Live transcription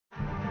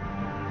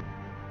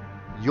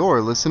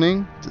You're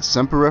listening to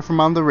Semper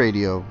Reformanda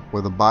Radio,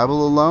 where the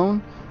Bible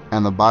alone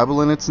and the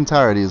Bible in its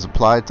entirety is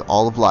applied to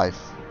all of life.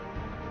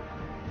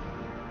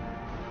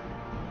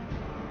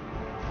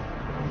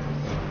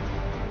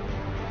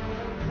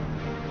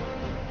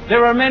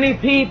 There are many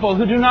people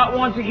who do not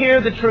want to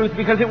hear the truth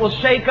because it will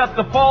shake up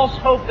the false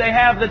hope they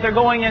have that they're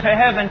going into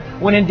heaven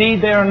when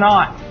indeed they are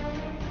not.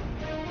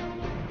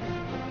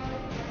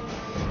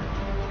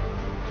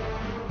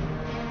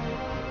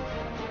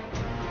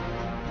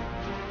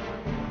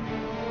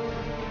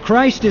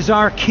 Christ is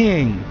our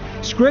King.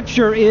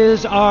 Scripture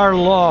is our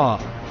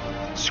law.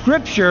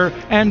 Scripture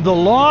and the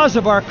laws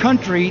of our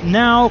country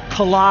now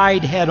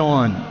collide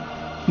head-on.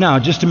 Now,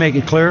 just to make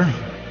it clear,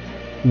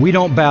 we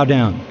don't bow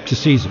down to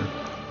Caesar.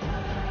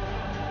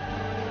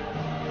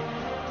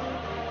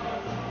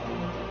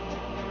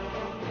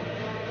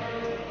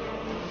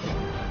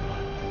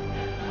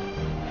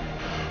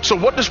 So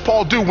what does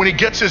Paul do when he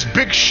gets his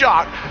big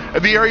shot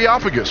at the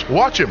Areopagus?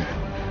 Watch him.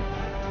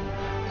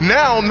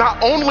 Now,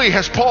 not only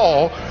has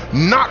Paul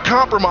not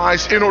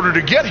compromised in order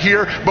to get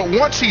here, but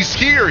once he's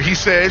here, he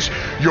says,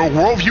 your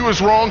worldview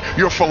is wrong,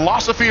 your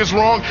philosophy is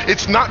wrong,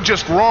 it's not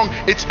just wrong,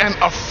 it's an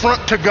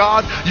affront to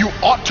God, you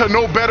ought to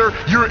know better,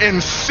 you're in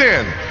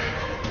sin.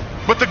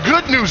 But the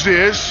good news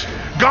is,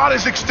 God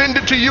has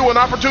extended to you an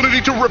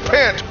opportunity to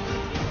repent.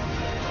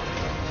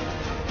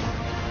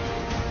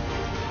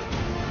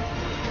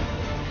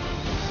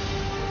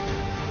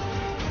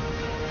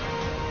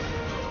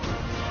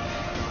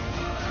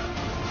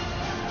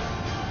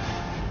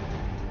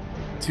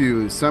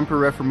 To Semper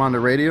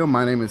Reformanda Radio.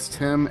 My name is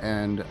Tim,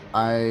 and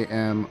I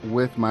am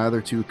with my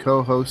other two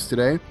co-hosts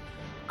today,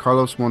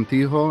 Carlos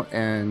Montijo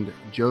and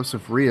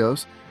Joseph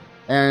Rios.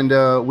 And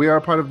we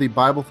are part of the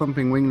Bible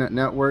Thumping Wingnut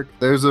Network.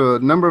 There's a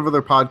number of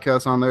other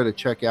podcasts on there to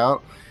check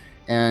out.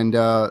 And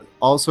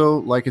also,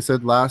 like I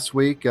said last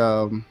week,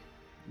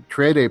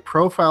 create a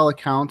profile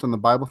account on the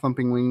Bible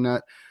Thumping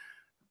Wingnut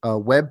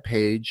web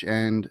page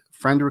and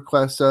friend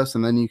request us.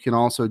 And then you can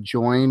also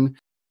join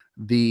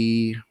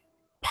the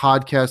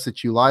podcast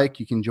that you like.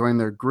 You can join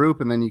their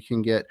group, and then you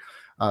can get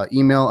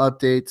email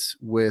updates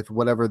with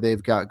whatever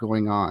they've got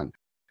going on.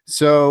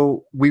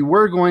 So we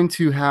were going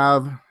to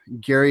have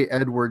Gary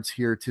Edwards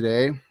here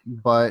today,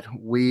 but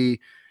we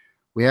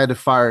had to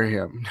fire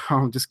him. No,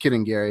 I'm just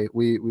kidding, Gary.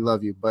 We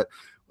love you, but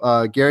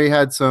Gary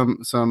had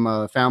some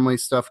family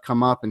stuff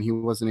come up, and he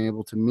wasn't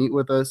able to meet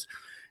with us.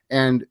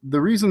 And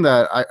the reason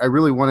that I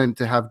really wanted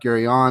to have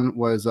Gary on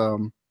was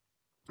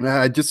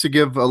just to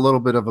give a little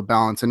bit of a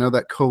balance. I know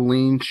that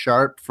Colleen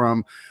Sharp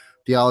from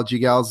Theology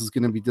Gals is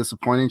going to be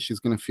disappointed. She's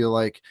going to feel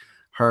like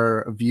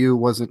her view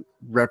wasn't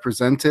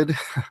represented.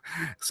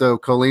 So,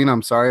 Colleen,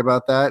 I'm sorry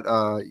about that.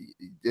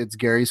 It's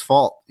Gary's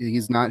fault.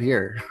 He's not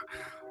here.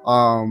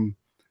 And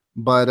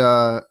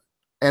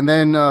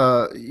then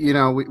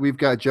we've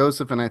got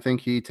Joseph, and I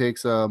think he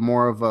takes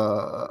more of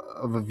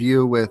a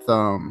view with.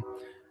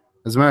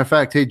 As a matter of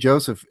fact, hey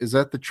Joseph, is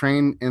that the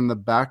train in the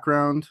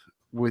background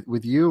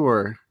with you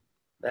or?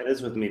 That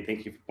is with me.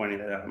 Thank you for pointing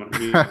that out. I'm going to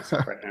mute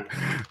myself right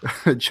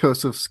now.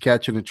 Joseph's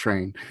catching a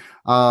train.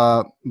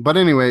 But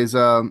anyways,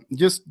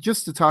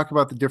 just to talk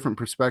about the different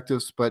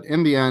perspectives. But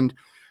in the end,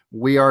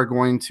 we are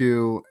going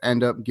to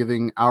end up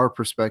giving our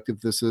perspective.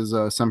 This is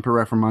Semper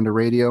Reformanda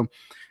Radio,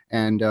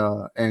 and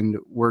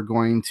we're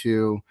going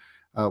to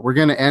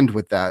end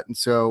with that. And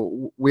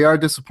so we are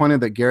disappointed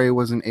that Gary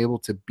wasn't able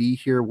to be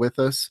here with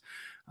us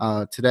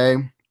today.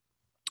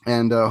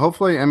 And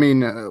hopefully,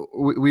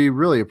 we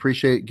really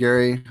appreciate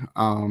Gary.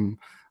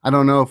 I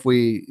don't know if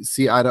we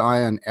see eye to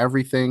eye on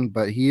everything,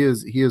 but he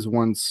is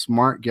one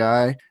smart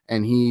guy,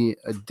 and he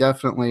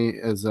definitely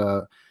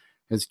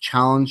has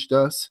challenged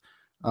us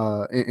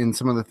in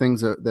some of the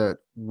things that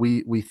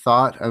we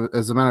thought.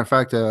 As a matter of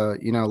fact,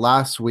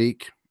 last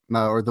week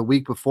or the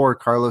week before,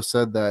 Carlos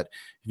said that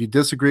if you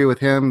disagree with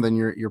him, then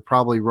you're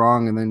probably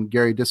wrong. And then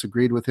Gary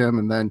disagreed with him,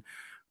 and then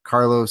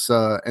Carlos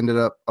ended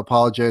up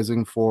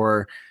apologizing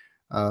for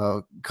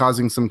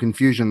causing some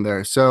confusion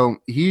there. So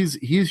he's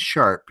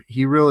sharp.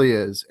 He really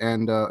is.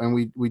 And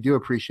we do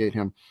appreciate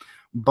him.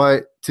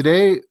 But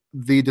today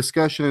the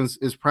discussion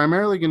is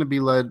primarily going to be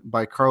led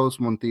by Carlos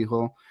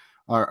Montijo,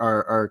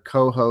 our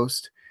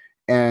co-host.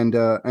 And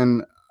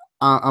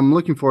I'm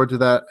looking forward to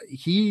that.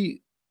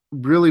 He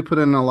really put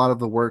in a lot of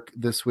the work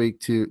this week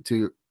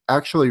to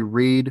actually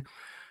read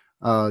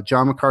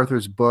John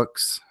MacArthur's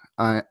books.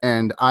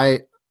 And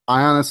I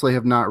honestly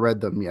have not read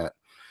them yet.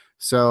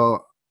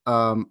 So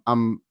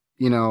I'm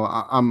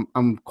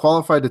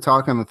qualified to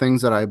talk on the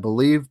things that I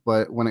believe,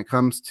 but when it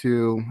comes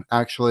to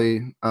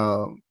actually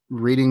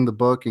reading the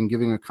book and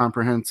giving a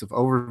comprehensive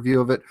overview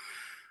of it,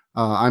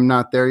 I'm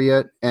not there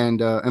yet.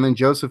 And then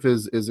Joseph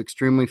is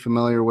extremely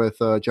familiar with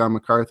John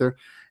MacArthur,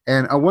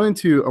 and I wanted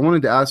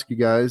to ask you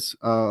guys,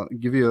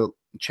 give you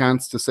a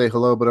chance to say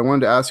hello, but I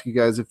wanted to ask you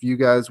guys if you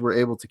guys were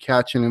able to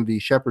catch any of the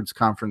Shepherd's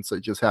Conference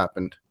that just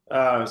happened.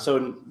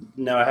 So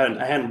no, I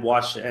hadn't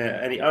watched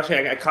any.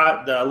 Actually, I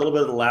caught a little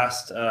bit of the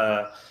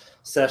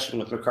session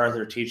with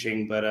MacArthur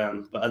teaching, but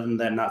other than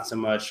that, not so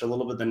much. A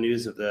little bit of the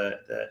news of the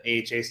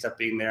AHA stuff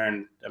being there,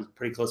 and I'm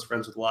pretty close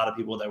friends with a lot of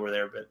people that were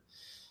there, but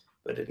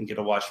didn't get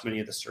to watch many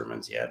of the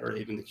sermons yet, or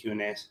even the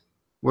Q&As.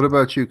 What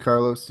about you,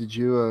 Carlos? Did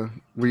you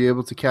were you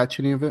able to catch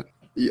any of it?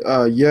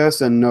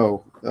 Yes and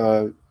no.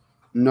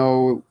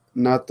 No,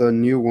 not the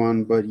new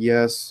one, but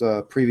yes,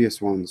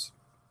 previous ones.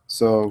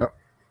 So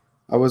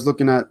I was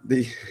looking at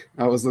the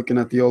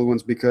old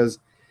ones because,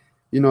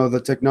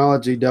 the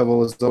technology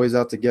devil is always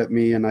out to get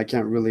me, and I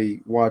can't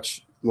really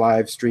watch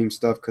live stream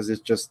stuff because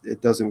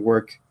it doesn't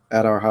work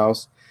at our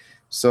house.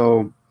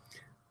 So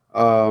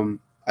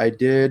I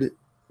did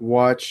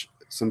watch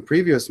some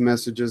previous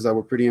messages that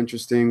were pretty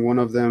interesting. One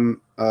of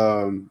them,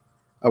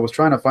 I was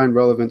trying to find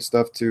relevant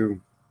stuff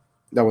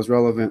that was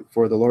relevant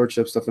for the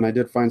Lordship stuff, and I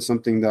did find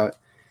something that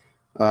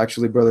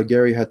actually Brother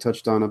Gary had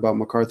touched on about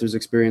MacArthur's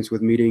experience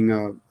with meeting,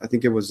 I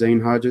think it was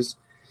Zane Hodges,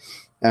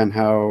 and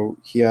how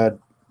he had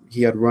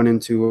run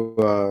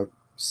into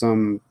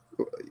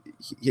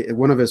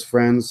one of his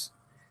friends,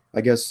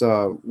 I guess,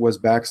 was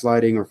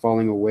backsliding or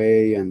falling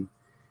away, and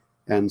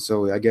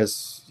so I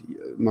guess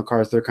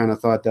MacArthur kind of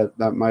thought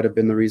that might have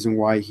been the reason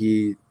why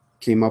he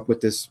came up with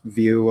this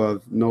view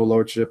of no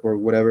lordship or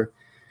whatever.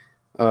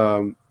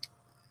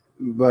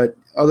 But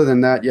other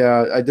than that,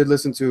 yeah, I did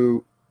listen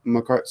to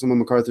some of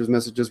MacArthur's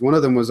messages. One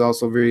of them was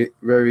also very,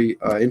 very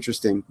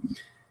interesting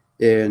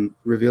in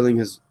revealing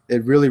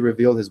it really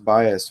revealed his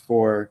bias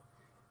for,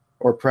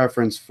 or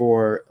preference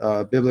for,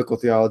 biblical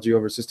theology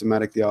over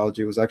systematic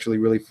theology. It was actually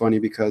really funny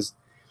because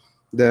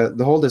the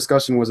whole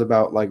discussion was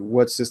about, like,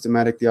 what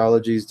systematic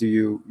theologies do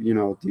you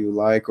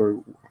like,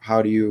 or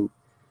how do you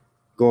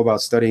go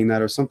about studying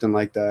that, or something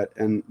like that.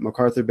 And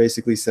MacArthur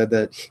basically said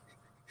that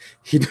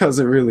he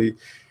doesn't really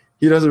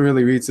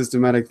read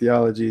systematic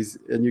theologies,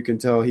 and you can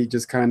tell he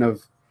just kind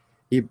of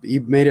he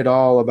made it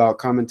all about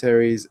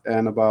commentaries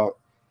and about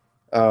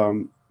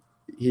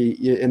he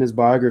in his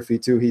biography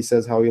too, he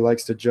says how he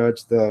likes to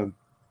judge a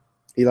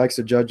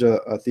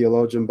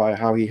theologian by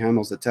how he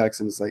handles the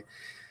text. And it's like,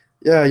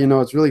 yeah,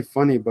 it's really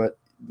funny, but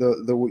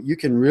the you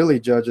can really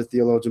judge a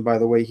theologian by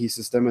the way he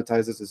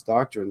systematizes his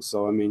doctrine.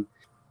 So I mean,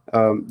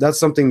 that's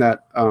something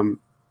that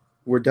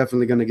we're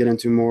definitely going to get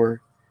into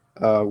more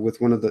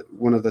with one of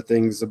the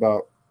things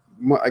about,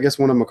 I guess,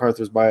 one of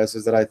MacArthur's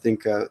biases that I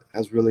think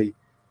has really,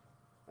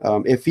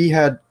 if he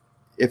had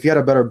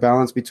a better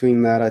balance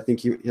between that, I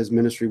think his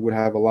ministry would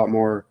have a lot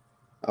more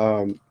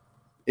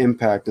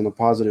impact in a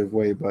positive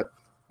way. But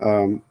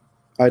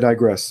I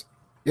digress.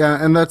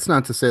 Yeah, and that's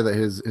not to say that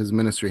his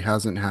ministry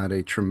hasn't had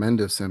a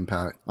tremendous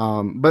impact.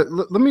 But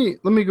let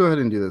me go ahead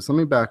and do this. Let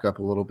me back up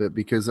a little bit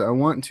because I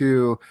want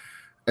to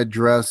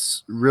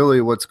address really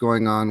what's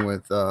going on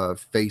with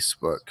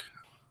Facebook.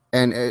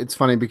 And it's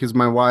funny because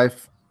my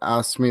wife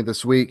asked me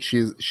this week.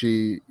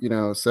 She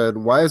said,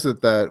 "Why is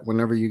it that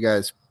whenever you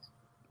guys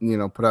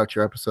put out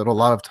your episode, a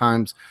lot of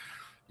times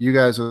you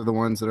guys are the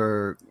ones that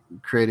are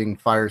creating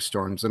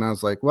firestorms?" And I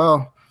was like,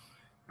 well,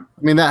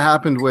 I mean, that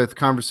happened with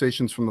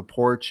Conversations from the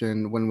Porch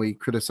and when we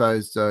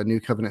criticized New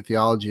Covenant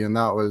theology, and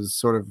that was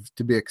sort of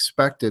to be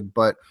expected.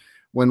 But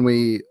when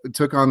we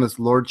took on this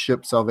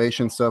lordship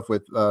salvation stuff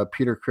with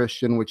Peter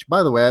Christian, which,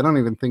 by the way, I don't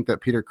even think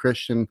that Peter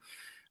Christian,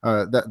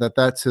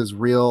 that's his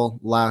real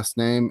last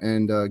name.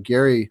 And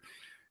Gary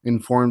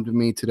informed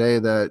me today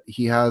that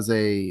he has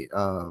he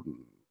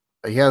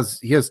has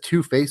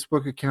 2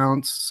 Facebook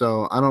accounts.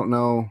 So I don't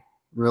know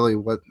really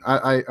what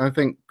I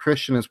think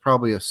Christian is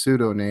probably a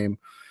pseudonym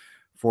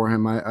for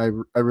him. I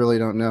really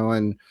don't know.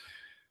 And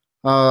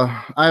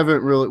I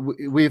haven't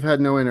really, we've had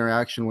no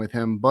interaction with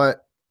him,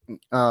 but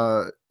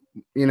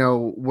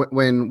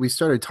when we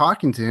started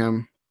talking to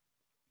him,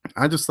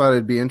 I just thought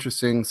it'd be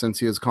interesting, since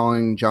he was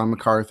calling John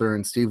MacArthur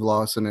and Steve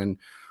Lawson and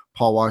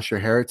Paul Washer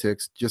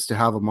heretics, just to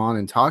have them on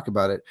and talk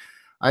about it.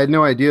 I had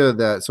no idea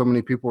that so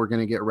many people were going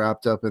to get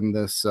wrapped up in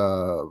this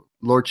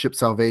lordship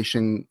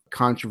salvation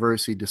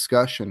controversy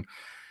discussion.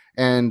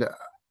 And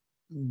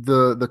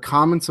the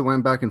comments that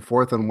went back and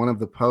forth on one of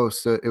the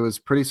posts, it was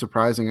pretty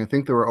surprising. I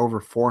think there were over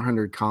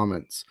 400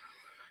 comments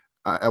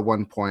at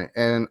one point.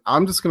 And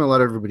I'm just going to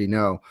let everybody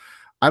know,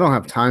 I don't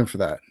have time for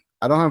that.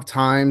 I don't have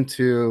time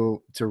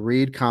to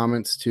read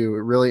comments, to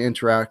really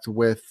interact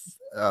with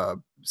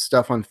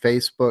stuff on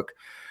Facebook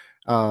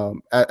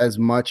as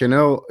much. I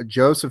know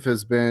Joseph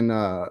has been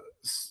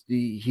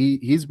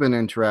he's been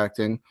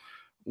interacting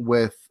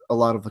with a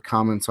lot of the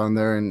comments on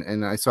there,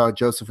 and I saw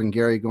Joseph and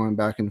Gary going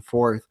back and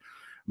forth.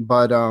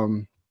 But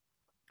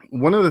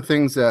one of the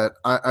things that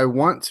I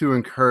want to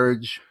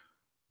encourage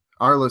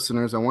our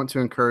listeners, I want to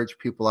encourage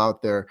people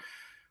out there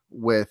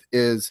with,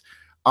 is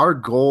our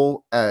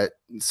goal at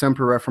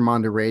Semper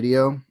Reformanda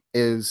Radio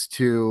is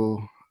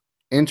to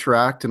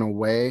interact in a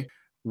way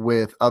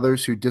with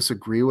others who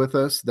disagree with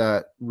us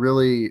that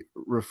really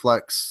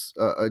reflects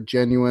a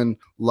genuine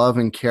love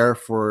and care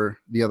for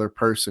the other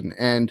person.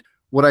 And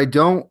what I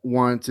don't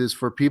want is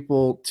for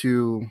people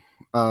to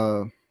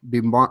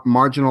be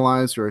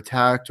marginalized or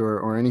attacked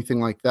or anything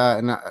like that.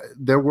 And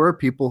there were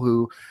people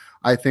who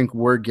I think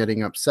were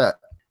getting upset.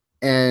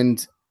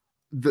 And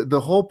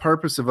the whole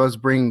purpose of us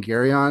bringing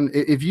Gary on,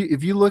 if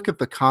you look at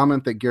the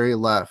comment that Gary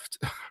left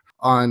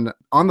on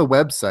the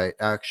website,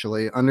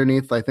 actually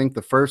underneath, I think,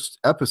 the first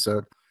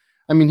episode,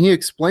 I mean, he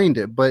explained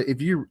it, but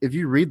if you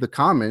read the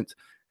comment,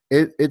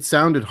 it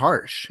sounded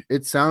harsh.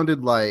 It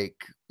sounded like,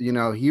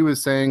 he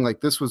was saying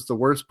like this was the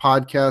worst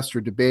podcast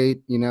or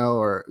debate,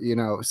 or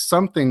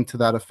something to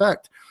that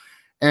effect.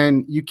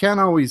 And you can't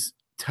always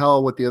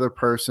tell what the other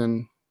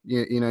person,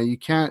 you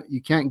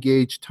can't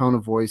gauge tone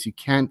of voice. You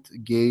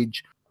can't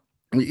gauge.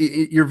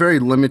 You're very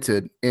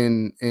limited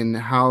in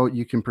how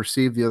you can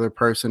perceive the other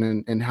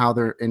person and how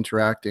they're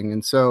interacting.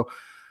 And so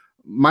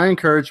my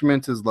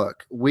encouragement is,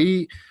 look,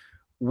 we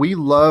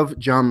love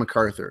John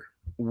MacArthur.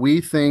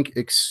 We think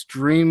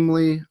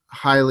extremely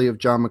highly of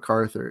John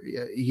MacArthur.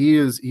 He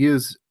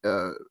is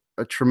a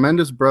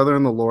tremendous brother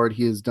in the Lord.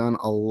 He has done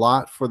a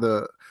lot for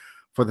the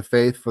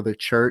faith, for the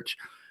church.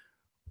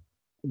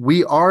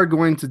 We are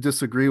going to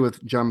disagree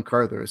with John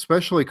MacArthur,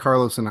 especially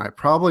Carlos and I,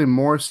 probably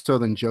more so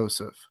than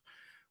Joseph.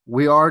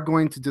 We are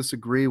going to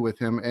disagree with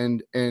him,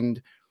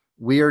 and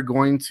we are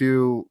going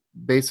to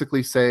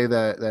basically say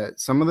that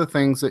some of the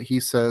things that he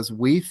says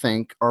we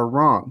think are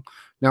wrong.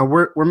 Now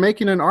we're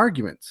making an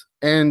argument,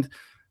 and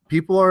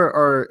people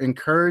are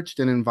encouraged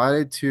and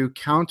invited to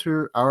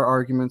counter our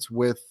arguments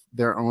with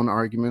their own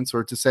arguments,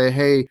 or to say,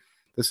 hey,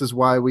 this is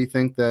why we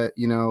think that,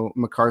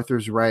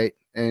 MacArthur's right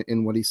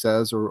in what he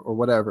says, or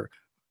whatever.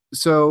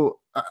 So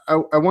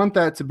I want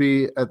that to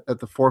be at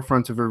the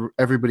forefront of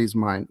everybody's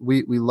mind.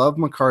 We love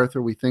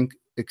MacArthur. We think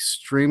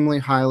extremely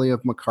highly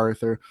of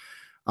MacArthur.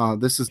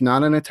 This is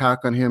not an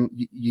attack on him.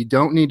 You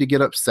don't need to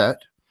get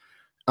upset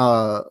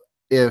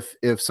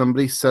if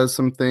somebody says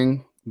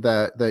something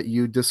that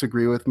you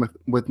disagree with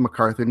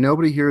MacArthur.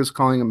 Nobody here is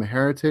calling him a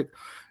heretic.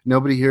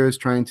 Nobody here is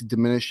trying to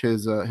diminish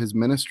his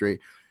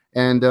ministry.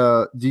 And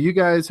do you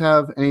guys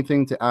have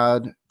anything to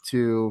add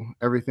to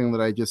everything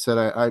that I just said?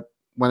 I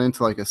went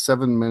into like a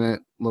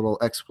 7-minute little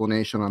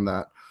explanation on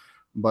that,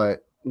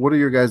 but what are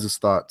your guys'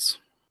 thoughts?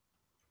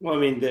 Well, I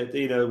mean,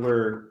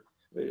 we're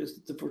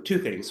two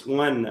things.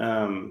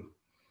 One,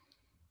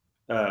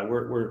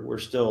 we're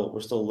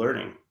still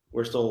learning.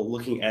 We're still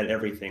looking at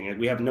everything, and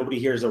we have nobody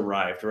here has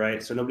arrived,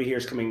 right? So nobody here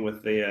is coming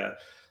with the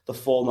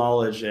full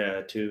knowledge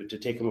to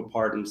take him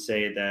apart and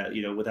say that,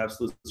 with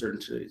absolute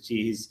certainty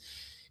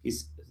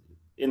he's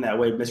in that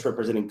way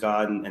misrepresenting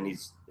God, and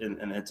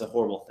it's a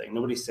horrible thing.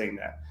 Nobody's saying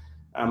that.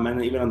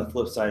 And even on the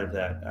flip side of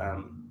that,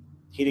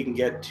 he didn't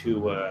get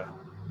to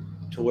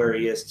where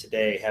he is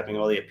today, having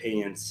all the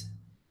opinions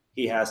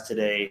he has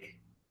today,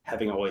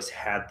 having always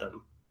had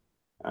them.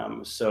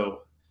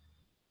 So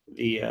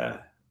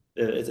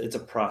it's a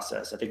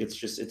process. I think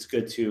it's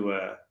good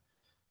to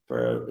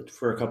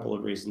for a couple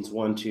of reasons.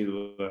 One,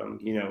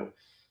 to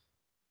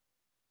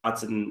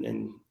thoughts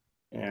and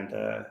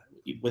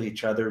with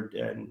each other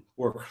and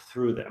work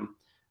through them.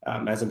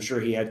 As I'm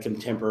sure he had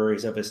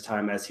contemporaries of his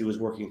time as he was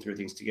working through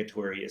things to get to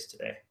where he is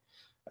today.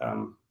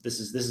 This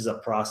is a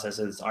process.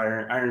 It's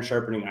iron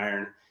sharpening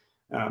iron.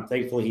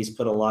 Thankfully, he's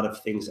put a lot of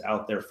things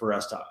out there for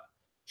us to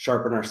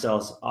sharpen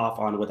ourselves off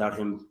on without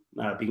him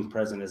being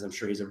present, as I'm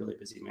sure he's a really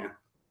busy man.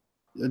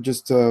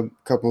 Just a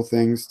couple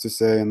things to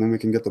say, and then we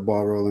can get the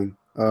ball rolling.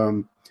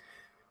 I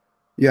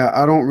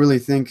don't really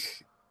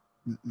think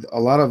a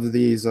lot of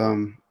these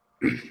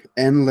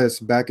endless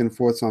back and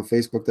forths on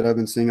Facebook that I've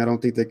been seeing, I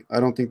don't think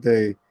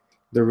they're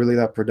really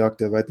that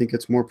productive. I think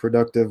it's more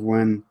productive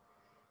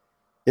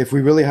if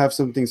we really have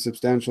something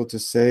substantial to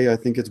say. I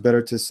think it's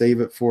better to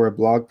save it for a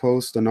blog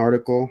post, an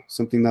article,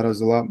 something that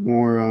is a lot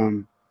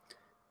more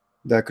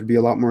that could be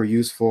a lot more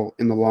useful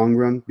in the long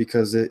run,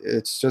 because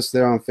it's just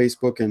there on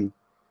Facebook and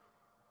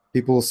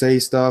people will say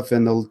stuff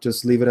and they'll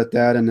just leave it at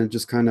that, and then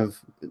just kind of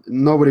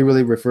nobody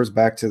really refers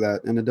back to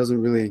that, and it doesn't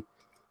really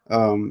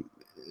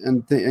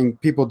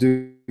and people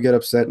do get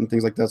upset and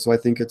things like that. So I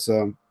think it's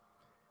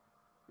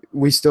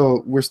we're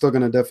still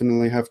going to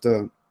definitely have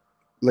to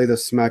lay the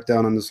smack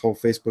down on this whole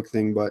Facebook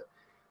thing. But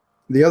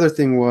the other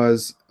thing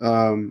was,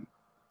 and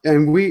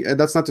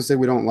that's not to say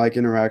we don't like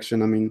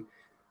interaction. I mean,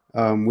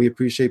 we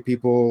appreciate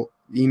people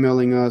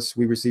emailing us.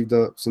 We received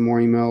some more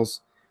emails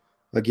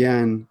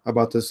again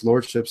about this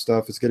lordship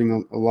stuff. It's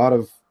getting a lot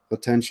of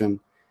attention,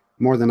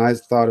 more than I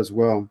thought as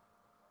well.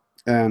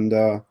 And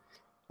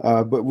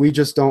but we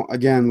just don't,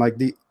 again, like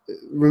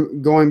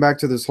going back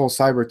to this whole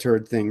cyber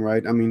turd thing,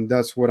 right? I mean,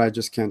 that's what I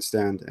just can't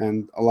stand.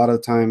 And a lot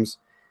of times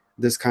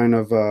these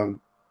kinds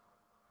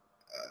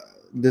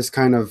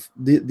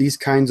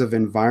of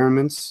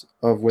environments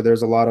of where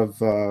there's a lot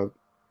of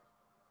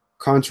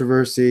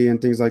controversy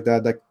and things like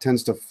that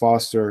tends to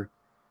foster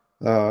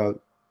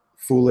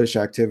foolish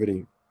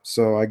activity.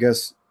 So I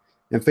guess,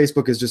 and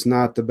Facebook is just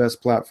not the best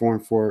platform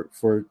for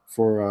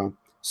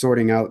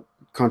sorting out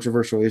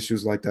controversial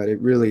issues like that.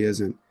 It really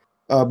isn't.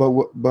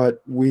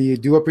 But we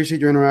do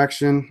appreciate your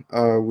interaction.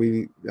 I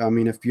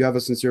mean, if you have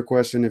a sincere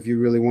question, if you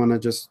really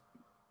want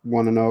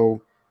to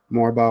know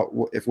more about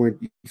if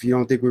you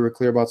don't think we were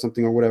clear about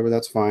something or whatever,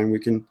 that's fine. We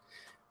can,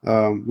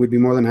 we'd be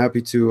more than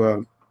happy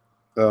to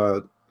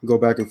go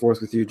back and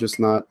forth with you. Just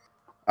not,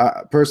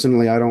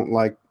 personally, I don't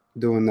like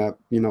doing that,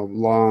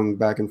 long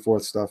back and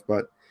forth stuff,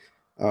 but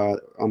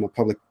on a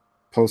public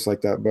post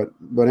like that.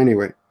 But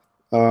anyway,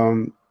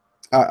 I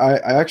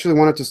actually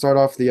wanted to start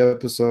off the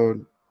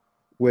episode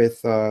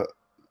with a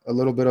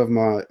little bit of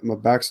my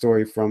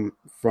backstory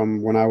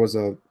from when I was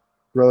a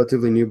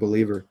relatively new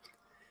believer.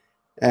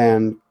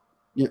 And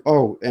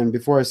and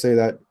before I say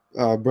that,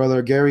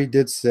 Brother Gary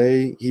did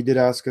say he did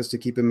ask us to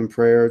keep him in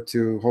prayer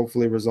to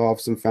hopefully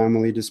resolve some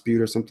family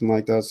dispute or something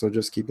like that. So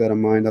just keep that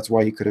in mind. That's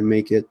why he couldn't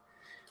make it.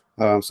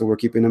 So we're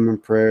keeping him in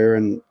prayer,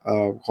 and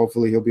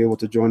hopefully he'll be able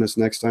to join us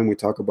next time we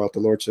talk about the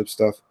Lordship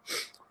stuff.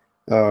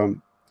 I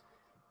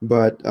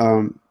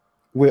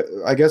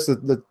guess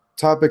the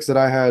topics that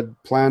I had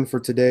planned for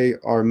today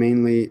are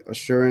mainly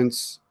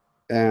assurance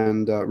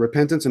and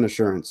repentance and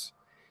assurance,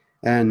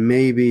 and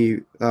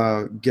maybe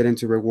get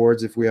into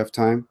rewards if we have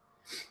time.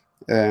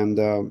 And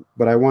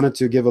but I wanted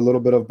to give a little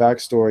bit of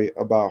backstory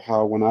about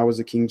how when I was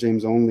a King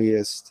James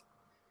onlyist,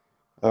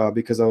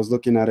 because I was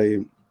looking at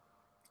a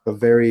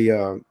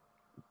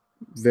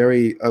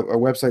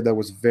website that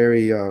was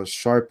very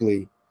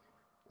sharply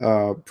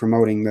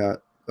promoting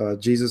that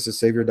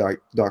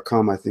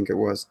JesusIsSavior.com, I think it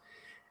was.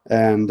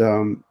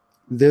 And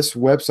this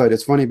website,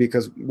 it's funny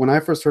because when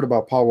I first heard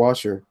about Paul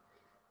Washer,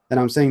 and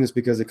I'm saying this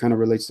because it kind of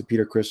relates to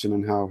Peter Christian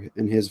and how,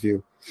 in his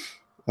view,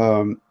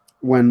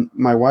 when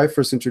my wife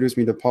first introduced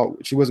me to Paul,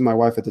 she wasn't my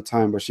wife at the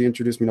time, but she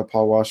introduced me to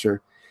Paul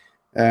Washer,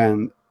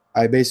 and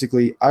I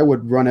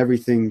would run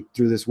everything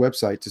through this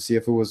website to see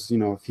if it was,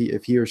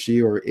 if he or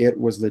she or it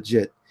was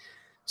legit.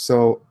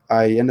 So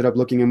I ended up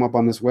looking him up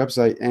on this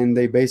website, and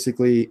they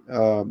basically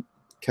had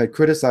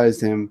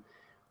criticized him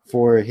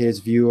for his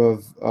view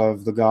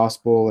of the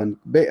gospel. And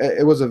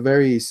it was a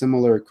very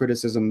similar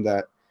criticism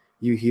that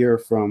you hear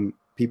from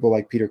people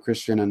like Peter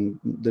Christian and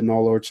the No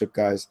Lordship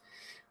guys,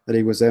 that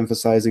he was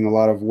emphasizing a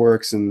lot of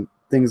works and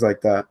things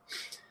like that.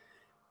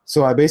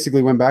 So I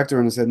basically went back to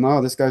her and said,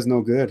 no, this guy's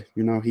no good.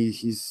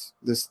 He's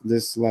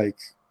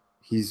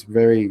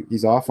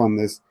off on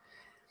this.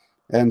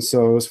 And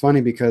so it was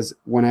funny because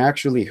when I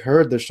actually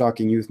heard the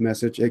Shocking Youth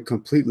message, it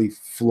completely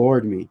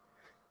floored me.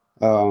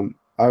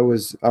 I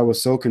was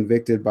so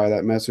convicted by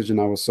that message,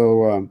 and I was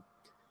so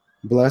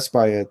blessed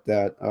by it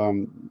that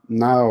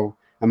now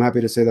I'm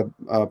happy to say that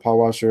Paul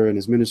Washer and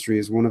his ministry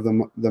is one of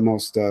the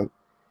most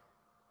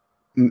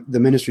the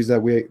ministries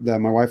that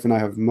my wife and I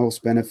have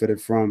most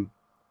benefited from.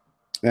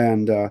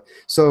 And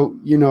so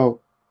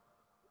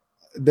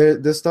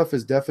this stuff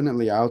is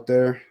definitely out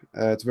there.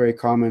 It's very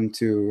common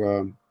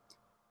to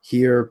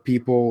hear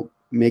people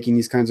making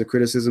these kinds of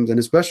criticisms, and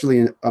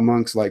especially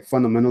amongst like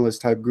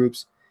fundamentalist type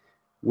groups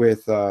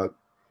with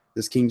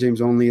this King James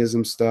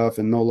onlyism stuff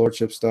and no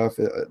lordship stuff.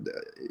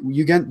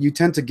 You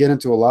tend to get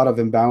into a lot of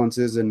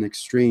imbalances and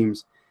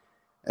extremes,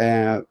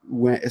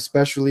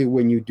 especially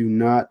when you do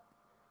not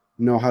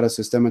know how to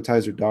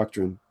systematize your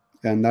doctrine.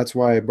 And that's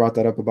why I brought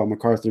that up about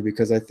MacArthur,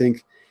 because I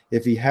think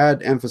if he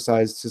had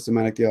emphasized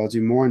systematic theology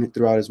more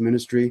throughout his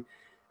ministry,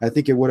 I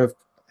think it would have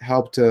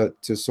helped to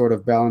sort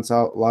of balance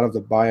out a lot of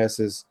the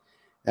biases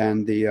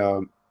and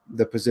the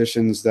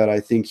positions that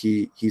I think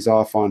he's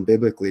off on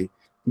biblically.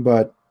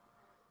 But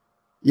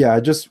yeah,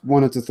 I just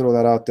wanted to throw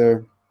that out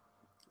there.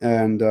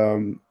 And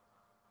and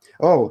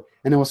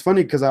it was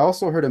funny because I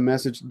also heard a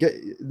message.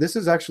 This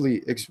is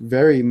actually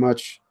very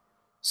much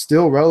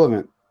still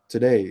relevant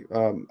today.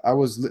 I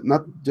was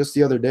not just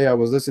the other day, I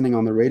was listening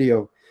on the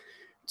radio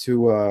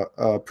to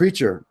a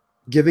preacher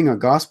giving a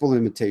gospel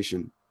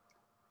invitation.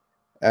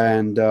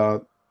 And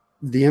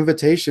the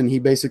invitation, he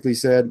basically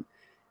said,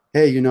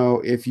 hey,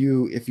 if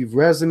you've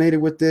resonated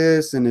with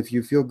this, and if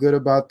you feel good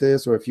about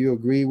this, or if you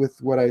agree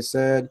with what I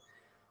said,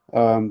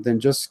 then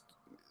just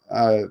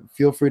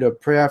feel free to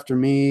pray after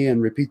me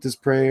and repeat this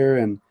prayer.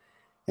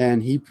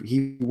 And he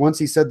once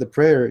he said the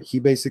prayer, he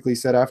basically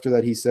said after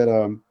that, he said,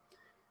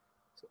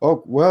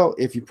 oh, well,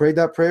 if you prayed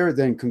that prayer,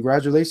 then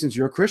congratulations,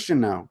 you're a Christian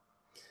now.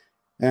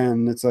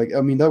 And it's like,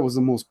 I mean, that was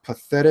the most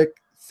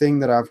pathetic thing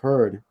that I've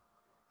heard.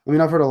 I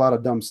mean, I've heard a lot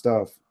of dumb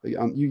stuff.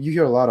 You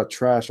hear a lot of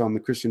trash on the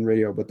Christian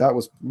radio, but that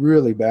was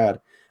really bad.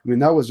 I mean,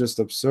 that was just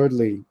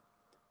absurdly,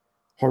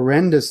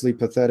 horrendously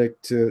pathetic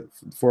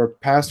for a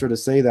pastor to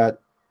say that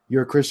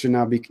you're a Christian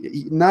now,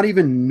 not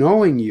even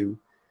knowing you,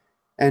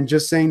 and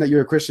just saying that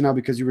you're a Christian now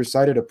because you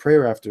recited a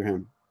prayer after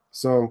him.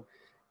 So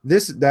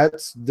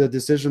that's the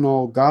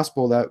decisional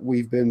gospel that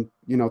we've been,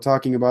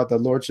 talking about, that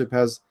Lordship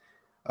has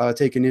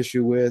taken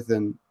issue with,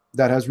 and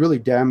that has really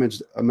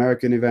damaged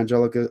American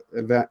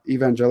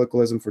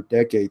evangelicalism for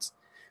decades,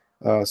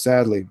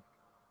 sadly.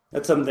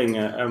 That's something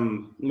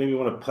made me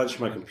want to punch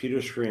my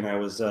computer screen. I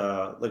was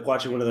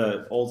watching one of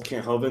the old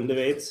Kent Hovind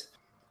debates,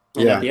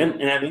 and at the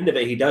end of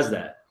it, he does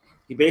that.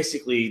 He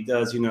basically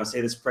does,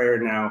 say this prayer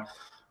now,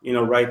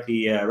 write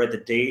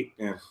the date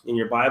in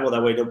your Bible.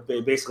 That way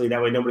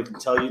nobody can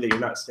tell you that you're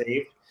not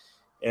saved,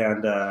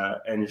 and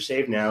you're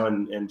saved now,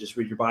 and just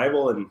read your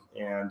Bible, and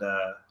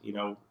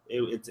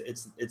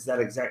it's that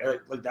exact,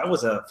 like that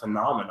was a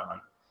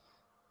phenomenon.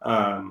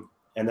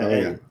 And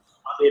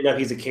oddly enough,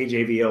 he's a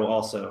KJVO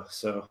also.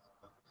 So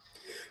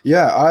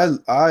Yeah,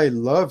 I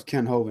loved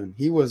Ken Hovind.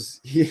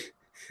 He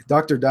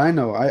Dr.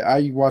 Dino.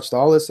 I watched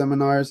all his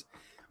seminars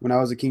when I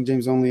was a King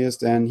James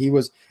onlyist, and he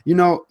was,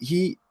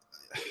 he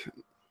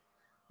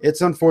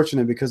it's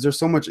unfortunate because there's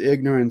so much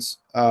ignorance.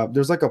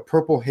 There's like a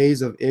purple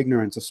haze of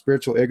ignorance, of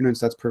spiritual ignorance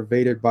that's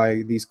pervaded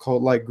by these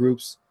cult-like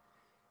groups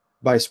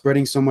by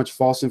spreading so much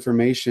false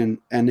information,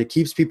 and it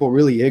keeps people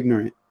really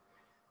ignorant,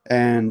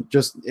 and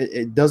just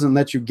it doesn't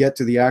let you get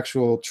to the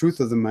actual truth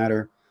of the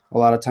matter a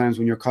lot of times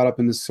when you're caught up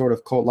in this sort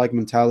of cult-like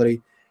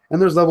mentality.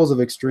 And there's levels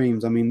of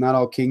extremes. I mean, not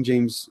all King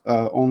James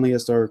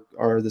onlyists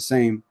are the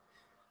same.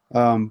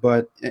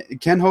 But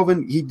Ken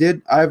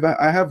Hovind,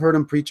 I have heard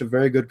him preach a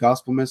very good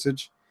gospel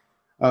message.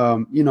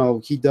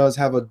 He does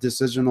have a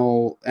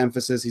decisional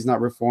emphasis. He's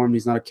not Reformed.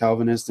 He's not a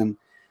Calvinist. And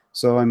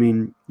so, I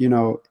mean,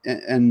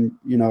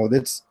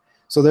 that's,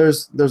 so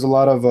there's a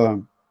lot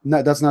of,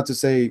 that's not to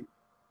say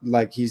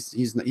like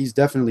he's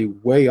definitely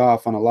way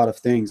off on a lot of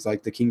things,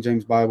 like the King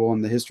James Bible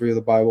and the history of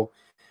the Bible.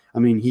 I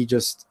mean, he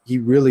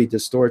really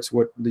distorts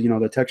what,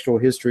 the textual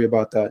history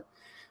about that.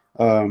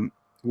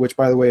 Which,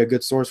 by the way, a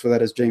good source for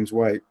that is James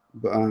White,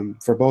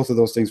 for both of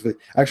those things. But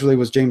actually, it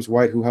was James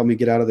White who helped me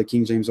get out of the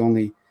King James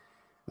only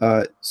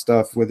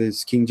stuff with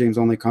his King James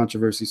only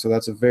controversy. So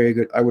that's a very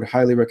good, I would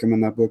highly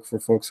recommend that book for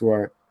folks who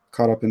are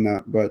caught up in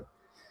that. But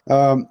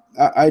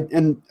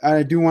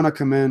I do want to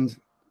commend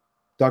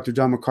Dr.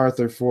 John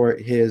MacArthur for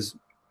his,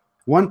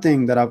 one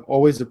thing that I've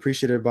always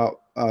appreciated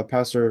about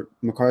Pastor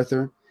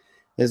MacArthur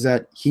is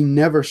that he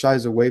never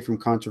shies away from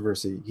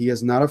controversy. He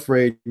is not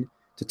afraid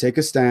to take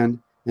a stand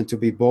and to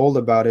be bold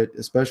about it,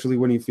 especially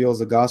when he feels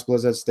the gospel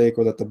is at stake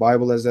or that the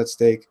Bible is at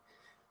stake.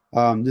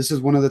 This is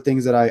one of the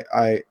things that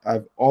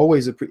I've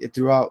always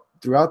throughout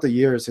the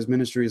years. His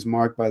ministry is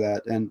marked by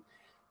that, and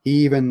he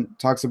even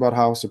talks about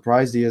how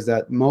surprised he is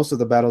that most of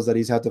the battles that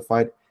he's had to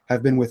fight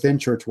have been within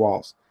church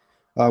walls,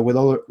 with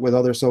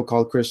other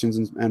so-called Christians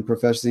and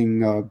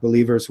professing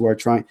believers who are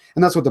trying.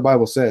 And that's what the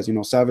Bible says.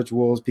 Savage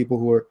wolves, people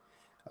who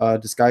are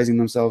disguising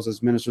themselves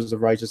as ministers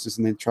of righteousness,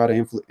 and they try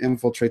to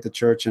infiltrate the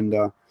church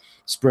and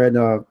spread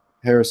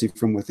heresy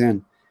from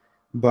within.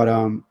 But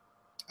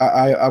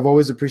I've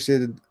always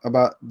appreciated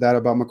about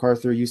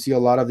MacArthur. You see a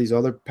lot of these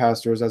other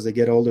pastors, as they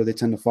get older, they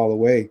tend to fall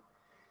away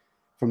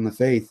from the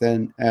faith,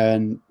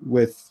 and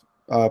with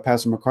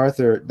Pastor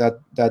MacArthur,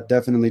 that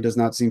definitely does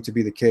not seem to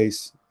be the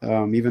case.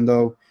 Even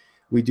though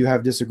we do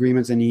have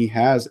disagreements, and he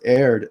has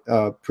erred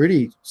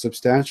pretty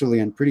substantially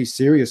and pretty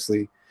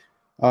seriously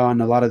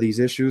on a lot of these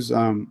issues,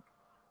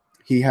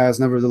 he has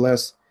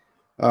nevertheless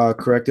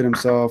corrected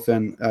himself,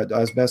 and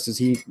as best as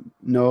he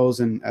knows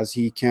and as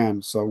he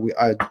can. So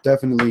I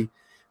definitely,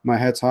 my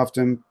hats off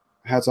to him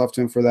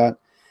for that.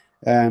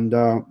 And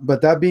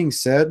but that being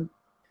said,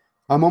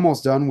 I'm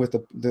almost done with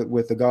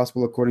the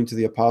gospel according to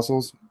the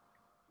apostles,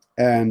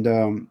 and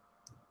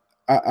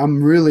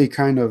I'm really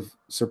kind of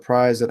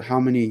surprised at how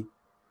many.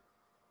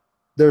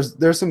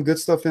 There's some good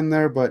stuff in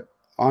there, but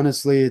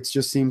honestly, it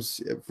just seems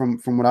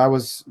from what I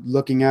was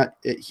looking at,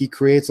 he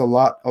creates a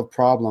lot of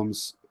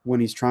problems when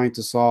he's trying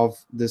to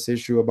solve this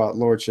issue about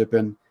lordship.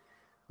 And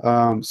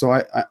so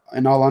I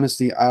in all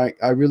honesty,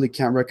 I really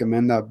can't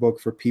recommend that book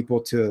for people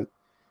to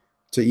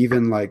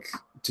even like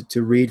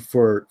to read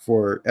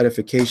for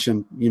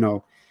edification.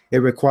 It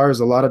requires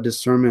a lot of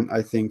discernment,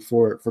 I think,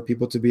 for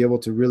people to be able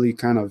to really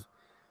kind of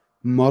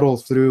muddle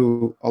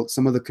through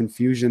some of the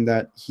confusion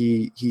that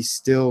he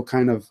still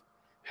kind of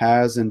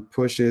has and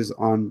pushes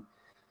on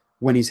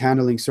when he's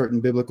handling certain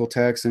biblical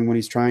texts, and when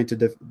he's trying to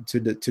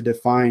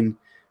define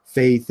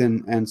faith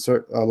and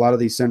a lot of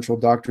these central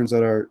doctrines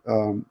that are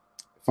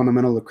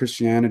fundamental to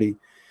Christianity.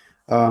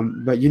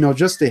 But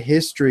just the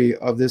history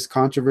of this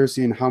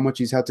controversy and how much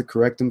he's had to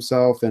correct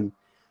himself, and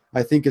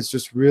I think it's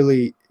just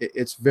really,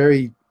 it's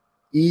very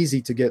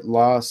easy to get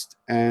lost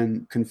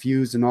and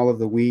confused in all of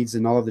the weeds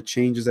and all of the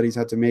changes that he's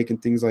had to make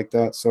and things like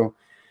that. So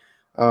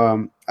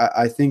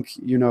I think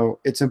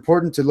it's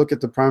important to look at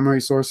the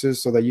primary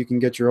sources so that you can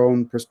get your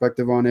own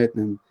perspective on it.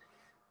 And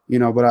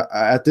but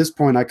at this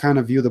point, I kind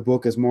of view the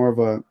book as more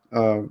of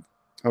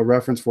a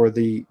reference for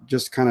the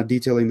just kind of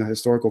detailing the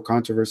historical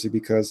controversy,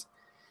 because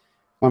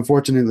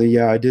unfortunately,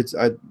 I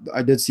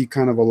did see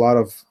kind of a lot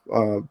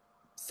of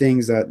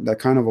things that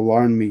kind of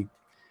alarmed me,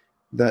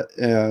 that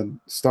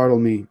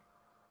startled me,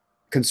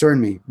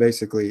 concerned me,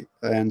 basically.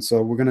 And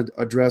so we're going to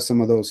address some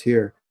of those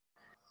here.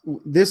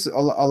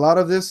 A lot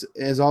of this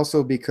is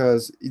also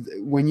because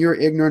when you're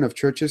ignorant of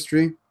church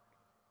history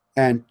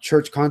and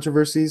church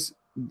controversies,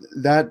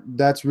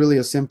 that's really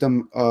a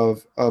symptom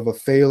of a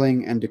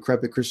failing and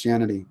decrepit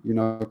Christianity,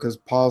 because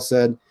Paul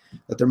said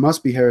that there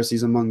must be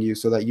heresies among you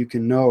so that you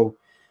can know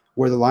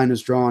where the line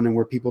is drawn and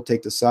where people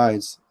take the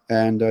sides,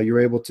 and you're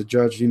able to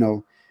judge,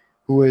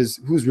 who's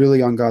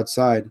really on God's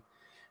side.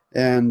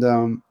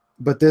 And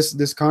but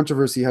this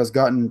controversy has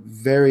gotten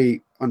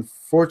very,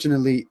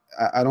 unfortunately,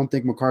 I don't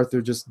think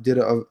MacArthur just did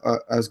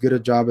as good a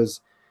job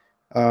as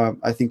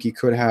I think he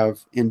could have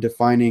in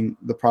defining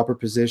the proper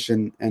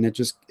position, and it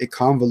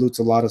convolutes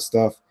a lot of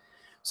stuff.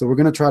 So we're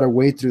going to try to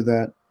wade through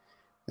that.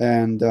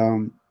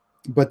 And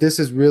but this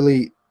is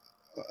really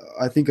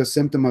I think a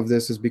symptom of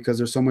this is because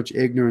there's so much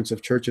ignorance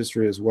of church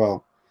history as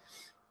well.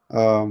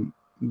 And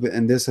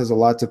this has a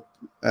lot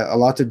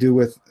to do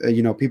with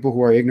people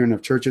who are ignorant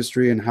of church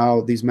history and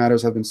how these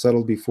matters have been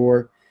settled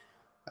before,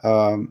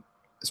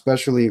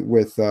 especially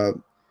with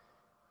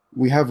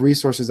we have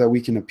resources that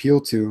we can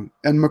appeal to,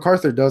 and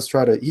MacArthur does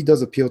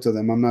appeal to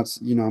them. I'm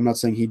not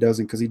saying he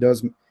doesn't, because he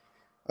does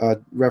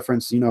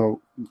reference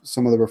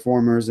some of the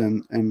reformers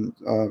and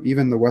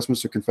even the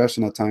Westminster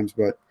Confession at times,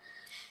 but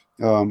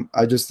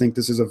I just think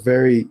this is a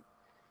very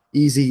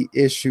easy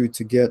issue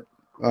to get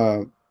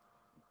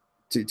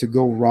to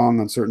go wrong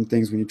on certain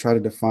things when you try to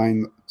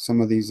define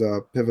some of these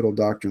pivotal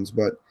doctrines.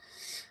 But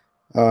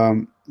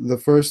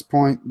the first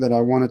point that I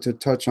wanted to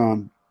touch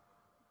on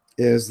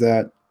is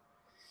that,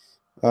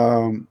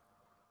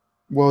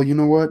 well, you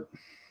know what?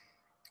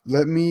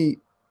 Let me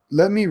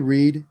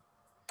read.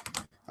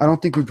 I don't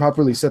think we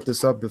properly set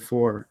this up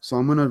before, so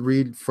I'm going to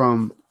read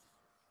from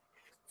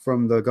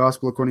the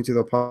Gospel according to the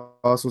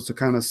Apostles to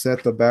kind of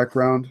set the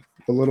background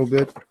a little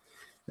bit,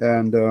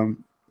 and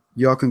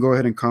y'all can go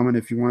ahead and comment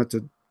if you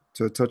wanted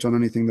to touch on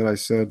anything that I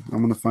said. I'm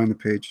going to find the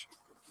page.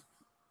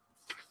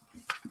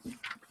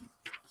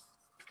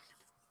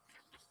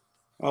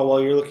 Oh,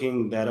 while you're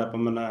looking that up,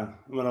 I'm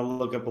gonna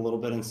look up a little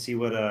bit and see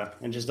what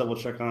and just double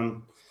check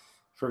on,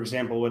 for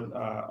example, what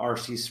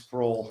R.C.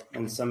 Sproul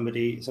and some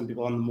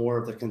people on more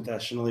of the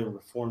confessionally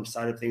reformed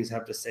side of things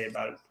have to say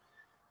about it,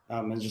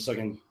 and just so I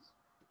can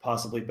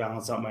possibly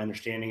balance out my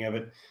understanding of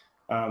it.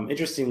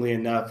 Interestingly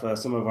enough,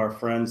 some of our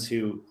friends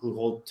who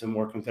hold to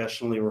more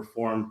confessionally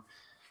reformed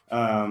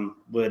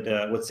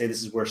would say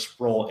this is where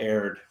Sproul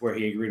erred, where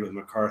he agreed with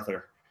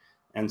MacArthur,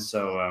 and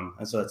so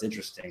that's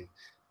interesting.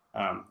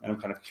 And I'm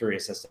kind of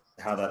curious as to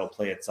how that'll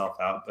play itself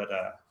out, but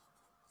I'll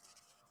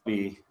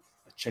be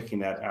checking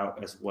that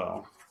out as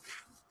well.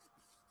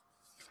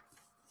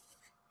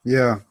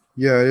 Yeah,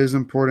 it is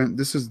important.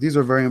 These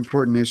are very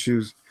important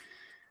issues,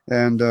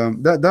 and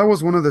that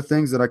was one of the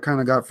things that I kind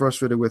of got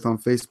frustrated with on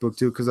Facebook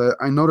too, because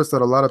I noticed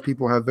that a lot of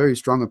people have very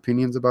strong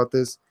opinions about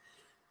this,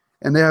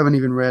 and they haven't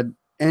even read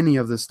any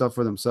of this stuff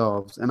for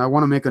themselves. And I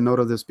want to make a note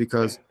of this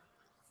because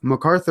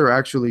MacArthur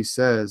actually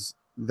says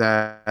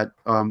that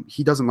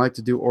he doesn't like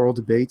to do oral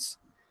debates,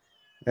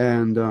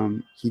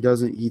 and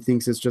he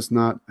thinks it's just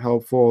not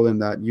helpful,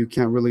 and that you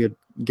can't really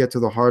get to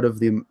the heart of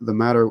the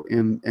matter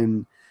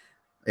in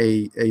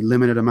a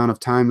limited amount of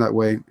time that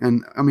way.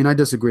 And I mean, I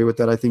disagree with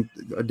that. I think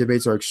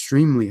debates are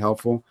extremely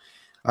helpful.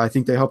 I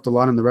think they helped a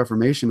lot in the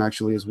Reformation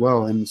actually as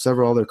well, and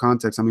several other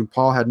contexts. I mean,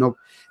 Paul had no,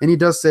 and he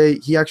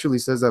actually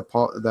says that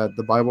that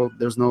the Bible,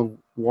 there's no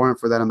warrant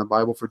for that in the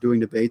Bible for doing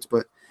debates,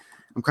 but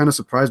I'm kind of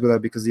surprised by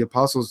that because the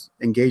apostles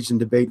engaged in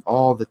debate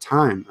all the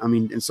time. I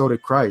mean, and so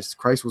did Christ.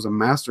 Christ was a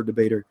master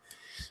debater.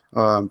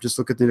 Just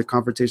look at the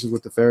confrontations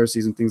with the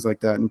Pharisees and things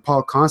like that. And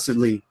Paul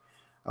constantly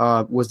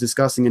was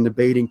discussing and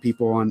debating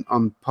people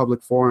on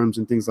public forums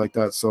and things like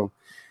that. So,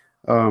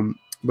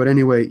 but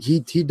anyway,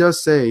 he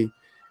does say,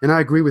 and I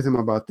agree with him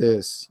about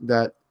this,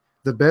 that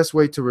the best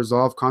way to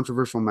resolve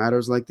controversial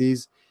matters like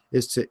these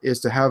is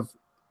to have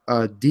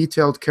a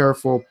detailed,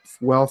 careful,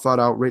 well thought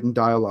out written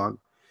dialogue.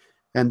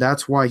 And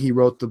that's why he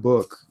wrote the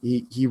book.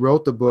 He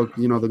wrote the book,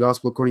 the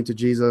Gospel according to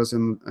Jesus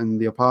and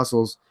the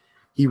Apostles.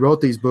 He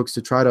wrote these books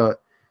to try to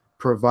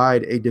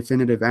provide a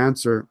definitive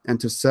answer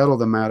and to settle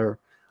the matter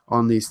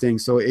on these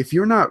things. So if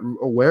you're not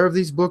aware of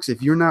these books,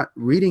 if you're not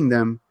reading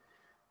them,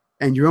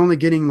 and you're only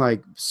getting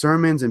like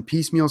sermons and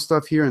piecemeal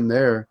stuff here and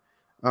there,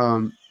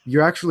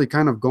 you're actually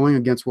kind of going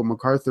against what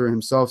MacArthur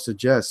himself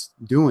suggests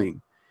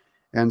doing.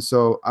 And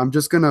so I'm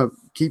just going to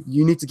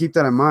you need to keep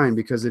that in mind,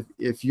 because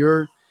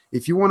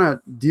if you want to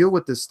deal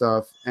with this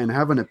stuff and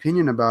have an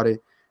opinion about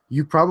it,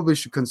 you probably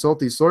should consult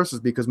these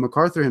sources, because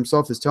MacArthur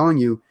himself is telling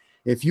you,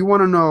 if you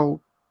want to know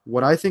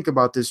what I think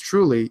about this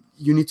truly,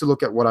 you need to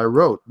look at what I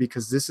wrote,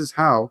 because this is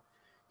how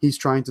he's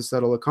trying to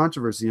settle a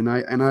controversy. And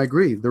I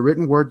agree. The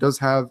written word does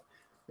have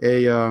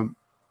a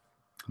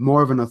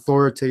more of an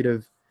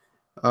authoritative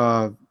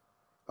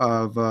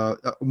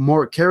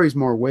carries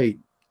more weight.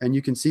 And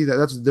you can see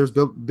that there's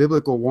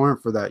biblical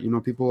warrant for that.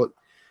 People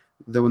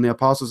that when the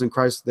apostles in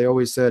Christ, they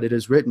always said, it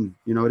is written,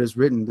 it is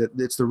written, that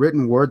it's the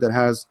written word that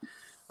has,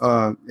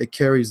 it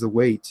carries the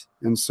weight.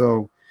 And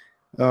so,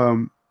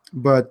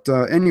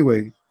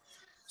 anyway,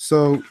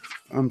 so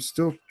I'm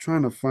still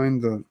trying to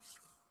find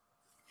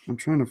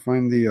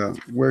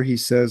where he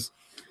says,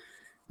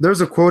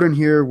 there's a quote in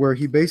here where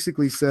he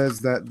basically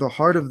says that the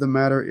heart of the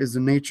matter is the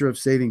nature of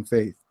saving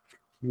faith.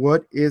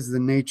 What is the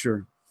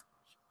nature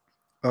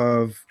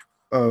of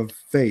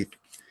faith?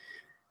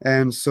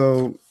 And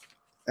so,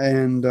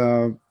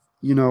 a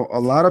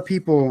lot of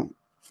people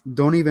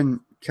don't even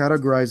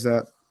categorize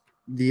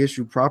the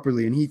issue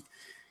properly. And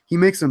he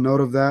makes a note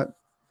of that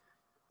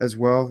as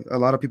well. A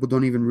lot of people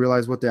don't even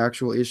realize what the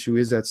actual issue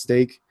is at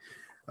stake.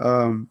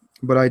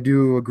 But I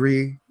do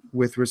agree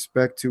with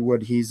respect to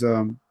what he's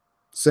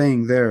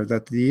saying there,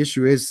 that the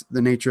issue is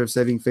the nature of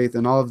saving faith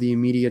and all of the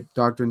immediate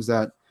doctrines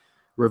that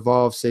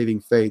revolve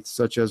saving faith,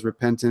 such as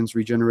repentance,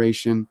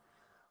 regeneration,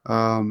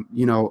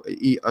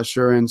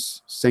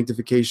 assurance,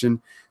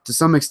 sanctification. To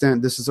some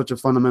extent, this is such a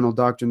fundamental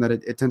doctrine that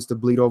it tends to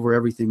bleed over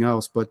everything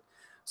else. But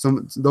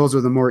those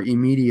are the more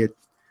immediate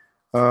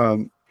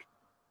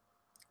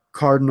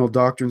cardinal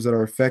doctrines that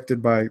are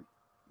affected by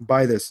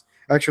this.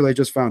 Actually, I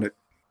just found it.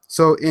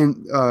 So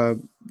in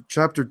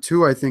chapter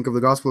 2, I think, of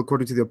the Gospel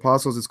according to the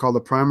Apostles, it's called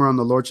the Primer on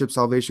the Lordship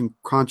Salvation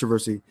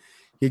Controversy.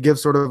 He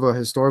gives sort of a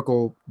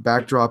historical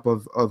backdrop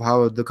of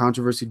how the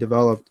controversy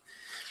developed.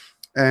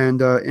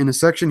 And in a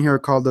section here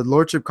called the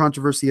Lordship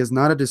Controversy is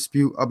not a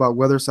dispute about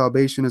whether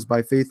salvation is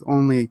by faith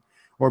only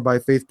or by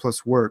faith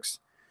plus works.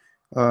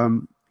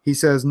 He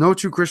says, no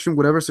true Christian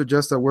would ever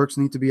suggest that works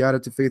need to be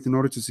added to faith in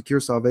order to secure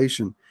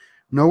salvation.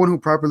 No one who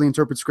properly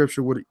interprets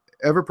Scripture would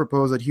ever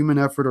propose that human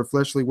effort or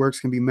fleshly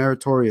works can be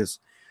meritorious,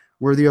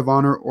 worthy of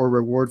honor or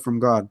reward from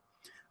God.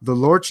 The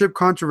Lordship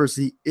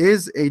Controversy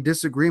is a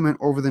disagreement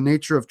over the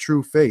nature of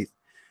true faith.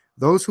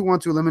 Those who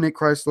want to eliminate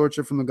Christ's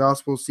Lordship from the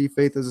Gospel see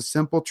faith as a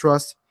simple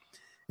trust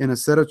in a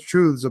set of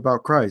truths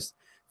about Christ.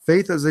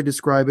 Faith, as they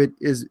describe it,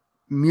 is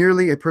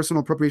merely a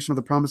personal appropriation of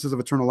the promises of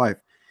eternal life.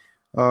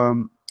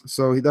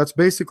 So that's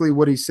basically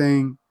what he's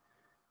saying.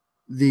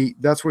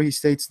 That's where he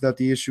states that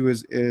the issue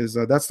is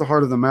that's the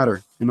heart of the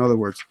matter, in other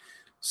words.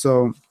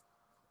 So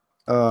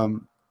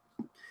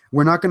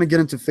we're not going to get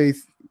into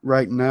faith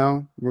right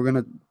now. We're going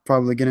to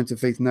probably get into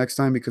faith next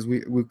time, because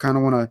we kind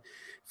of want to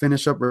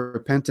finish up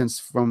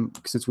repentance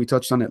since we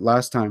touched on it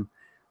last time.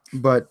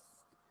 But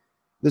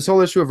this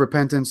whole issue of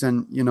repentance,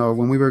 and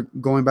when we were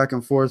going back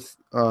and forth,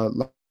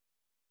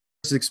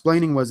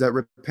 explaining was that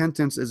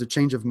repentance is a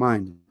change of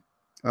mind.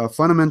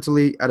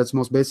 Fundamentally, at its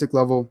most basic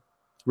level,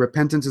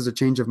 repentance is a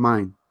change of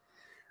mind.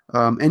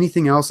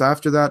 Anything else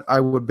after that,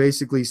 I would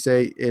basically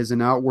say, is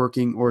an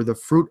outworking or the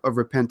fruit of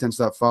repentance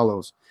that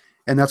follows.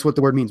 And that's what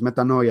the word means,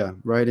 metanoia,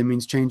 right? It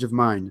means change of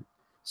mind.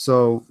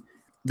 So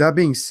that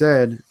being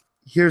said,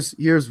 here's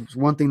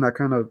one thing that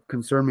kind of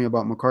concerned me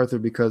about MacArthur,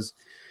 because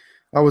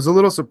I was a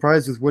little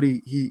surprised with what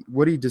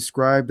he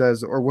described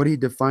as, or what he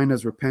defined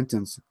as,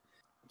 repentance.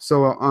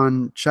 So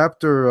on a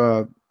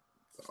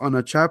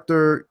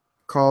chapter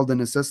called The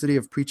Necessity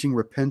of Preaching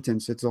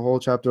Repentance, it's a whole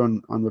chapter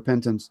on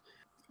repentance.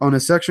 On a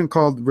section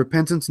called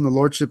Repentance in the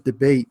Lordship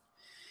Debate,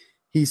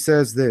 he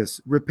says this: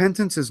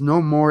 repentance is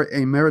no more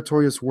a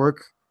meritorious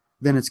work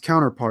than its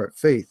counterpart,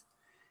 faith.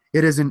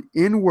 It is an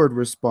inward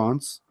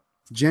response.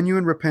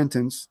 Genuine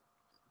repentance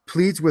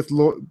pleads with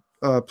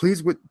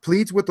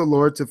the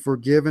Lord to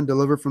forgive and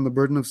deliver from the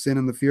burden of sin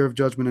and the fear of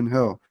judgment in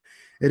hell.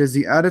 It is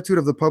the attitude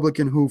of the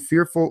publican who,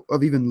 fearful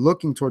of even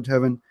looking toward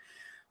heaven,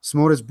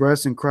 smote his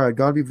breast and cried,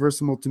 God be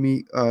merciful to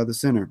me, the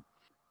sinner.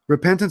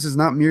 Repentance is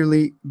not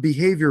merely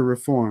behavior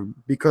reform,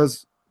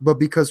 but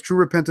because true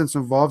repentance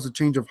involves a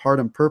change of heart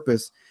and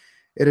purpose,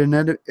 it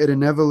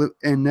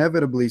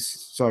inevitably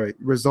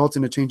results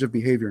in a change of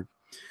behavior.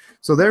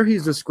 So there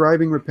he's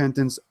describing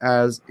repentance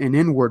as an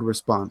inward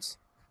response,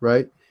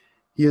 right?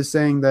 He is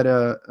saying that,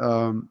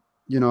 and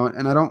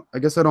I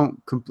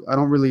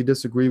don't really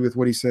disagree with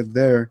what he said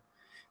there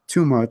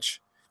too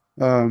much.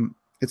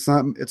 It's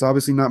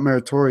obviously not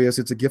meritorious.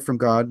 It's a gift from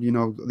God.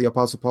 The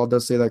Apostle Paul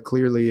does say that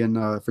clearly in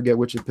I forget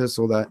which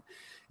epistle, that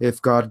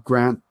if God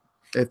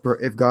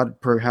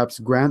perhaps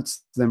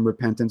grants them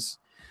repentance,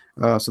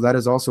 so that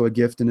is also a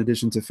gift in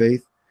addition to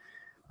faith.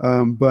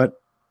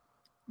 But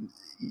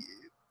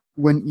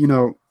when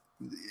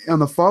on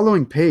the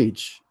following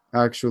page,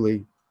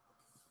 actually,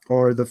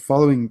 or the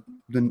following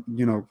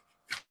 2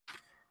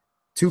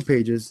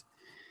 pages,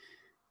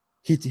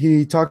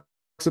 he talks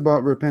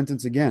about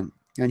repentance again.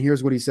 And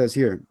here's what he says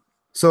here.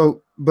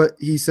 So, but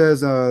he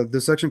says,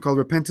 the section called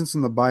Repentance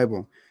in the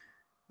Bible,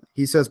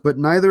 he says, but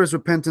neither is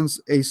repentance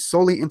a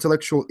solely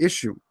intellectual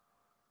issue.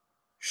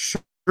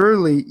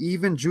 Surely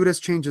even Judas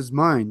changed his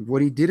mind.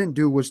 What he didn't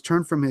do was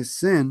turn from his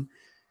sin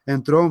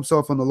and throw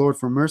himself on the Lord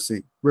for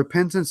mercy.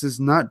 Repentance is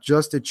not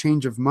just a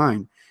change of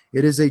mind.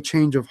 It is a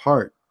change of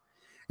heart.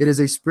 It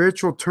is a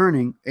spiritual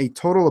turning, a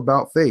total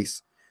about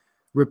face.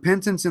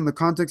 Repentance in the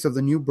context of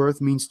the new birth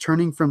means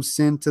turning from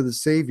sin to the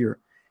Savior.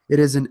 It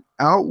is an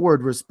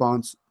outward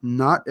response,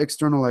 not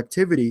external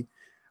activity,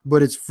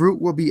 but its fruit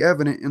will be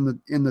evident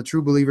in the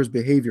true believer's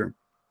behavior.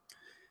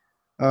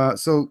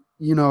 So,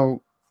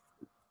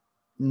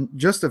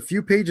 just a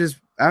few pages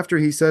after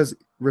he says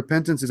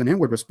repentance is an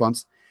inward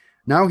response,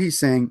 now he's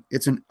saying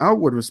it's an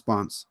outward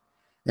response.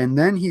 And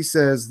then he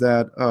says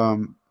that,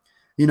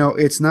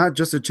 it's not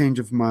just a change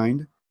of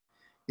mind.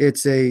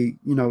 It's a,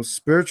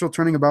 spiritual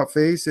turning about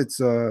face. It's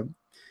a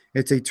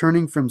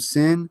turning from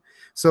sin.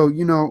 So,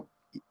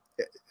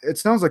 it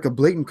sounds like a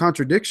blatant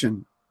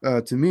contradiction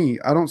to me.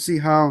 I don't see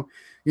how,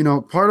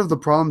 part of the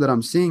problem that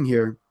I'm seeing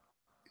here,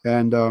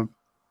 and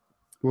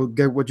we'll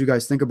get what you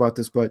guys think about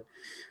this, but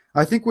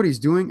I think what he's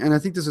doing, and I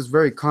think this is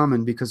very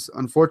common because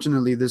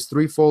unfortunately this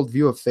threefold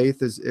view of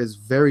faith is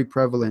very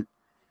prevalent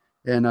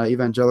in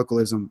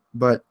evangelicalism.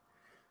 But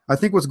I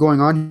think what's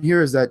going on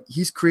here is that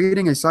he's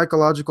creating a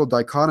psychological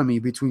dichotomy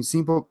between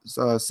simple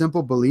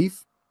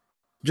belief,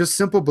 just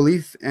simple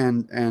belief,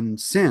 and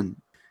sin.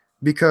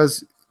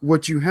 Because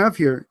what you have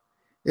here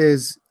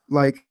is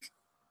like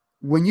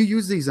when you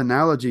use these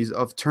analogies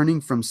of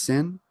turning from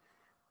sin,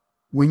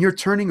 when you're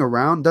turning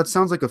around, that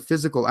sounds like a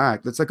physical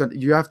act. That's like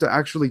you have to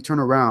actually turn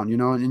around, you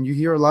know, and you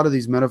hear a lot of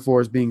these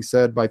metaphors being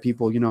said by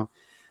people, you know,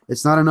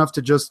 it's not enough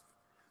to just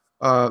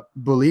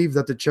believe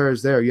that the chair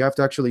is there. You have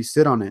to actually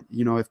sit on it.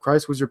 You know, if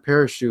Christ was your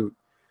parachute,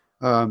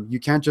 you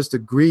can't just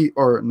agree,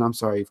 or no, I'm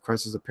sorry, if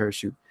Christ is a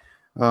parachute.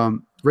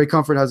 Ray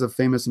Comfort has a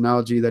famous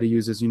analogy that he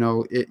uses, you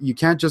know, you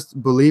can't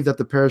just believe that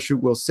the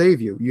parachute will save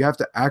you. You have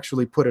to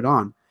actually put it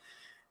on.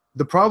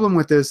 The problem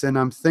with this, and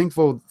I'm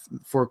thankful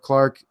for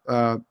Clark,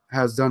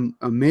 has done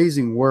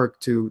amazing work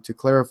to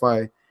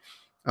clarify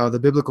the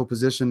biblical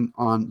position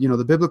on, you know,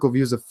 the biblical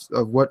views of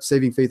what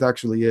saving faith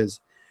actually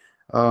is.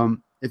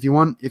 If you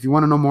want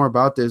to know more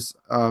about this,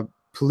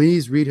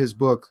 please read his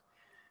book,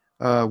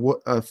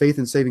 Faith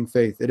and Saving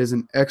Faith. It is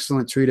an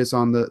excellent treatise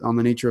on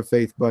the nature of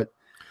faith. But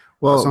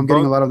so I'm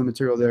getting a lot of the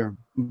material there.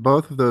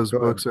 Both of those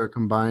books are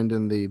combined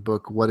in the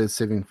book "What Is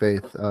Saving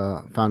Faith,"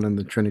 found on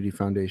the Trinity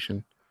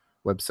Foundation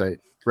website.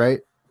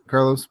 Right,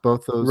 Carlos?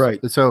 Both those. Right.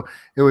 So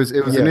it was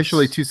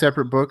initially two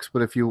separate books,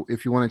 but if you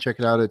want to check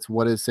it out, it's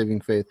 "What Is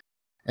Saving Faith,"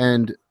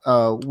 and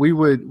we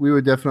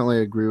would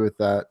definitely agree with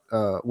that,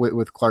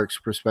 with Clark's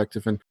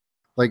perspective, and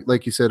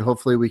like you said,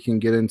 hopefully we can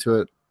get into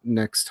it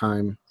next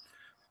time.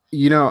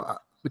 You know,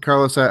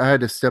 Carlos, I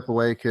had to step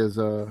away because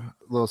a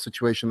little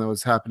situation that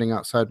was happening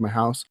outside my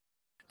house.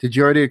 Did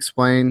you already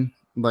explain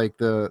like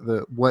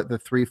what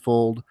the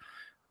threefold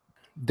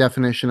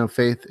definition of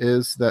faith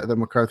is that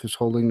MacArthur's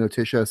holding: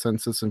 notitia,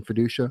 assensus, and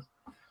fiducia?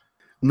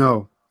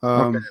 No.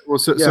 Okay. Well,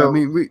 so I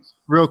mean,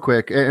 real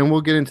quick, and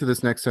we'll get into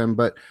this next time,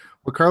 but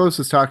what Carlos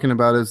is talking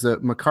about is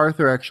that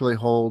MacArthur actually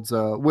holds,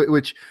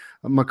 which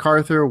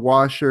MacArthur,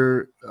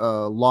 Washer,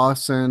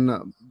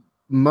 Lawson,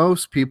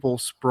 most people,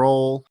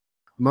 Sproul,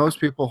 most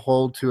people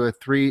hold to a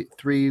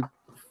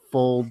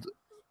threefold.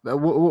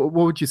 What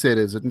would you say it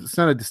is? It's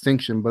not a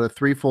distinction, but a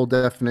threefold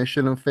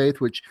definition of faith,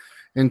 which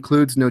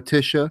includes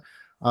notitia,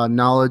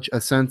 knowledge,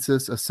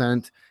 assensus,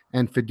 assent,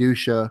 and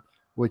fiducia,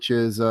 which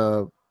is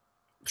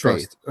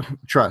trust.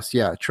 Trust,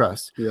 yeah,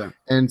 trust. Yeah.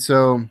 And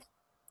so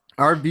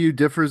our view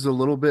differs a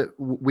little bit.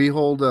 We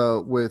hold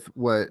with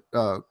what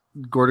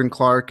Gordon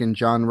Clark and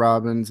John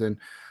Robbins and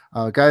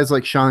guys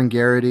like Sean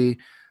Garrity,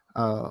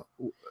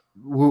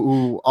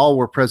 who all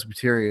were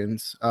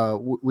Presbyterians.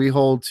 We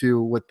hold to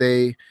what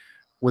they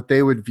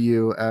would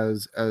view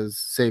as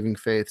saving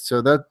faith.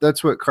 So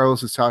that's what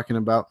Carlos is talking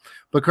about.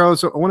 But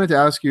Carlos, I wanted to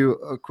ask you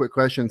a quick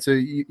question. So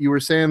you were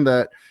saying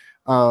that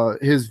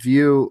his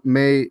view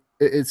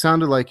it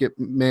sounded like it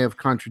may have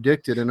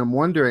contradicted, and I'm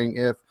wondering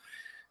if,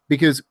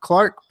 because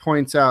Clark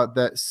points out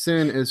that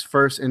sin is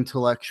first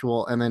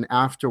intellectual and then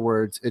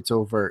afterwards it's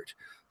overt,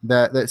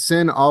 that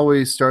sin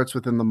always starts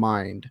within the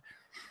mind.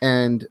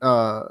 And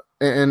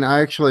I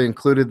actually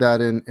included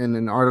that in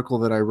an article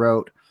that I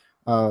wrote,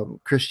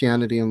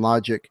 Christianity and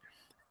Logic.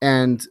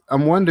 And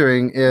I'm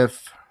wondering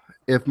if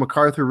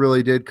MacArthur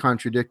really did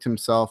contradict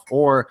himself,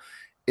 or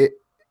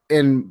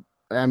and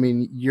I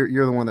mean,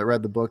 you're the one that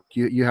read the book.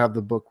 You have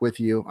the book with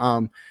you.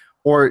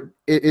 Or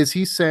is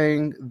he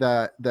saying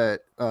that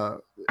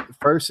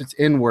first it's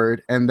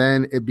inward and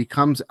then it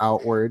becomes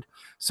outward?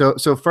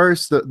 So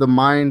first the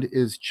mind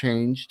is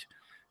changed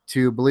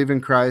to believe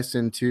in Christ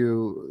and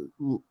to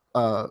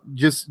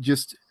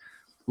just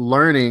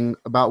learning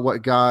about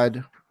what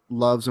God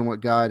loves and what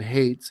God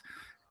hates,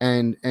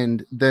 and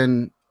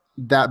then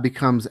that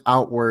becomes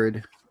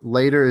outward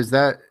later. Is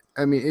that,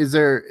 I mean, is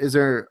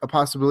there a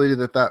possibility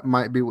that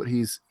might be what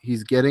he's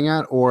getting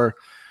at, or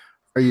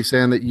are you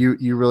saying that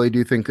you really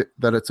do think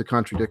that it's a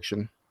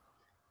contradiction?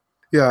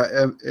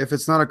 Yeah, if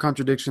it's not a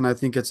contradiction, I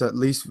think it's at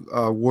least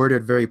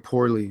worded very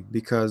poorly,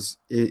 because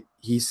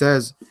he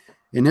says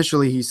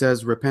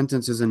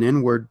repentance is an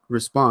inward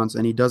response,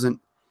 and he doesn't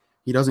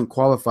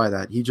qualify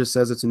that. He just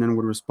says it's an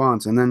inward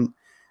response, and then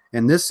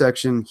in this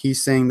section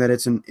he's saying that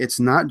it's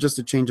not just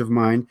a change of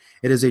mind,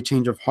 it is a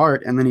change of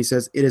heart, and then he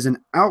says it is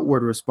an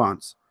outward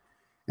response,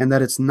 and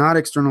that it's not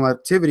external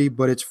activity,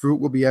 but its fruit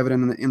will be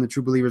evident in the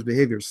true believer's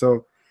behavior.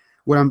 So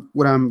what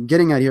I'm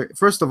getting at here,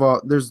 first of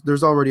all,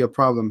 there's already a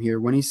problem here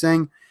when he's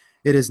saying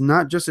it is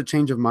not just a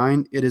change of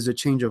mind, it is a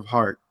change of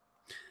heart.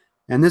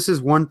 And this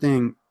is one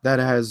thing that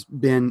has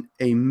been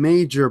a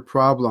major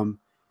problem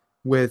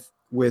with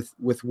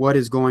what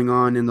is going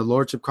on in the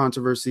lordship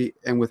controversy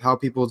and with how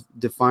people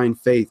define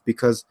faith.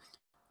 Because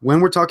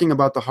when we're talking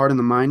about the heart and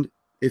the mind,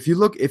 if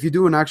you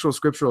do an actual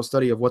scriptural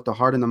study of what the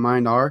heart and the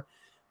mind are,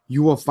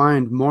 you will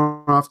find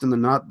more often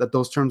than not that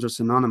those terms are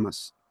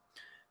synonymous.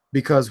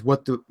 Because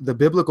what the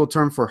biblical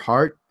term for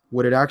heart,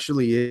 what it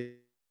actually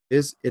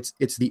is,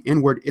 it's the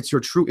inward, it's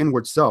your true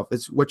inward self.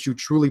 It's what you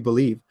truly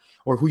believe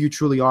or who you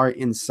truly are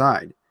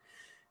inside.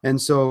 And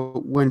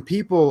so when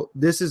people,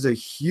 this is a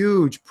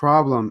huge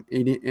problem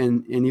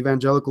in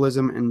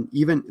evangelicalism, and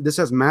even this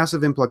has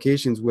massive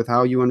implications with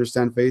how you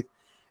understand faith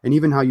and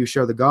even how you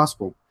share the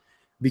gospel.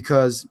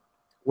 Because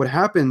what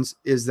happens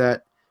is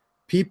that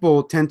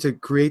people tend to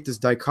create this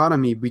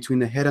dichotomy between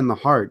the head and the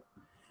heart.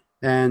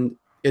 And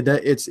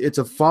it's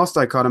a false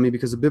dichotomy,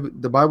 because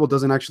the Bible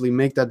doesn't actually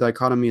make that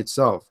dichotomy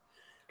itself.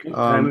 Can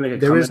I make a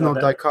there is comment no on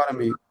that?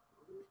 dichotomy.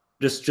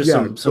 Just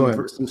Yeah, go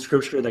ahead. some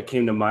scripture that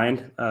came to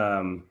mind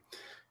in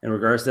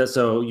regards to that.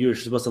 So you're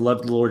supposed to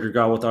love the Lord your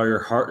God with all your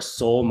heart,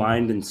 soul,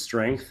 mind, and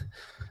strength.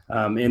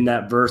 In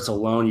that verse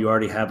alone, you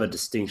already have a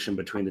distinction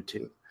between the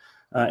two.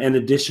 In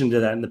addition to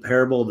that, in the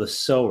parable of the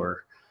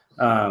sower,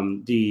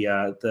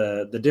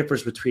 the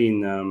difference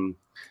between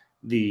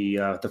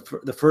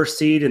the first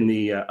seed and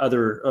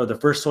the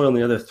first soil and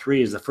the other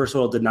three is the first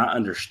soil did not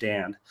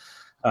understand.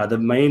 The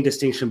main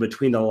distinction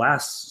between the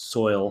last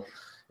soil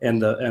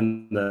and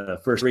the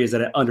first three is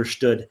that it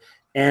understood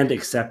and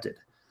accepted.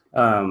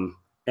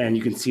 And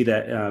you can see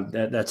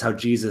that that's how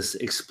Jesus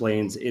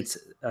explains its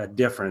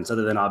difference,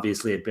 other than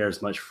obviously it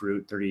bears much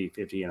fruit, 30,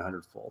 50, and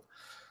 100-fold.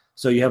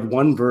 So you have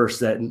one verse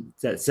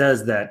that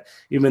says that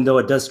even though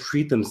it does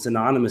treat them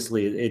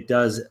synonymously, it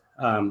does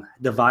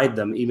divide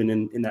them even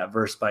in that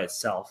verse by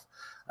itself,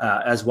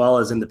 as well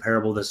as in the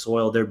parable of the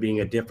soil, there being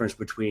a difference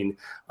between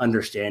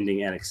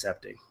understanding and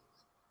accepting.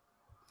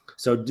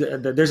 So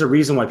there's a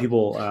reason why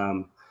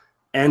people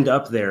end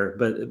up there,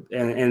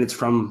 and it's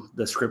from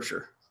the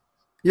scripture.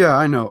 Yeah,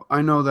 I know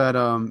that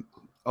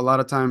a lot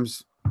of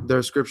times there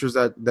are scriptures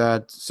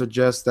that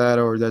suggest that,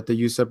 or that they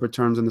use separate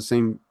terms in the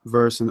same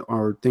verse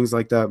or things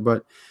like that.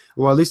 But,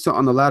 well, at least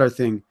on the latter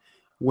thing,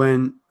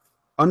 when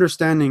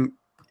understanding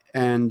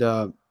and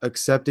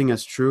accepting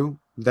as true,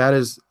 that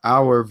is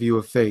our view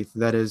of faith.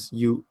 That is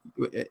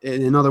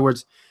in other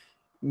words,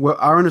 what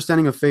our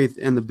understanding of faith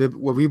and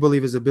what we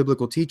believe is a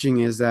biblical teaching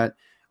is that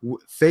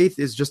faith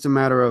is just a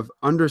matter of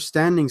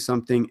understanding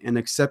something and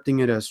accepting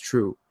it as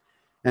true.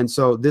 And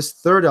so this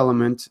third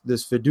element,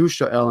 this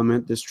fiducia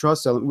element, this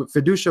trust element,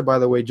 fiducia, by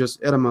the way,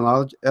 just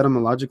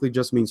etymologically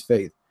just means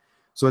faith.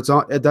 So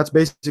that's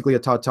basically a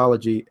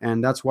tautology,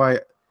 and that's why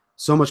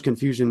so much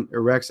confusion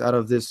erects out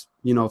of this,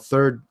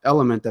 third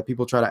element that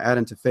people try to add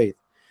into faith.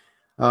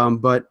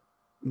 But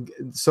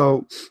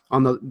so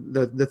on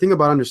the thing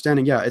about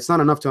understanding, yeah, it's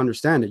not enough to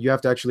understand it. You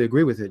have to actually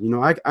agree with it.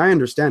 I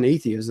understand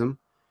atheism.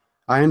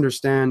 I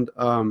understand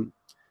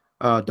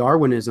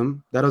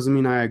Darwinism. That doesn't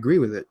mean I agree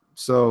with it.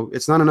 So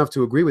it's not enough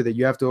to agree with it.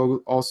 You have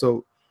to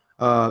also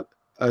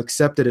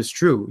accept it as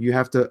true. You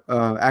have to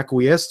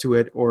acquiesce to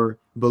it or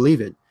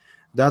believe it.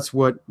 That's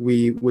what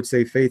we would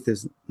say faith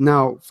is.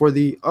 Now, for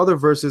the other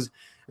verses,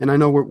 and I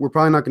know we're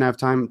probably not going to have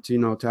time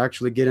to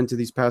actually get into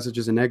these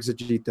passages and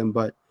exegete them,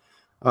 but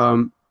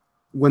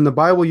when the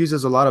Bible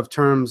uses a lot of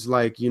terms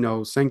like you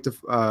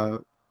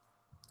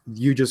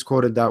just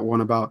quoted that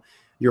one about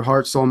your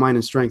heart, soul, mind,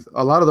 and strength.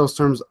 A lot of those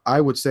terms I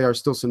would say are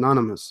still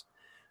synonymous.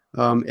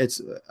 It's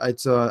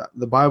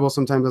the Bible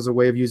sometimes has a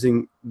way of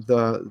using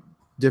the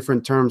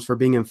different terms for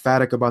being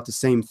emphatic about the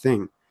same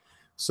thing.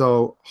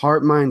 So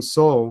heart, mind,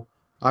 soul,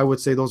 I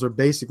would say those are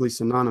basically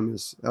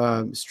synonymous.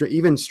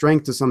 Even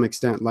strength to some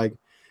extent, like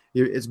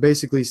it's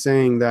basically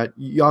saying that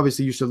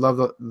obviously you should love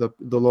the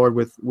Lord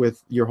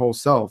with your whole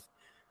self.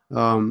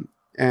 And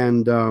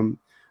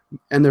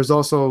there's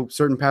also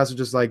certain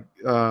passages like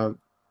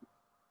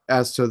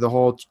as to the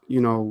whole,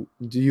 do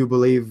you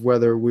believe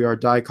whether we are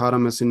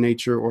dichotomous in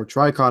nature or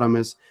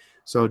trichotomous?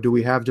 So do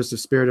we have just a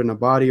spirit and a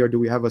body, or do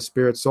we have a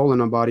spirit, soul,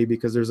 and a body?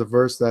 Because there's a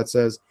verse that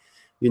says,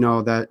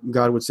 that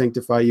God would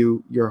sanctify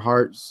your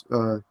hearts.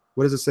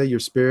 What does it say? Your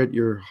spirit,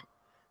 your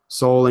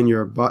soul, and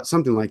your body,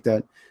 something like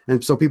that.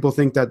 And so people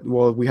think that,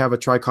 well, we have a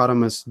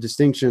trichotomous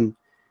distinction,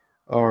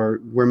 or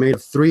we're made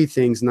of three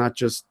things, not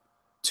just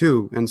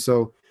two. And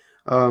so,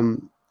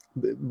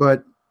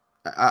 but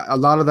a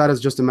lot of that is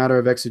just a matter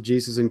of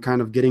exegesis and kind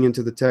of getting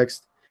into the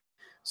text.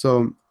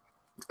 So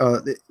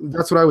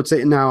that's what I would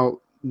say. Now,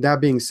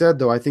 that being said,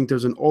 though, I think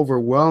there's an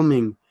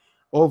overwhelming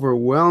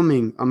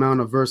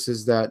amount of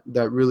verses that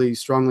really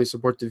strongly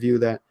support the view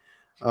that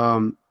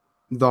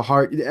the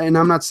heart, and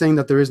I'm not saying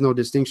that there is no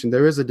distinction.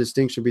 There is a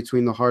distinction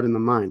between the heart and the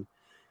mind.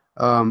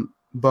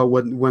 But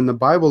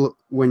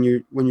when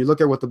you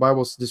look at what the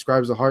Bible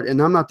describes the heart, and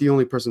I'm not the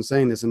only person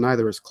saying this, and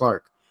neither is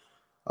Clark.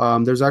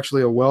 There's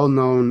actually a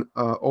well-known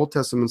Old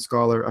Testament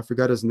scholar. I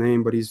forgot his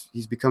name, but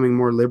he's becoming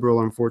more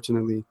liberal,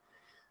 unfortunately.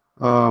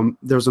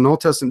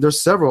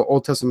 There's several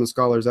Old Testament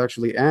scholars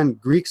actually,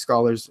 and Greek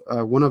scholars.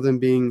 One of them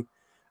being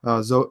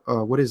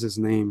what is his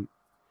name?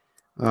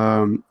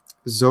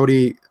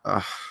 Zodi. I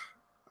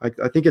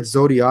think it's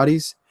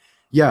Zodiades.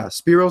 Yeah,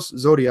 Spiros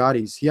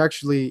Zodiades. He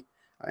actually,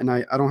 and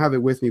I don't have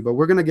it with me, but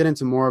we're gonna get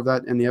into more of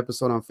that in the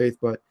episode on faith.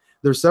 But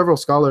there's several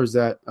scholars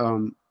that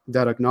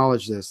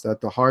acknowledge this,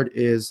 that the heart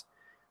is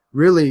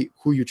really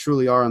who you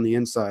truly are on the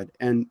inside.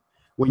 And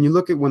when you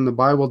look at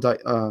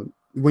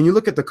when you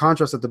look at the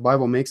contrast that the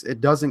Bible makes,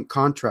 it doesn't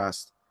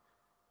contrast.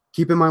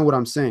 Keep in mind what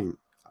I'm saying.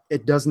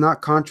 It does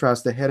not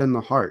contrast the head and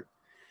the heart.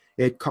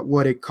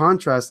 What it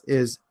contrasts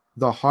is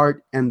the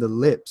heart and the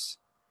lips.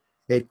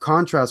 It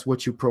contrasts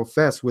what you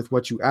profess with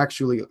what you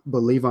actually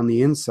believe on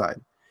the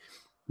inside.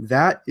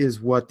 That is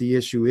what the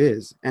issue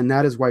is. And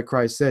that is why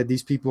Christ said,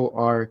 these people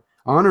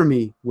honor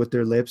me with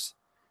their lips.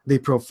 They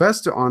profess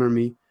to honor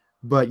me,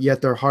 but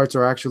yet their hearts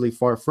are actually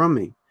far from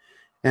me.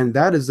 And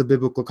that is the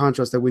biblical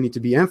contrast that we need to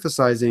be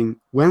emphasizing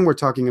when we're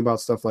talking about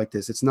stuff like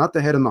this. It's not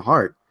the head and the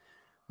heart.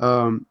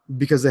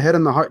 because the head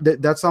and the heart,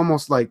 that's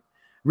almost like,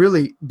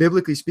 really,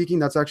 biblically speaking,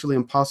 that's actually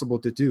impossible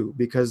to do,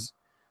 because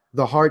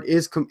the heart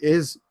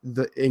includes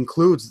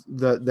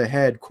the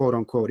head, quote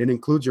unquote. It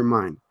includes your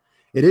mind.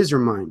 It is your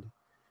mind.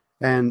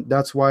 And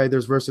that's why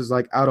there's verses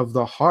like, out of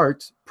the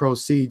heart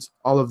proceeds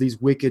all of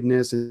these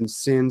wickedness and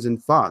sins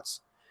and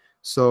thoughts.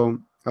 So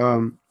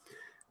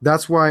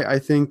that's why I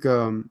think,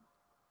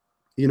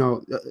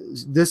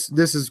 this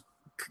is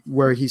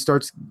where he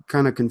starts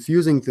kind of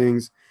confusing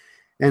things.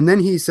 And then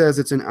he says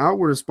it's an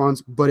outward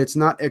response, but it's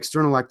not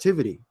external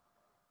activity.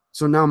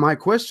 So now my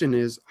question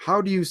is,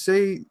 how can you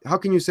say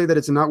that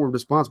it's an outward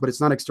response, but it's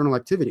not external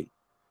activity?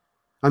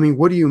 I mean,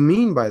 what do you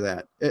mean by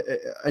that?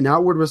 An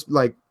outward,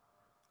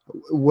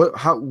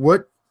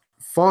 what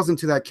falls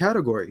into that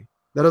category?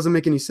 That doesn't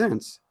make any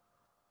sense.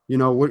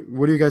 What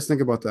do you guys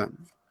think about that?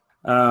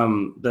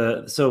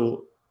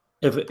 So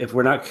if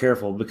we're not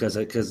careful, because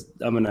I just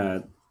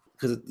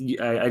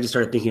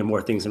started thinking of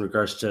more things in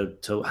regards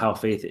to how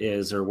faith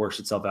is or works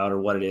itself out or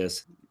what it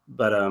is.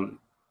 But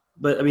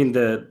I mean,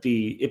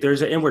 if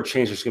there's an inward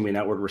change, there's going to be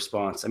an outward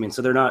response. I mean,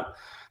 so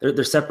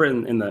they're separate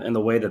in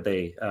the way that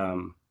they,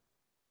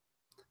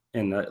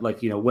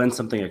 when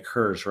something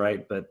occurs,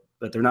 right? But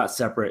they're not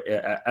separate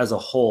as a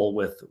whole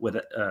with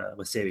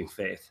saving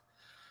faith.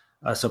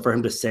 So for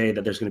him to say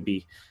that there's going to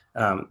be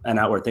an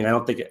outward thing,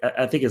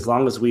 I think as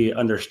long as we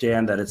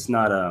understand that it's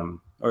not,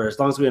 or as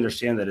long as we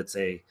understand that it's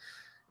a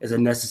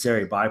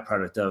necessary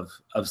byproduct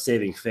of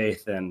saving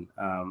faith, then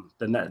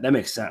that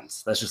makes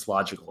sense. That's just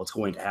logical. It's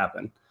going to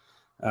happen.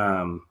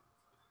 And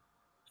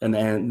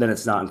then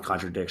it's not in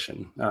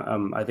contradiction.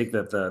 I think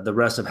that the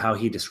rest of how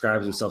he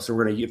describes himself. So if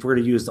we're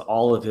going to use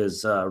all of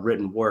his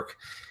written work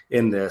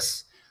in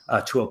this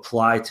to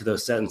apply to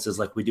those sentences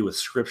like we do with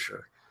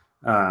Scripture,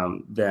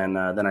 then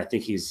I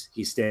think he's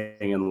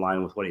staying in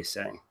line with what he's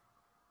saying.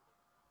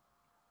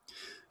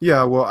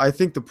 Yeah, well, I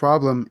think the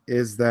problem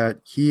is that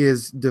he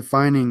is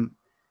defining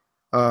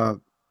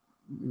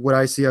what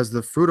I see as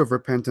the fruit of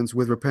repentance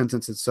with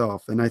repentance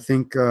itself, and I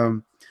think.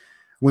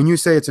 When you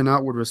say it's an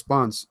outward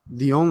response,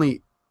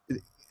 an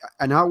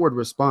outward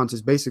response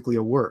is basically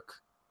a work.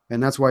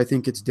 And that's why I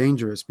think it's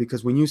dangerous,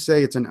 because when you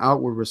say it's an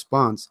outward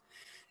response,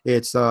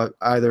 it's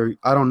either,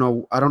 I don't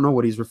know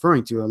what he's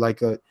referring to,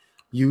 like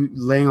you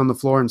laying on the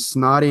floor and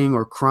snotting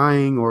or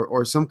crying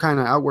or some kind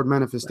of outward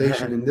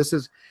manifestation. And this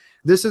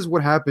is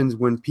what happens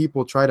when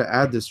people try to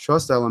add this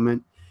trust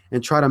element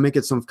and try to make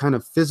it some kind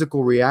of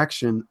physical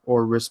reaction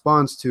or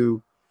response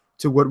to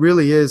what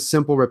really is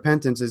simple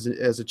repentance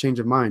as a change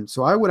of mind.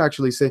 So I would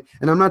actually say,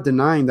 and I'm not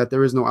denying that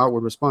there is no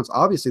outward response.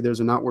 Obviously, there's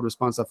an outward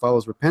response that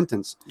follows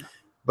repentance,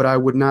 but I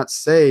would not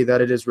say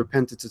that it is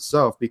repentance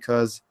itself,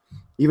 because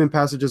even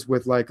passages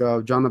with like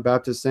John the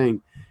Baptist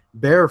saying,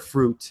 bear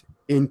fruit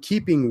in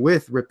keeping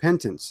with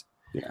repentance,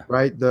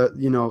 right?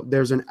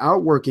 There's an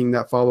outworking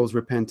that follows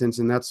repentance,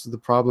 and that's the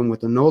problem with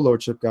the no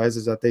lordship guys,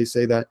 is that they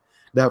say that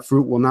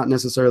fruit will not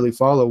necessarily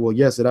follow. Well,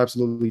 yes, it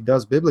absolutely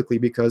does biblically,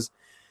 because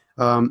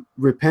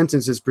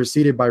repentance is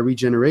preceded by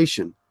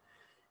regeneration.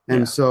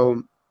 And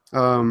so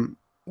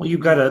well,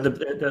 you've got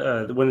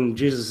when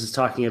Jesus is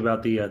talking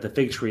about the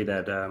fig tree,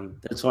 that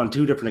it's on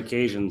two different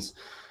occasions,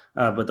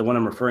 but the one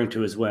I'm referring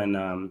to is when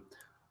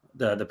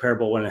the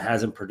parable, when it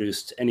hasn't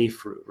produced any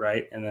fruit,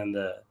 right? And then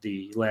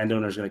the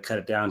landowner is going to cut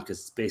it down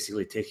because it's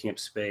basically taking up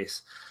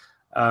space.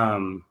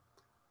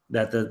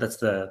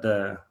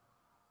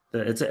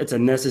 It's a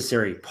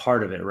necessary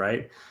part of it,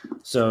 right?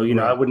 So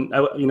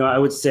I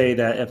would say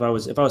that if I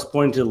was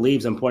pointing to the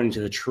leaves, I'm pointing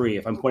to the tree.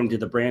 If I'm pointing to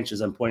the branches,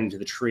 I'm pointing to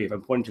the tree. If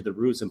I'm pointing to the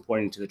roots, I'm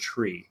pointing to the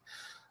tree.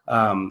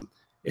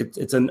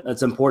 It's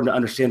important to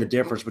understand the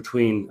difference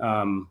between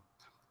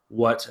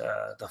what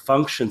the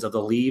functions of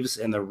the leaves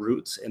and the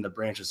roots and the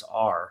branches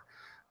are.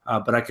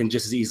 But I can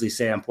just as easily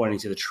say I'm pointing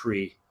to the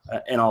tree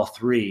and all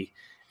three,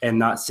 and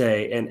not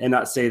say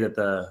that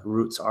the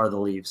roots are the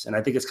leaves. And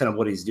I think it's kind of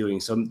what he's doing.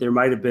 So there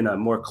might have been a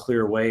more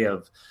clear way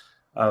of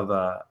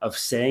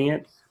saying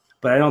it,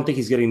 but I don't think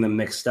he's getting them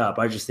mixed up.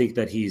 I just think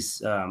that he's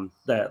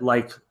that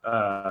like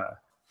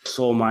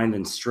soul, mind,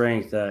 and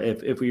strength.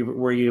 If we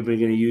were even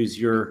going to use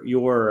your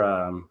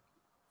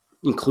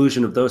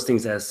inclusion of those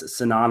things as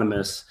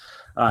synonymous,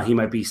 he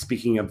might be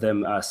speaking of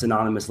them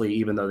synonymously,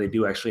 even though they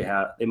do actually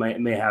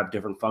may have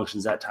different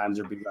functions at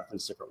times or be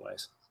referenced different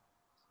ways.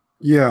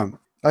 Yeah.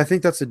 I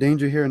think that's the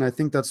danger here, and I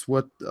think that's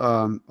what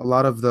a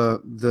lot of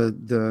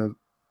the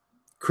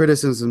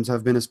criticisms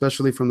have been,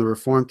 especially from the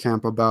Reform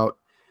camp, about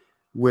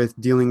with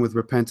dealing with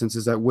repentance,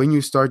 is that when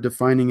you start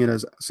defining it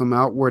as some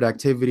outward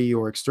activity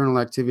or external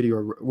activity,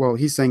 or, well,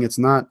 he's saying it's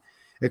not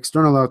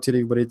external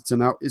activity, but it's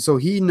an out. So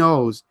he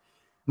knows,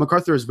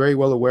 MacArthur is very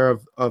well aware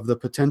of the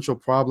potential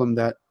problem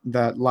that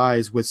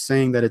lies with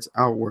saying that it's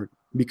outward,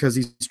 because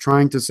he's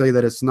trying to say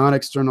that it's not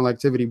external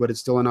activity, but it's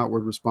still an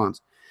outward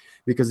response.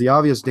 Because the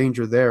obvious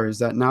danger there is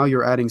that now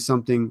you're adding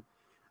something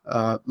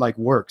like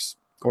works,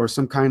 or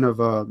some kind of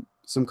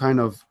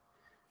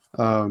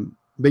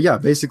but yeah,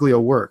 basically a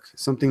work,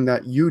 something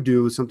that you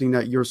do, something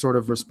that you're sort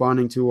of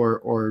responding to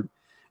or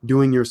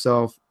doing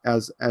yourself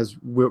as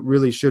what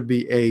really should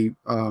be a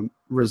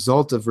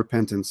result of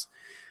repentance.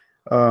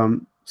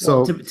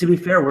 So to be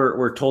fair,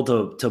 we're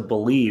told to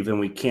believe, and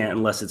we can't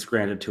unless it's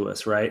granted to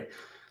us, right?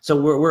 So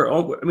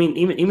I mean,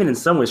 even in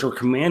some ways, we're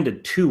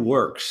commanded to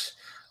works,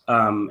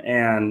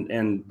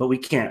 but we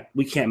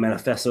can't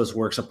manifest those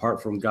works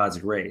apart from God's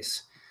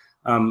grace.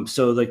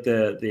 So like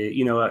that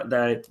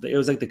it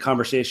was like the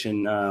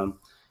conversation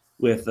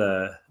with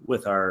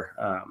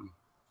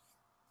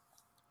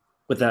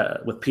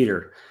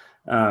Peter.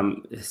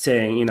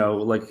 Saying,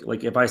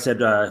 like if I said,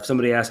 if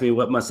somebody asked me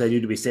what must I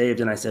do to be saved,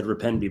 and I said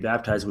repent and be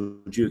baptized,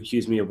 would you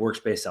accuse me of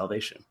works-based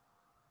salvation?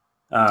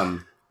 So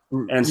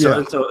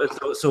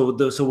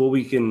what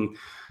we can,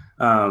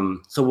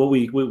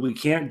 what we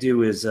can't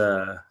do is,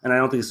 and I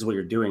don't think this is what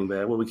you're doing,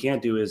 but what we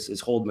can't do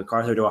is hold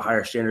MacArthur to a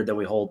higher standard than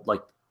we hold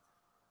like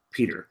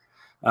Peter.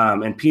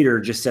 And Peter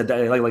just said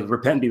that like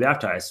repent and be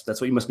baptized.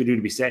 That's what you must do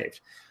to be saved.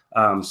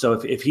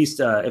 So if he's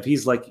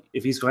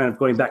kind of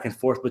going back and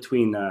forth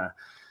between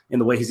in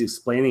the way he's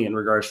explaining it in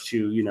regards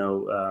to,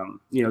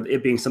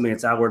 it being something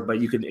that's outward,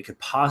 but it could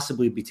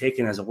possibly be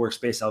taken as a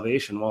works-based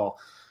salvation. Well,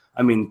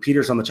 I mean,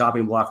 Peter's on the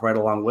chopping block right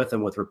along with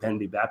him, with repent and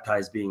be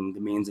baptized being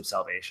the means of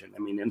salvation. I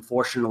mean,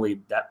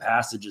 unfortunately, that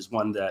passage is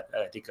one that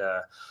I think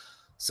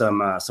some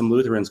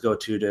Lutherans go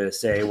to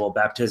say, well,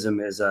 baptism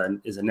is a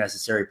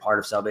necessary part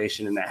of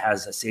salvation, and that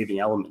has a saving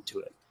element to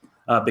it,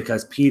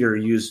 because Peter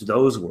used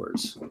those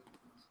words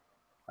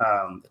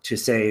to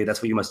say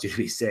that's what you must do to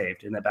be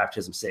saved, and that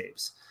baptism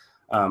saves.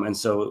 And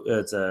so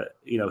it's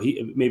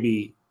he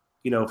maybe,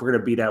 if we're going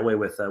to be that way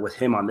with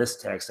him on this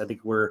text, I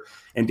think we're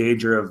in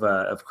danger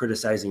of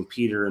criticizing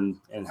Peter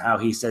and how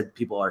he said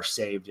people are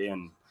saved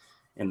in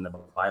the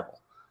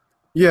Bible.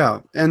 Yeah,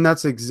 and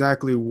that's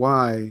exactly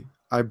why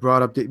I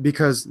brought up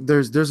because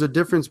there's a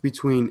difference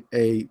between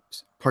a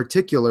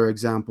particular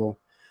example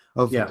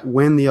of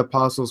when the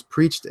apostles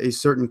preached a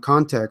certain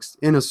context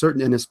in a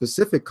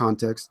specific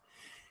context,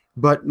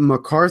 but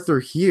MacArthur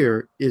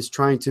here is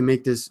trying to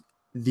make this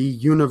the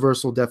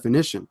universal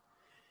definition.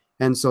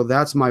 And so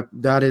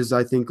that is,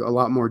 I think, a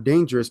lot more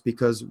dangerous,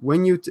 because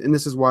when and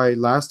this is why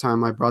last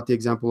time I brought the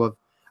example of,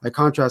 I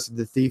contrasted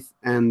the thief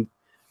and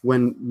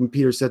when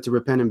Peter said to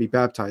repent and be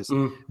baptized,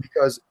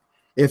 because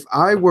if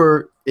I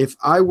were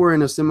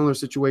in a similar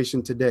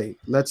situation today,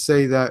 let's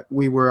say that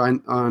we were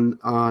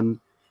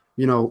on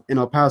in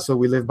El Paso,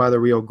 we live by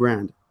the Rio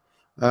Grande.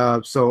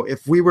 So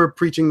if we were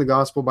preaching the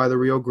gospel by the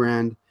Rio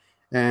Grande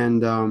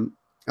and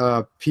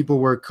people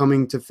were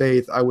coming to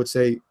faith, I would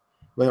say,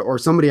 or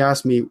somebody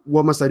asked me,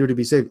 what must I do to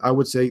be saved? I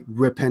would say,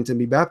 repent and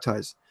be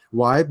baptized.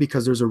 Why?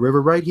 Because there's a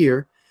river right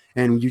here,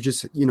 and you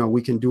just,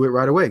 we can do it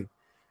right away.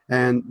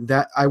 And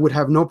that I would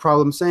have no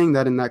problem saying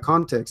that in that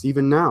context,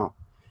 even now,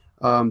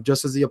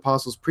 just as the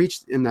apostles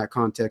preached in that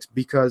context.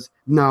 Because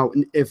now,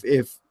 if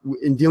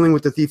in dealing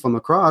with the thief on the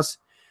cross,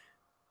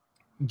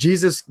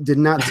 Jesus did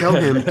not tell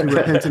him to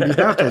repent and be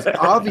baptized,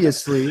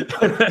 obviously,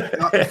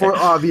 for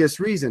obvious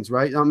reasons,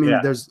 right? I mean,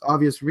 there's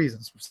obvious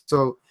reasons.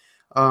 So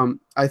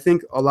I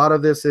think a lot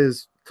of this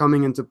is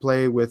coming into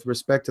play with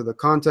respect to the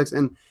context.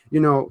 And,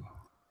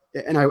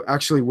 and I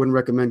actually wouldn't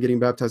recommend getting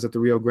baptized at the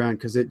Rio Grande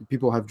because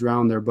people have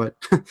drowned there. But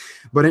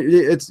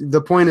it's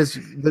the point is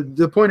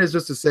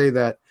just to say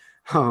that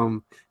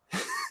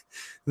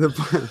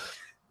the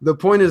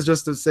point is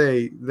just to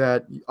say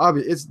that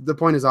the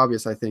point is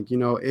obvious. I think,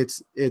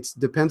 it's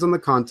depends on the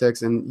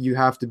context, and you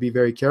have to be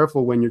very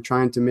careful when you're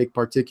trying to make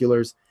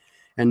particulars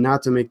and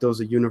not to make those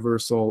a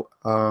universal,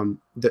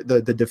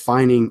 the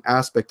defining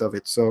aspect of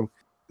it. So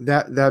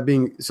that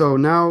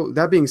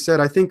being said,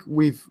 I think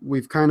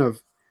we've kind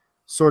of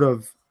sort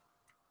of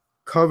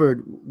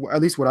covered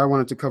at least what I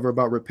wanted to cover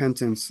about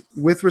repentance.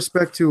 With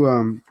respect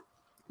to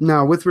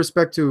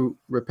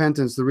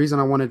repentance, the reason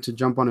I wanted to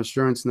jump on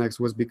assurance next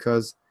was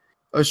because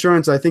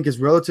assurance, I think, is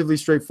relatively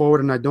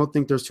straightforward, and I don't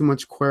think there's too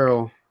much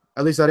quarrel.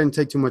 At least I didn't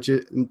take too much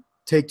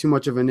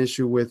of an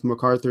issue with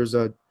MacArthur's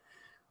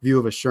view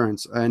of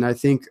assurance. And I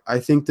think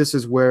this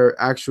is where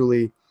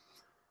actually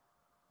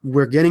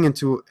we're getting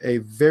into a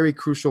very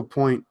crucial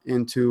point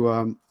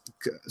into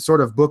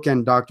sort of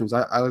bookend doctrines.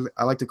 I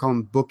like to call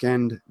them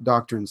bookend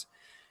doctrines.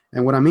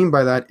 And what I mean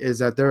by that is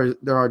that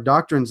there are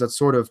doctrines that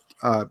sort of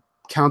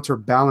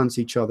counterbalance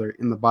each other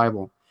in the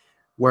Bible.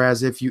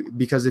 Whereas if you,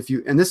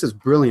 and this is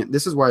brilliant,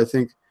 this is why I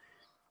think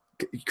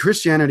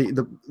Christianity,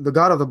 the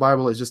God of the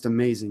Bible is just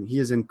amazing. He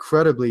is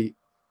incredibly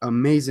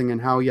amazing in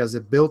how he has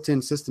a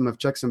built-in system of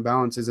checks and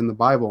balances in the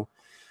Bible,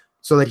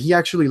 so that he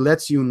actually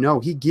lets you know,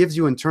 he gives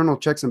you internal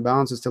checks and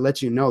balances to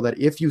let you know that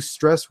if you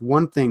stress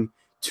one thing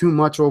too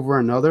much over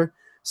another,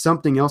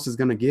 something else is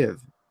going to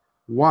give.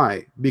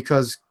 Why?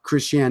 Because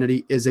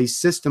Christianity is a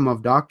system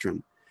of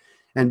doctrine.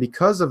 And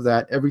because of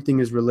that, everything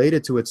is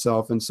related to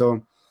itself. And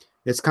so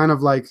it's kind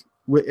of like,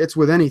 it's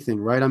with anything,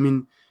 right? I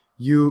mean,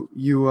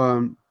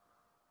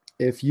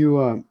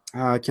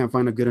 I can't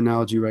find a good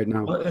analogy right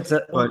now. Well,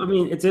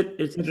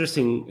 it's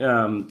interesting.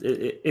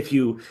 If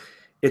you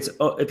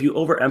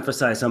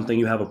overemphasize something,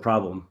 you have a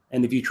problem.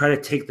 And if you try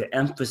to take the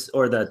emphasis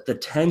or the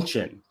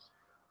tension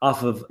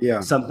off of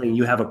something,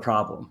 you have a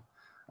problem.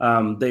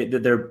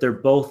 They're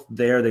both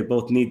there. They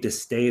both need to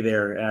stay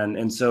there,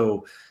 and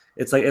so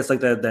it's like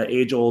the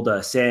age old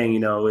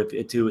saying,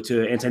 if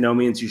to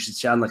antinomians you should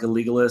sound like a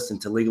legalist,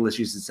 and to legalists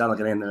you should sound like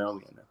an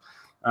antinomian.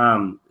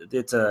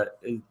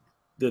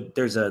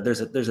 There's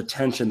a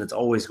tension that's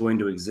always going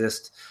to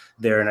exist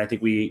there, and I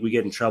think we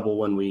get in trouble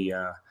when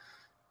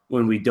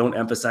we don't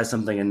emphasize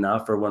something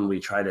enough, or when we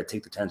try to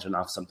take the tension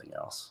off something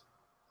else.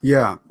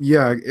 Yeah,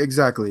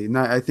 exactly. And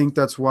I think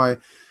that's why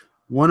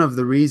one of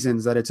the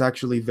reasons that it's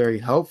actually very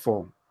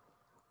helpful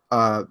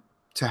to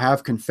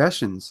have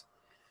confessions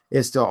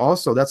is to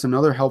also, that's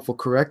another helpful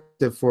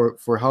corrective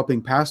for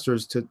helping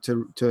pastors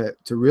to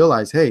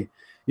realize, hey,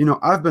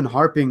 I've been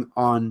harping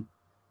on,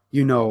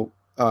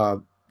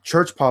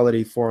 church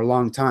polity for a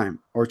long time,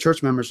 or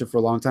church membership for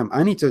a long time.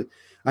 I need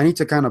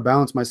to kind of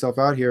balance myself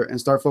out here and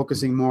start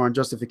focusing more on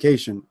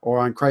justification, or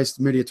on Christ's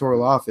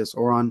mediatorial office,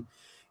 or on,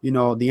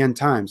 the end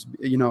times.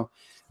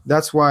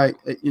 That's why,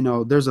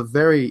 there's a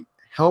very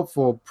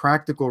helpful,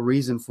 practical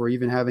reason for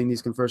even having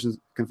these confessions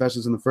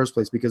in the first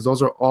place, because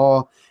those are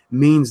all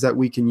means that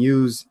we can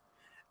use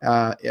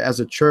as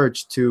a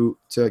church to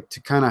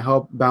kind of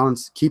help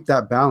keep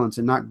that balance,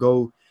 and not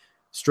go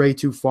stray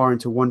too far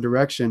into one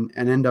direction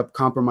and end up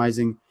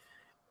compromising.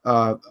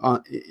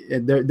 There's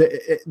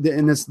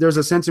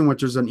a sense in which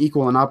there's an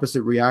equal and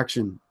opposite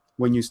reaction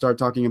when you start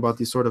talking about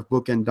these sort of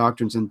bookend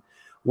doctrines, and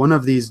one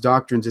of these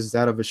doctrines is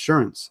that of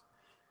assurance,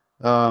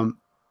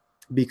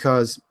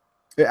 because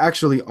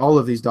actually all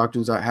of these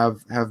doctrines that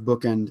have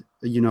bookend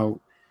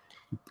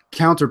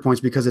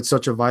counterpoints, because it's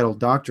such a vital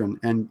doctrine,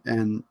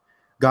 and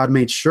God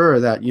made sure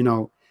that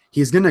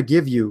He's going to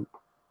give you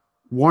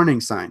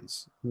warning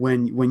signs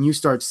when you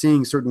start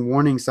seeing certain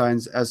warning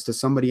signs as to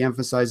somebody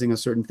emphasizing a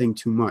certain thing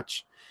too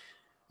much.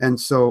 And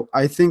so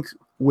I think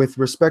with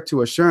respect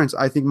to assurance,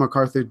 I think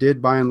MacArthur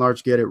did by and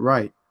large get it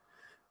right.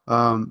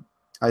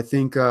 I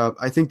think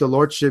the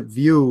lordship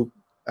view,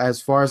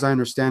 as far as I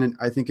understand it,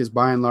 I think is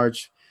by and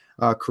large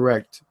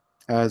correct,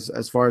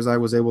 as far as I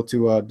was able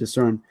to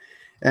discern.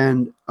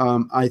 And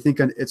I think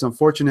it's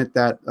unfortunate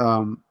that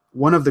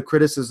one of the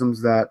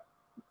criticisms that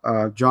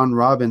John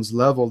Robbins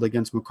leveled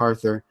against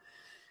MacArthur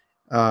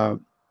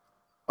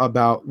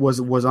about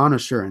was on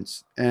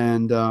assurance.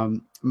 And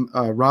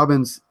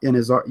Robbins, in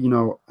his, I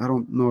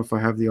don't know if I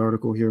have the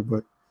article here,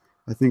 but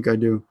I think I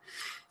do.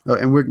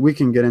 And we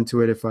can get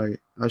into it if I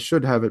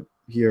should have it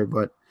here,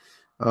 but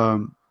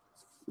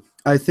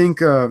I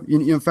think,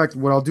 in fact,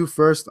 what I'll do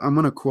first, I'm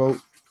going to quote,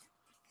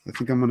 I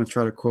think I'm going to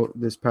try to quote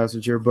this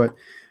passage here, but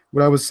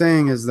what I was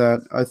saying is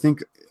that I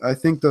think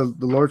the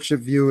lordship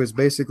view is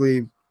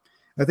basically,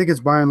 I think it's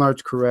by and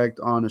large correct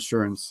on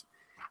assurance.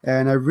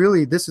 And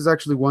this is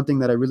actually one thing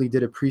that I really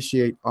did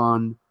appreciate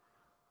in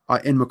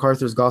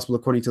MacArthur's Gospel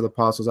According to the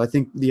Apostles. I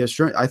think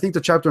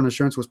the chapter on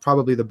assurance was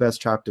probably the best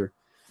chapter.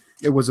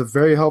 It was a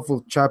very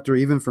helpful chapter,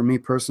 even for me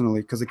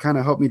personally, because it kind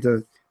of helped me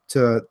to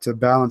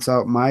balance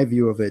out my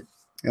view of it.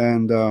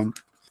 And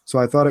so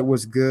I thought it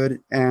was good.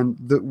 And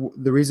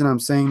the reason I'm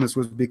saying this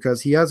was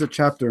because he has a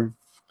chapter.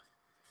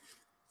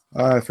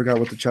 I forgot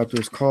what the chapter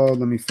is called.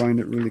 Let me find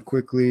it really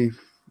quickly.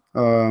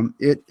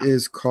 It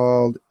is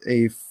called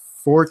A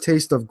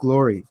Foretaste of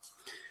Glory.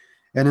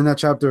 And in that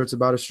chapter, it's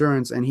about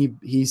assurance. And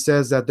he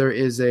says that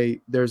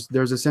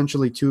there's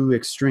essentially two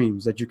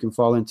extremes that you can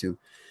fall into.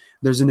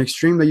 There's an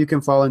extreme that you can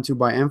fall into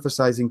by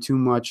emphasizing too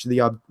much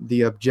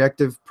the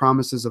objective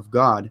promises of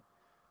God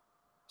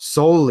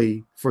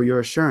solely for your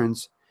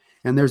assurance,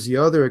 and there's the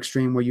other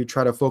extreme where you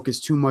try to focus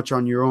too much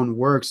on your own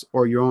works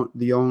or your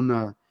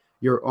own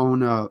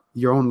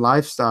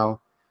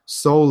lifestyle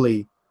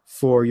solely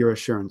for your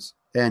assurance.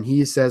 And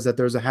he says that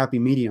there's a happy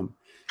medium.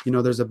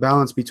 There's a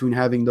balance between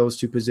having those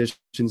two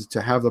positions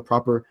to have the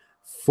proper,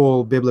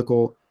 full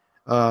biblical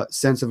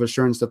sense of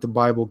assurance that the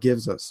Bible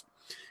gives us.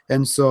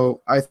 And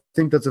so I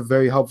think that's a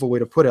very helpful way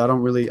to put it.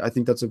 I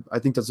think that's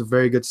a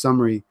very good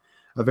summary,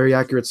 a very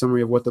accurate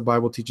summary of what the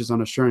Bible teaches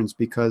on assurance,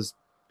 because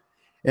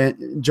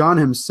John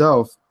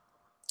himself,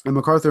 and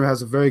MacArthur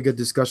has a very good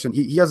discussion.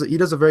 He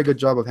does a very good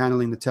job of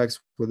handling the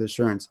text with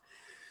assurance.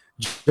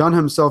 John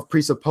himself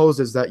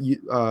presupposes that you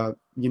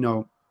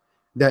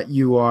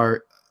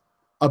are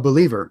a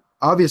believer.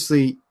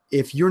 Obviously,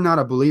 if you're not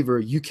a believer,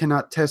 you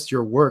cannot test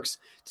your works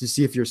to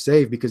see if you're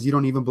saved, because you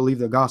don't even believe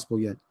the gospel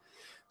yet.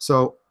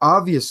 So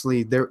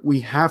obviously, we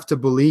have to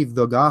believe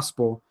the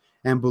gospel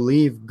and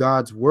believe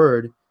God's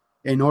word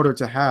in order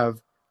to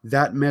have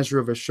that measure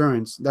of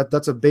assurance.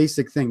 That's a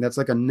basic thing. That's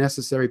like a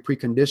necessary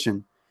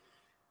precondition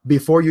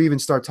before you even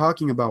start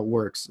talking about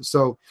works.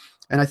 So,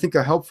 and I think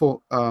a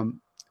helpful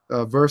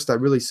verse that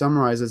really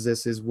summarizes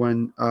this is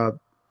when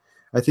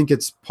I think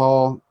it's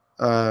Paul.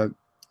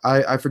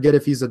 I forget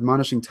if he's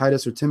admonishing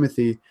Titus or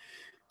Timothy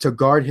to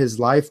guard his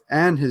life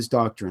and his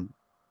doctrine.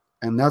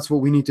 And that's what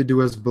we need to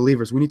do as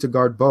believers. We need to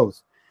guard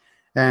both.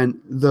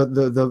 And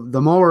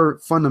the more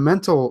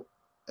fundamental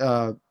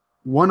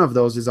one of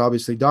those is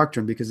obviously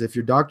doctrine, because if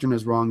your doctrine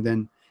is wrong,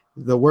 then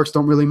the works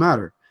don't really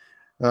matter.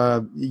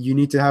 You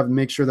need to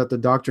make sure that the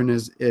doctrine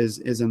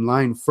is in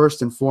line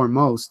first and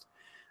foremost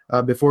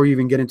before you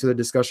even get into the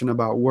discussion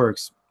about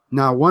works.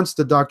 Now, once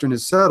the doctrine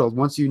is settled,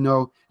 once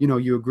you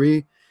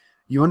agree,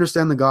 you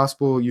understand the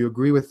gospel, you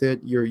agree with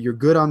it, you're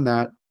good on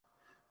that.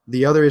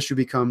 The other issue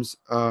becomes,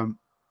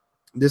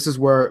 this is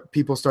where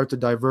people start to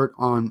divert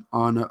on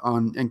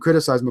and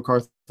criticize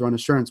MacArthur on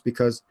assurance,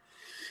 because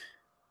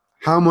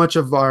how much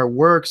of our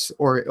works,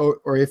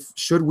 or if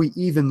should we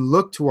even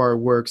look to our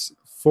works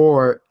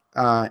for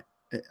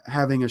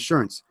having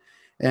assurance?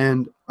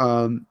 And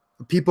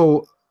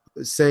people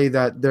say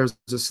that there's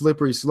a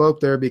slippery slope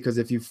there, because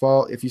if you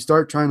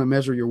start trying to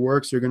measure your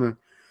works, you're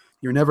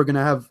never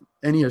gonna have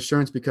any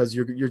assurance, because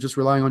you're just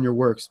relying on your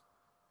works.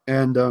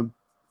 And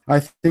I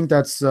think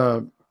that's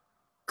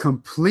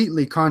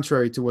completely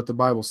contrary to what the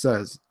Bible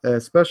says,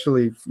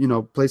 especially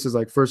places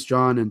like 1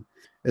 John, and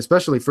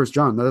especially 1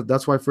 John.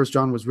 That's why 1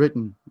 John was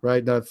written,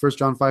 right? That 1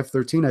 John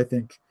 5:13, I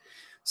think,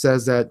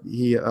 says that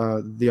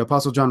the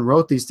Apostle John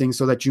wrote these things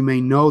so that you may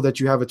know that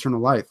you have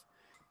eternal life.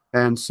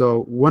 And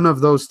so one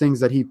of those things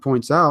that he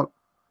points out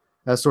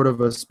as sort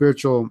of a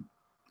spiritual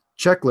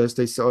checklist,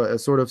 a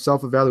sort of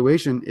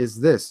self-evaluation, is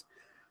this.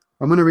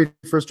 I'm going to read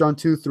 1 John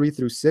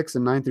 2:3-6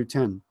 and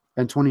 9-10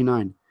 and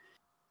 29.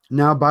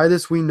 Now by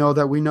this we know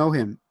that we know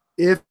him,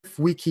 if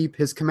we keep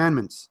his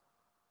commandments.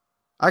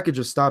 I could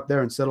just stop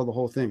there and settle the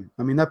whole thing.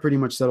 I mean, that pretty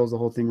much settles the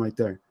whole thing right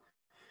there.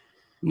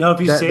 No,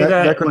 if you say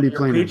that couldn't when be you're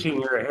plainer.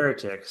 preaching, you're a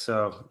heretic.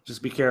 So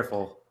just be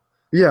careful.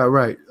 Yeah,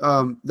 right.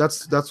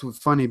 That's what's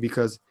funny,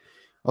 because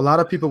a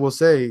lot of people will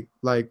say,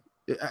 like,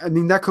 I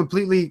mean, that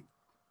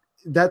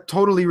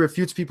totally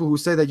refutes people who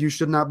say that you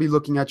should not be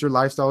looking at your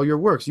lifestyle or your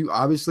works. You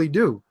obviously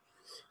do.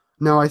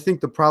 Now, I think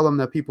the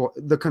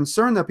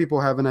concern that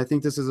people have, and I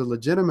think this is a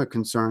legitimate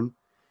concern,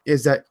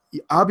 is that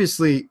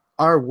obviously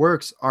our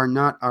works are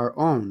not our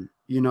own.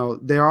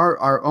 They are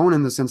our own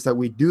in the sense that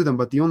we do them,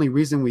 but the only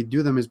reason we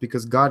do them is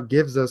because God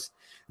gives us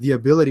the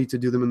ability to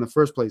do them in the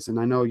first place. And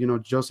I know,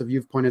 Joseph,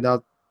 you've pointed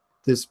out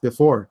this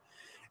before,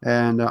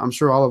 and I'm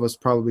sure all of us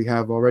probably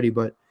have already,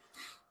 but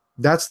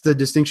that's the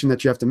distinction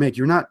that you have to make.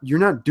 You're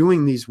not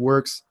doing these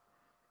works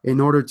in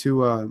order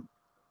to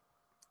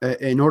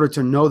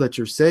know that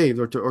you're saved,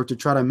 or to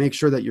try to make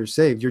sure that you're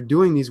saved. You're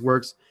doing these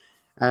works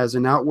as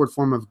an outward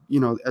form of,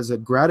 as a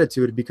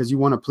gratitude, because you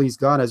want to please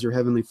God as your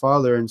heavenly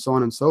Father, and so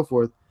on and so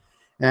forth.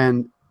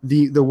 And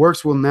the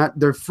works will not,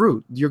 they're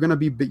fruit.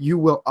 You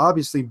will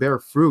obviously bear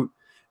fruit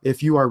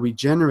if you are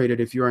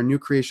regenerated, if you are a new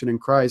creation in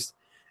Christ,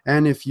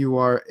 and if you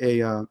are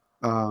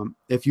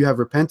if you have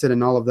repented,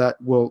 and all of that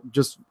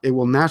it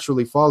will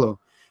naturally follow,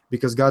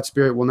 because God's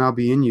Spirit will now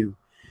be in you.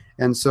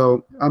 And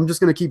so I'm just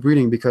going to keep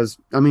reading, because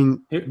I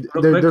mean,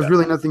 there's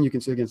really nothing you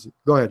can say against it.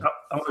 Go ahead.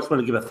 I just want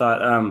to give a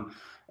thought.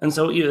 And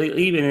so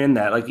even in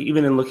that, like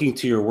even in looking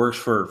to your works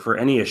for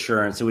any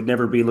assurance, it would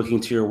never be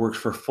looking to your works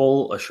for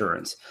full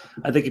assurance.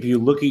 I think if you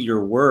look at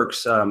your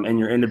works and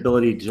your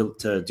inability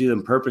to do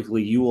them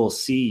perfectly, you'll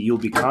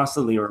be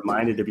constantly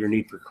reminded of your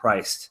need for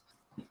Christ,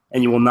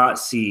 and you will not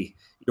see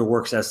your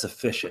works as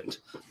sufficient.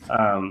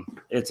 I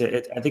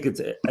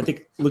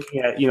think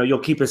looking at, you'll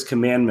keep his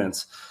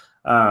commandments.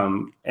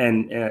 And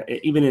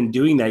even in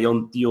doing that,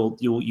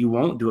 you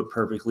won't do it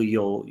perfectly.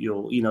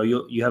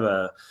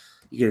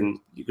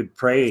 You could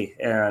pray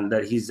and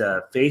that he's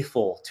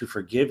faithful to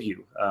forgive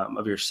you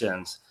of your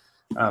sins.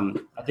 I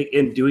think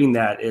in doing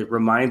that, it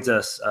reminds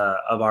us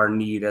of our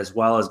need, as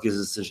well as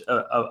gives us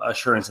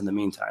assurance in the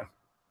meantime.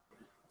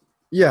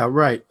 Yeah,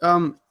 right.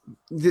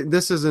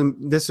 This is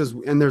and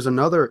there's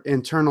another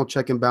internal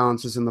check and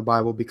balances in the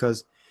Bible,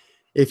 because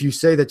if you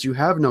say that you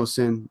have no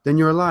sin, then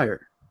you're a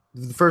liar.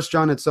 The 1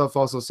 John itself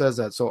also says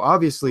that. So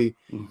obviously,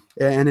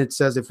 and it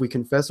says, if we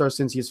confess our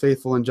sins, he is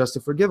faithful and just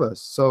to forgive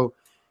us. So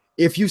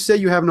if you say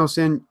you have no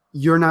sin,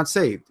 you're not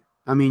saved.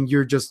 I mean,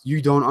 you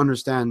don't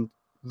understand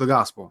the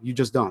gospel. You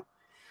just don't.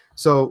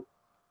 So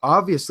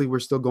obviously we're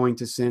still going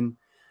to sin,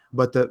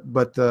 but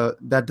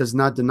that does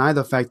not deny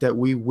the fact that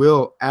we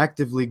will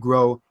actively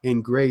grow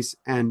in grace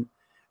and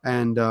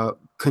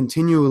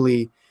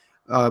continually,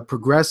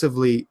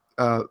 progressively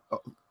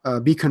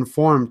be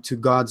conformed to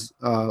God's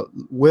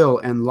will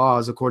and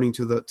laws according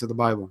to the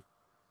Bible.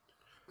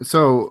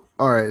 So,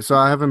 all right. So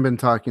I haven't been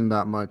talking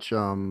that much.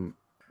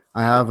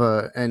 I have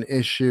an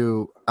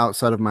issue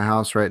outside of my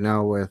house right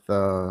now with,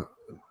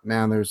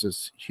 there's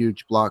this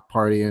huge block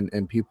party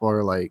and people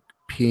are like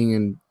peeing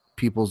in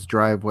people's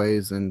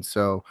driveways. And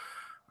so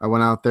I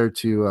went out there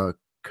to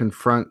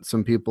confront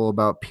some people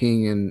about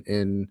peeing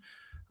in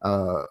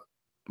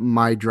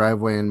my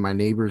driveway and my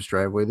neighbor's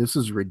driveway. This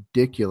is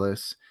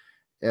ridiculous.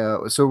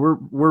 So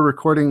we're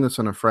recording this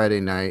on a Friday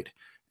night.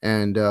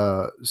 And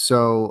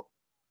so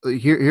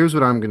here's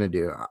what I'm going to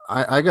do.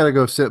 I got to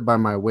go sit by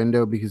my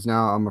window because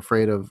now I'm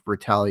afraid of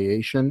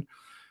retaliation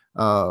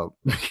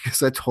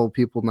because I told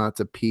people not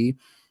to pee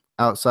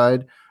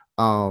outside.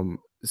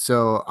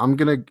 So I'm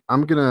going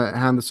to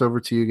hand this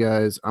over to you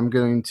guys. I'm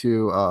going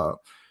to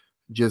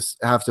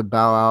just have to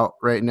bow out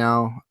right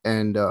now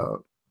and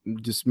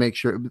just make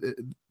sure.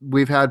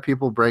 We've had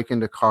people break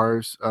into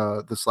cars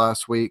this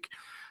last week.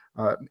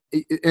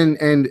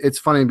 And it's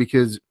funny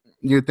because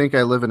you'd think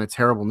I live in a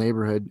terrible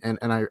neighborhood, and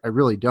I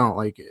really don't.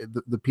 Like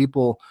the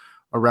people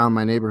around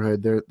my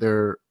neighborhood.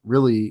 They're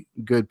really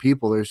good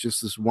people. There's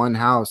just this one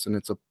house, and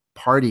it's a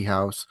party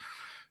house.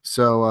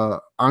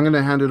 So I'm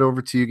gonna hand it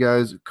over to you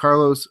guys.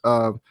 Carlos,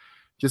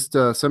 just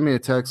send me a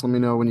text. Let me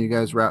know when you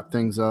guys wrap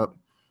things up,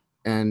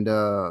 and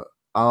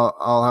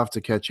I'll have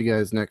to catch you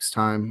guys next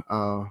time.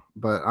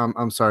 But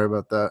I'm sorry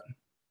about that.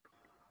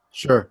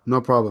 Sure,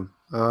 no problem.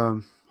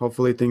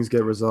 Hopefully things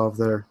get resolved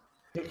there.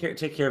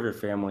 Take care of your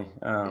family.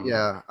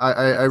 Yeah,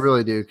 I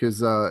really do,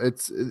 because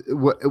it's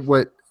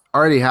what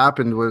already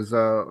happened was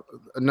a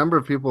number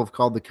of people have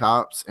called the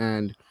cops,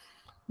 and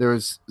there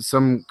was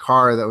some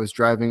car that was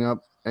driving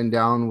up and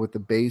down with the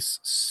bass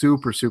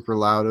super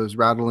loud. It was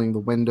rattling the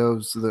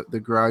windows, the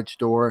garage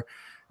door,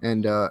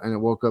 and it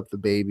woke up the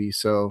baby.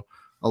 So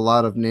a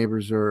lot of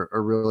neighbors are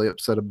really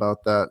upset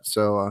about that.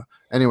 So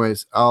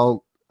anyways,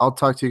 I'll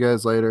talk to you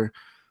guys later.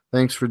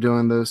 Thanks for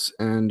doing this,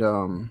 and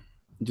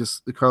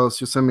Carlos,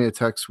 just send me a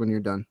text when you're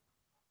done.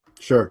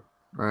 Sure.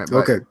 All right. Bye.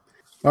 Okay.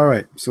 All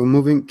right. So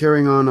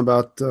carrying on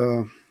about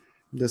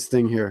this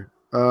thing here.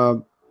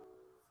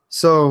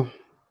 So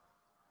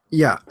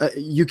yeah,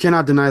 you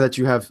cannot deny that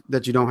you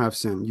don't have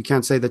sin. You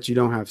can't say that you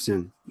don't have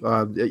sin.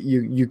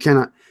 You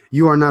cannot.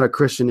 You are not a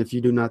Christian if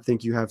you do not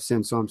think you have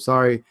sin. So I'm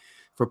sorry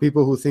for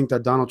people who think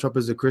that Donald Trump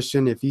is a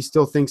Christian. If he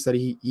still thinks that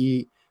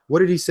he what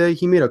did he say?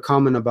 He made a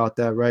comment about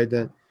that, right?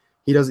 That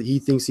he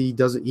thinks he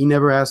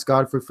never asked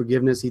God for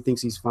forgiveness. He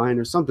thinks he's fine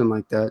or something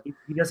like that.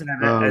 He doesn't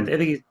have. I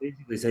think he's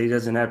basically said he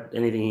doesn't have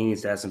anything he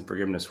needs to ask him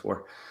forgiveness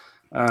for.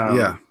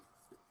 Yeah.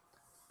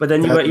 But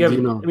then you have,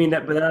 you know. I mean,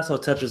 but that also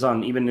touches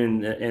on even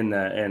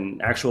in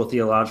actual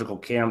theological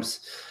camps,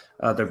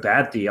 they're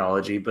bad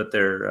theology, but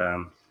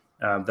they're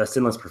the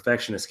sinless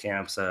perfectionist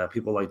camps,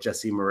 people like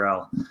Jesse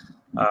Morrell,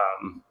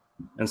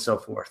 and so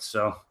forth.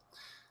 So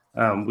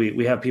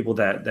we have people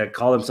that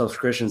call themselves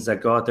Christians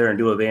that go out there and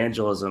do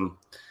evangelism,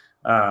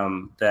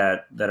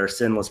 that are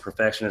sinless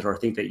perfectionists, or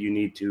think that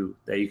you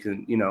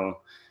can,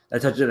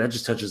 that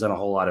just touches on a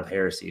whole lot of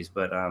heresies.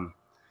 But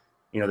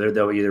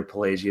they're either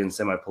Pelagian,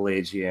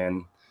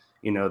 semi-Pelagian.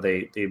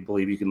 They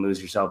believe you can lose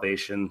your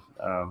salvation,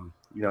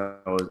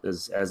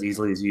 as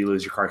easily as you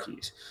lose your car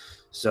keys.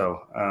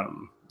 So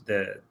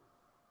the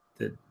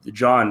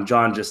John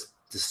just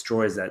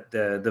destroys that.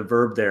 The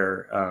verb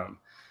there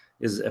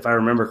is, if I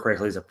remember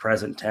correctly, is a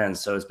present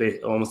tense. So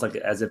it's almost like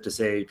as if to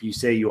say, if you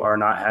say you are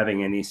not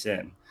having any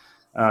sin,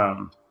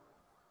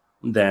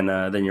 then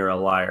you're a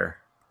liar,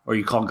 or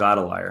you call God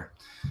a liar.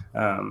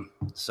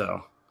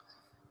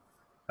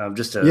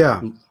 Just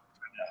to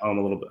home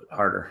a little bit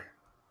harder.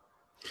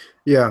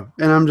 Yeah,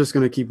 and I'm just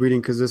going to keep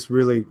reading because this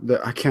really,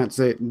 I can't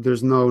say,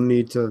 there's no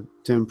need to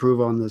improve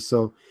on this.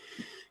 So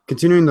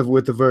continuing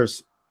with the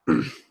verse,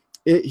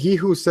 he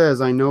who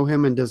says, I know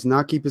him and does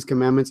not keep his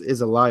commandments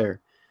is a liar,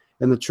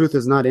 and the truth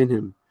is not in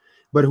him.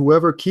 But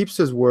whoever keeps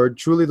his word,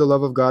 truly the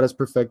love of God is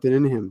perfected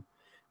in him.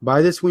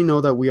 By this we know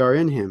that we are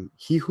in him.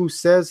 He who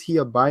says he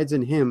abides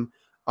in him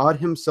ought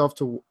himself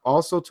to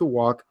also to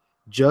walk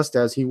just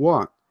as he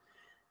walked.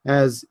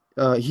 As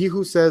he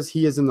who says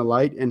he is in the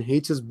light and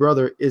hates his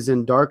brother is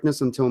in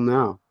darkness until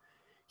now.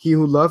 He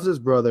who loves his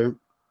brother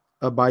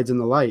abides in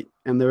the light,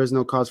 and there is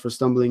no cause for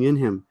stumbling in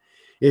him.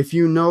 If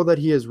you know that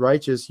he is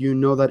righteous, you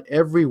know that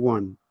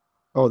everyone,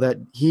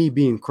 that he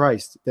being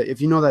Christ, that if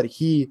you know that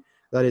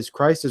that is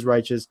Christ is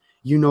righteous,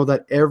 you know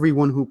that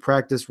everyone who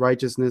practices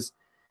righteousness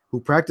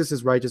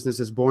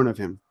is born of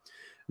him.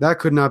 That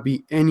could not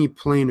be any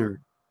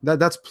plainer.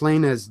 That's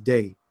plain as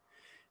day.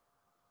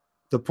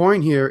 The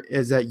point here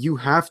is that you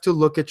have to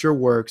look at your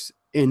works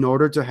in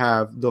order to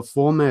have the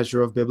full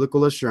measure of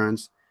biblical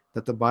assurance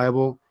that the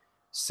Bible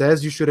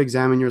says you should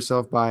examine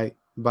yourself by.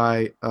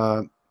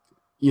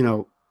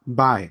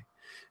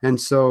 And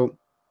so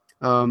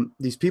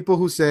these people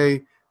who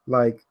say,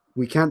 like,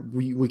 we can't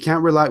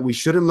rely, we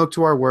shouldn't look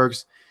to our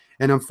works.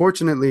 And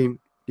unfortunately,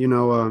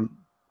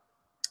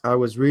 I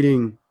was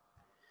reading,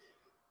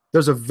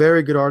 there's a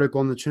very good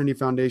article on the Trinity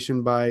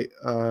Foundation by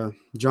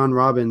John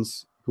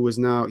Robbins, who is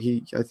now,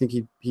 he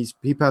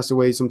passed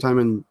away sometime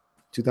in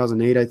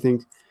 2008, I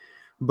think.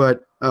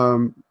 But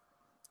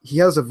he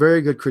has a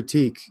very good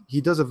critique.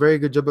 He does a very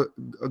good job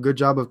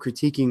of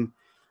critiquing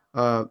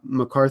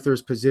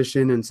MacArthur's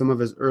position and some of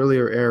his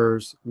earlier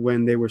errors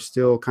when they were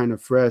still kind of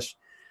fresh.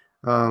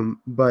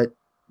 But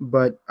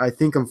I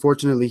think,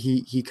 unfortunately,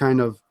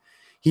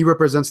 he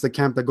represents the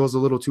camp that goes a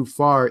little too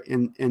far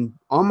in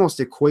almost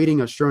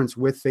equating assurance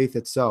with faith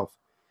itself.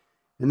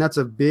 And that's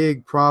a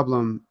big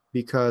problem,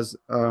 because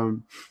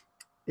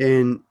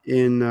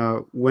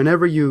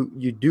whenever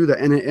you do that,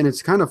 and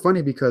it's kind of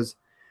funny because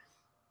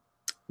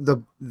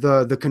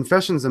the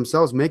confessions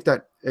themselves make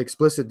that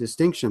explicit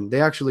distinction.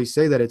 They actually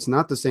say that it's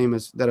not the same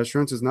as, that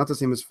assurance is not the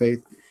same as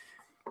faith.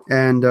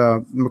 And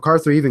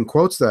MacArthur even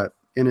quotes that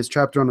in his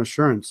chapter on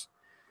assurance.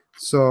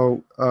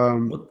 So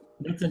well,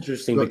 that's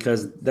interesting,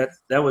 because that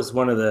was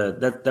one of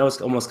that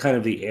was almost kind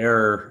of the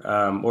error,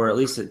 or at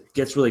least it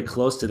gets really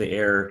close to the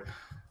error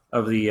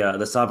of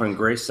the sovereign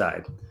grace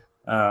side,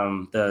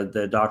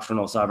 the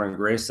doctrinal sovereign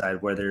grace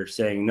side, where they're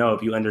saying, no,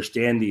 if you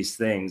understand these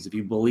things, if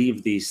you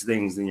believe these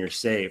things, then you're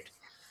saved.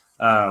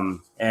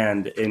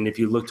 And if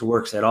you look to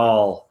works at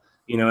all,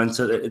 and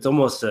so it's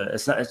almost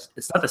it's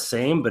not the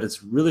same, but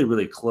it's really,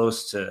 really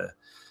close to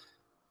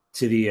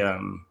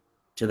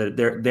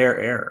their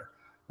error.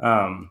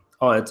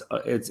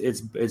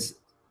 It's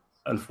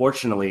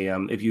unfortunately,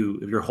 if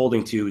you're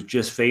holding to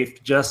just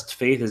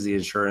faith as the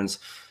insurance,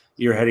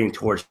 you're heading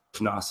towards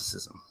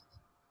Gnosticism.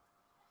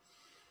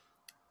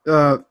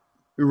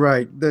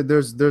 Right.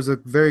 There's a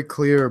very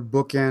clear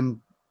bookend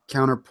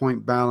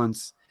counterpoint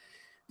balance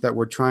that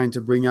we're trying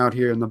to bring out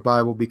here in the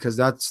Bible, because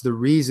that's the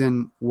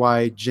reason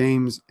why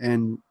James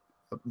and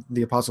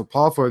the Apostle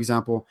Paul, for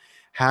example,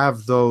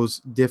 have those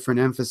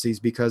different emphases,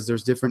 because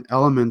there's different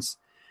elements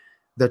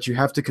that you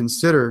have to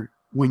consider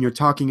when you're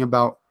talking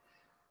about.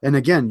 And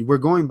again, we're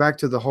going back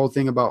to the whole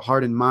thing about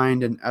heart and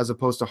mind, and as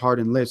opposed to heart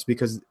and lips,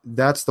 because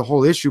that's the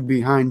whole issue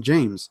behind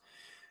James.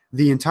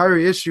 The entire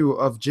issue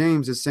of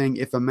James is saying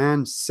if a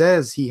man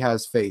says he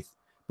has faith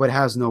but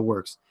has no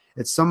works,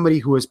 it's somebody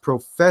who is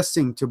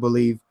professing to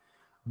believe,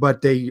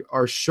 but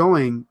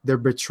they're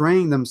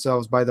betraying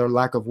themselves by their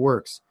lack of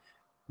works.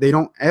 They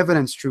don't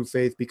evidence true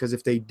faith, because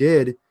if they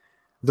did,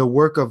 the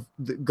work of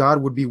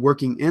God would be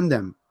working in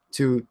them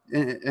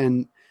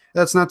and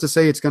that's not to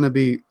say it's going to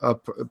be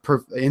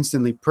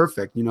instantly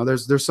perfect.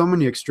 There's so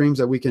many extremes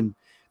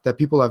that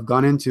people have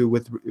gone into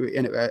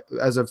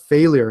as a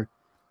failure,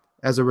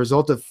 as a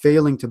result of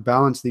failing to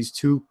balance these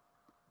two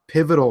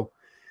pivotal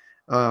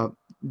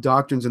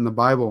doctrines in the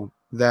Bible.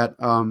 That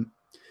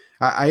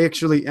I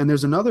actually, and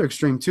there's another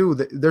extreme too.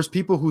 There's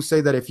people who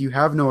say that if you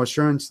have no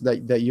assurance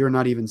that you're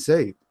not even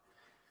saved.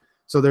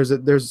 So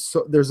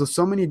there's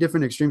so many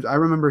different extremes. I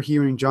remember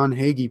hearing John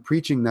Hagee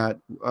preaching that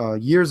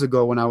years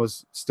ago when I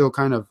was still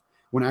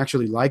when I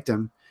actually liked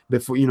him.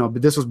 Before,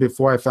 but this was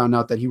before I found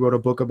out that he wrote a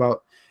book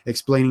about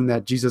explaining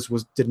that Jesus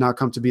did not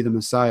come to be the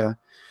Messiah.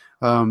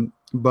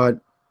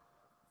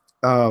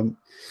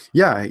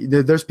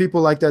 There's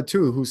people like that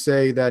too, who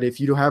say that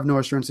if you don't have no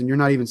assurance and you're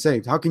not even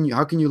saved, how can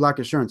you lack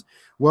assurance?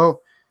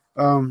 Well,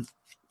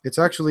 it's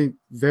actually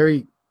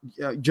very.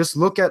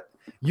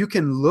 You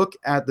can look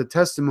at the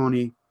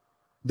testimony,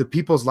 the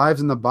people's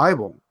lives in the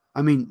Bible.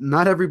 I mean,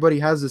 not everybody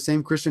has the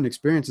same Christian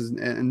experiences,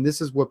 and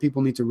this is what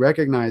people need to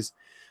recognize,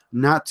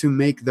 not to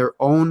make their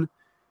own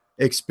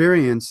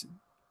experience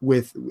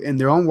in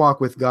their own walk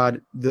with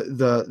God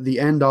the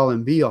end all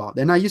and be all.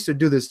 And I used to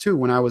do this too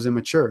when I was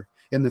immature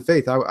in the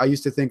faith. I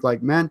used to think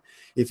like, man,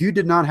 if you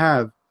did not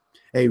have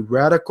a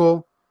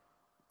radical,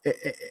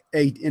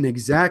 an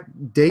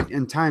exact date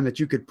and time that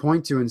you could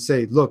point to and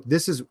say, look,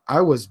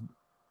 I was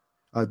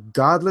a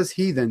godless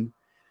heathen,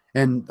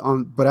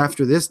 but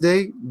after this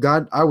day,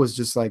 God, I was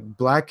just like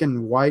black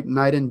and white,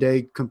 night and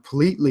day,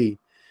 completely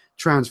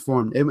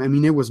transformed. I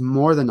mean, it was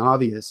more than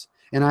obvious.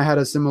 And I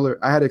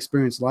had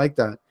experience like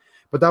that.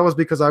 But that was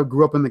because I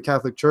grew up in the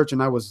Catholic Church,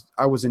 and I was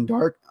in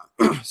dark,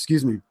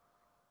 excuse me,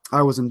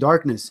 I was in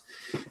darkness.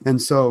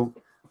 And so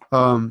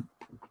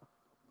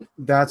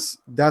that's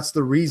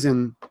the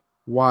reason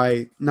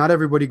why not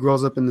everybody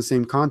grows up in the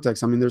same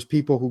context. I mean, there's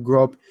people who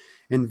grow up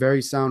in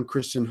very sound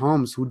Christian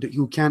homes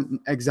who can't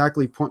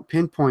exactly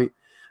pinpoint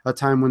a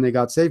time when they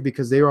got saved,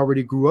 because they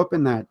already grew up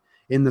in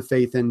the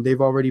faith, and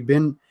they've already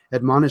been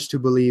admonished to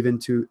believe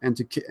and to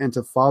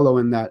follow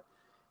in the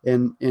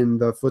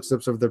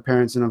footsteps of their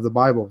parents and of the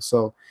Bible.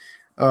 So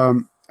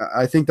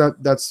I think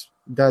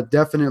that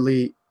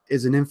definitely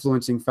is an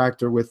influencing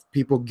factor with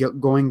people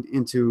going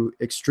into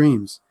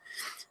extremes.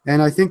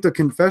 And I think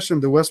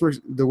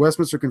the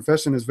Westminster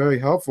Confession is very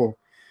helpful.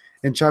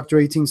 In chapter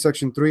 18,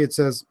 section 3, it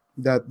says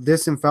that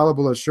this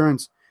infallible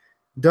assurance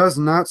does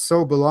not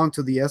so belong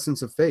to the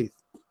essence of faith.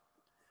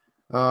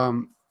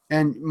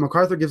 And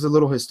MacArthur gives a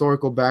little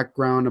historical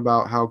background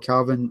about how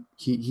Calvin,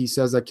 he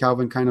says that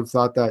Calvin kind of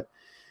thought that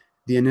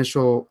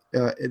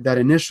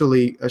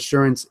initially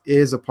assurance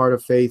is a part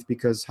of faith,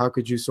 because how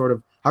could you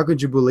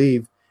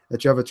believe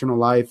that you have eternal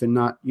life and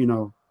not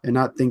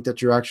think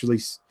that you're actually,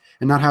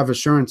 and not have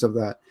assurance of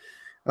that.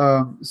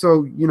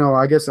 So,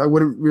 I guess I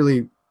wouldn't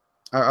really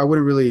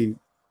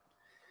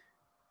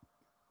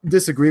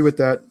disagree with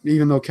that,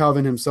 even though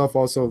Calvin himself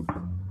also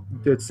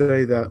did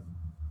say that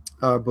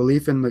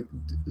belief in the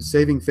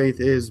saving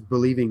faith is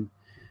believing,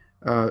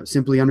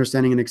 simply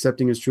understanding and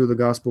accepting as true the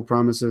gospel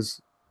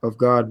promises of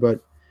God.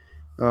 But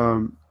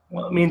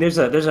well, I mean, there's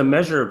a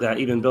measure of that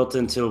even built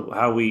into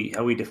how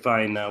we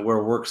define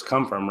where works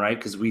come from, right?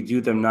 Because we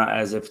do them not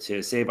as if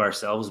to save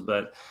ourselves,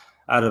 but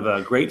out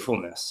of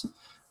gratefulness.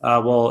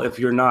 Well, if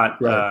you're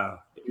not, right.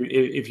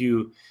 If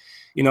you,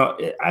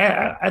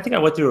 I think I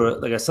went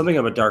through something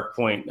of a dark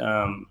point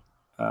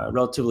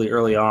relatively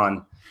early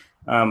on,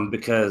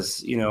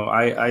 because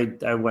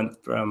I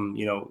went from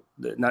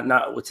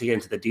not to get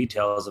into the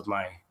details of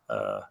my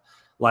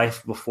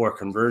life before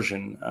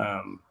conversion.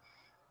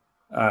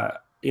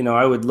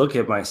 I would look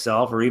at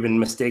myself, or even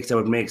mistakes that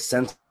would make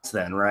sense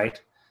then, right?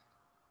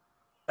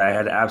 I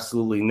had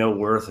absolutely no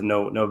worth and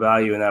no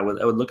value, and I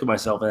would look at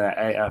myself, and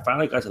I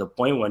finally got to the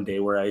point one day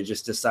where I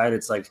just decided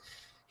it's like,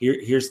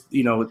 here's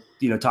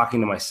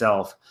talking to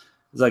myself.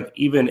 It's like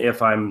even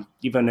if I'm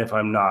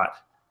not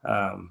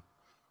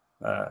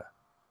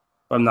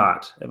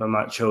if I'm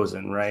not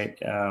chosen, right?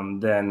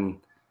 Then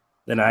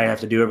I have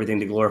to do everything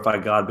to glorify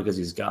God because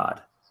He's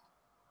God.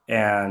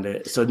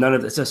 And so none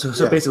of this,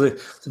 basically,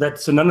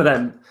 so none of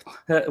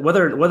that,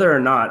 whether or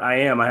not I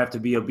have to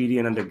be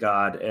obedient unto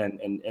God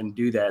and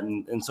do that.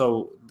 And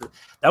so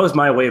that was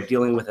my way of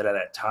dealing with it at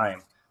that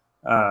time.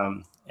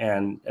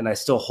 And I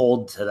still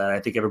hold to that. I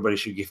think everybody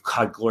should give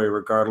God glory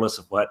regardless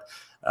of what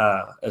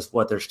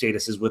their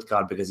status is with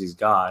God, because He's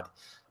God.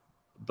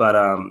 But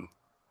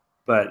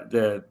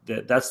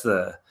that's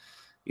the,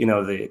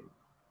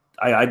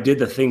 I did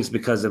the things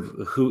because of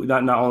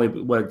not only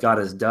what God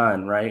has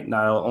done, right?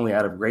 Not only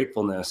out of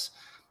gratefulness,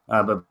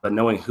 but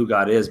knowing who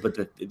God is. But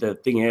the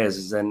thing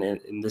is and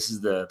this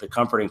is the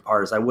comforting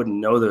part, is I wouldn't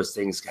know those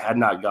things had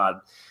not God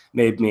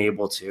made me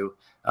able to,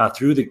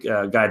 through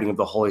the guiding of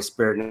the Holy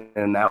Spirit. And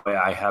in that way,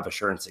 I have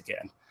assurance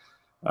again.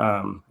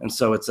 And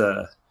so it's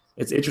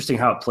interesting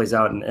how it plays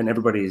out in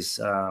everybody's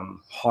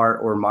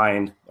heart or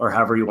mind, or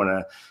however you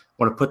want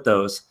to put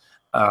those.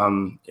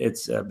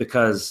 It's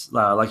because,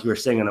 like you were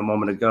saying a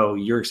moment ago,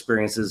 your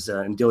experiences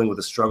in dealing with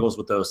the struggles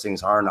with those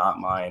things are not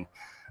mine.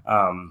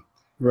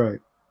 Right.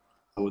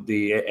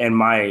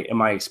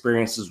 My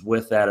experiences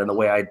with that and the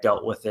way I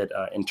dealt with it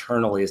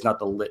internally is not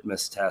the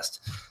litmus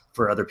test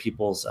for other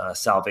people's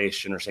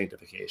salvation or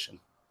sanctification.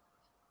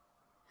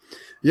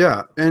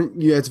 Yeah, and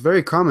it's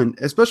very common,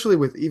 especially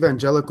with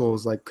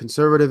evangelicals, like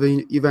conservative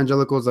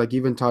evangelicals, like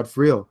even Todd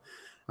Friel.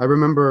 I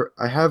remember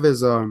I have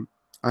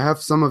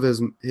some of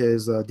his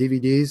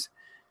DVDs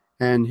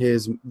and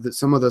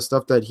some of the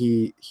stuff that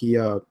he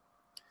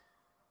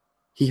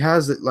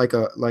has, like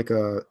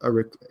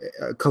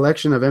a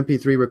collection of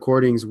MP3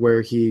 recordings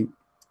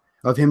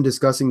of him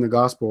discussing the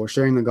gospel or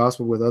sharing the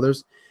gospel with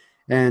others.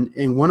 And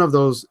in one of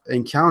those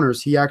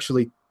encounters,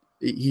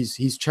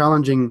 he's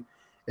challenging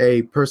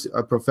a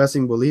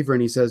professing believer,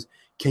 and he says,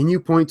 "Can you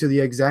point to the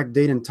exact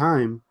date and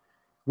time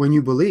when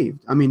you believed?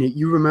 I mean,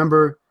 you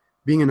remember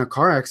being in a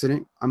car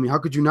accident. I mean, how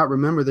could you not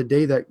remember the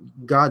day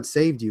that God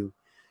saved you?"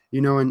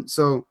 And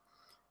so,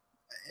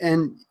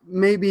 and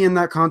maybe in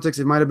that context,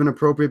 it might have been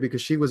appropriate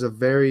because she was a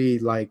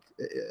very,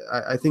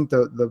 I think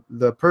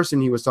the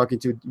person he was talking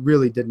to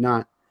really did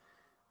not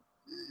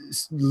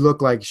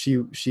look like she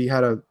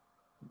had a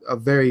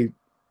very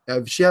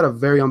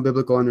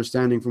unbiblical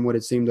understanding from what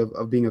it seemed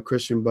of being a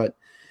Christian. But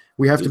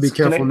we have to be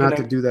careful not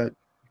to do that.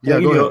 Yeah,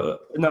 go ahead.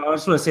 No, I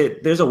just want to say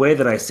there's a way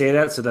that I say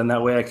that, so then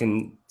that way I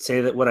can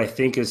say that what I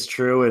think is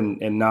true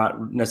and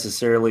not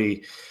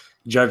necessarily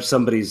judge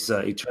somebody's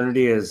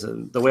eternity. Is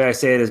the way I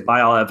say it is,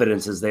 by all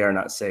evidence is they are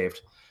not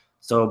saved.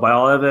 So by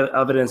all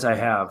evidence I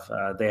have,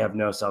 they have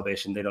no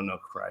salvation. They don't know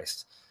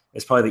Christ.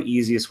 It's probably the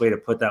easiest way to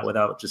put that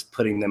without just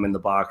putting them in the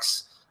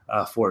box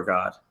for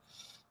God.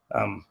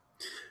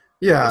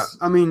 Yeah,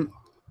 I mean,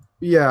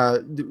 yeah,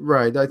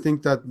 right. I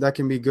think that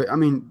can be good. I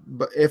mean,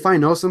 but if I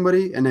know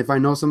somebody, and if I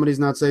know somebody's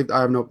not saved,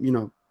 I have no,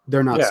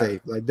 they're not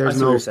saved. Like there's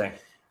no.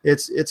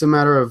 It's a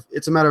matter of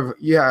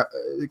yeah,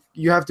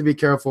 you have to be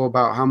careful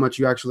about how much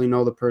you actually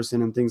know the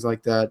person and things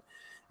like that.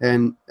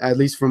 And at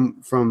least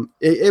from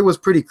it was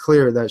pretty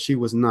clear that she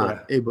was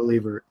not a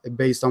believer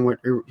based on what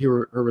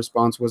her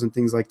response was and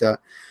things like that.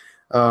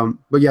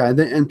 But yeah,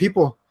 and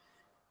people.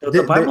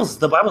 The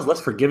Bible's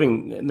less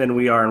forgiving than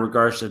we are in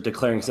regards to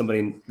declaring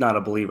somebody not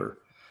a believer.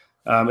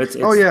 Right.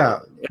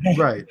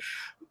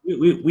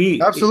 We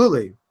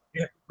absolutely.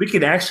 We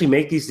can actually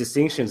make these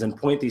distinctions and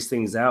point these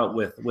things out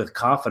with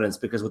confidence,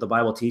 because what the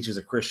Bible teaches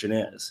a Christian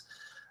is.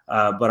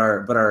 But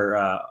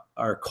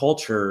our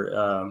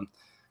culture,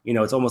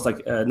 it's almost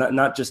like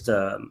not just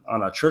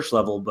on a church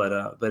level,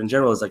 but in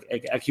general, is like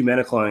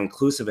ecumenical and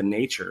inclusive in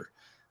nature.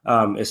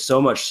 Is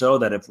so much so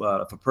that if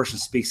a person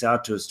speaks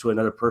out to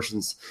another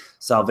person's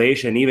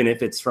salvation, even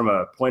if it's from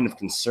a point of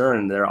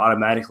concern, they're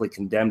automatically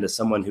condemned as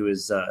someone who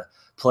is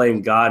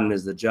playing God and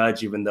is the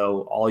judge, even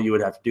though all you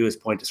would have to do is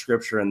point to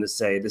Scripture and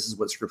say, this is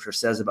what Scripture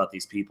says about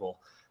these people,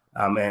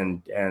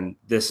 and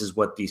this is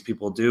what these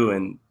people do,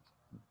 and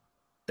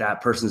that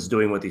person's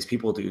doing what these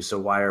people do. So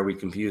why are we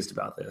confused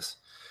about this?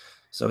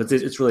 So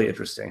it's really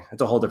interesting.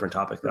 It's a whole different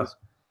topic, though.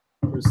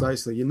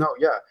 Precisely.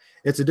 Yeah,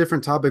 it's a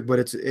different topic, but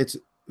it's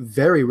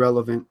very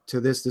relevant to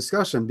this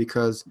discussion,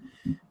 because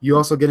you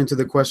also get into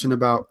the question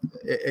about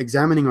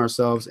examining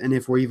ourselves and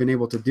if we're even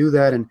able to do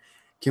that, and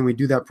can we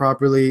do that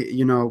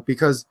properly,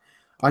 because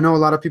I know a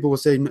lot of people will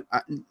say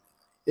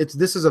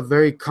this is a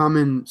very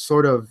common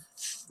sort of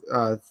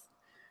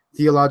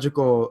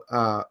theological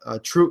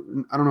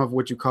true, I don't know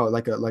what you call it,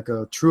 like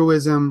a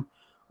truism,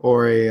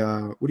 or a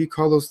what do you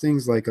call those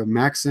things, like a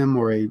maxim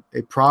or a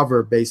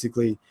proverb,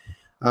 basically.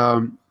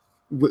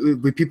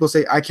 People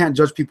say, I can't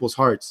judge people's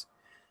hearts.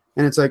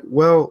 And it's like,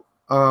 well,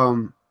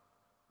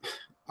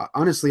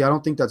 honestly, I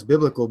don't think that's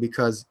biblical,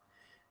 because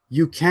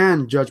you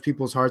can judge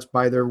people's hearts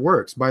by their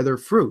works, by their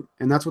fruit.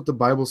 And that's what the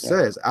Bible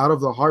says. Out of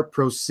the heart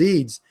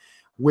proceeds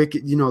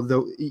wicked,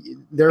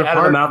 their out heart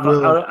of the mouth,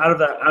 will,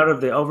 out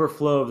of the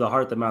overflow of the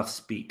heart, the mouth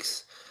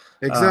speaks.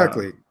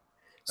 Exactly.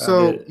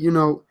 So,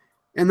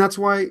 and that's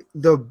why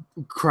the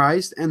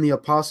Christ and the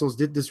apostles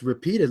did this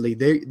repeatedly.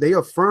 They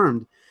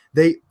affirmed,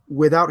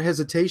 without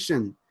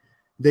hesitation,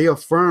 they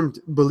affirmed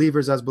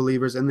believers as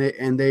believers,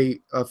 and they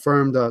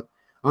affirmed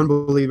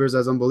unbelievers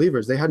as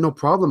unbelievers. They had no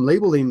problem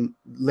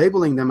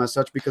labeling them as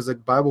such, because the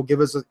Bible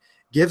gives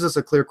us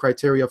a clear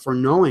criteria for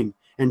knowing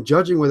and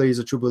judging whether he's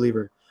a true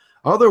believer.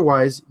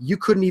 Otherwise, you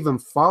couldn't even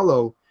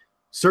follow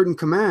certain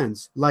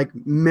commands, like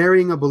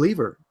marrying a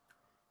believer.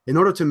 In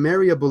order to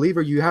marry a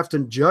believer, you have to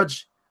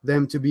judge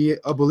them to be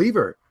a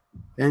believer.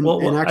 And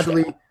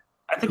actually,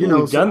 I think what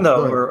we've done,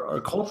 though,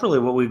 or culturally,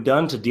 what we've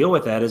done to deal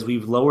with that is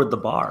we've lowered the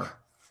bar.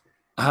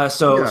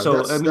 That's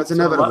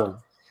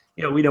inevitable.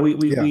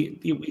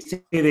 We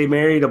say they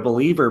married a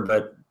believer,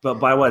 but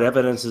by what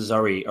evidences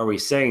are we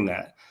saying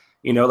that?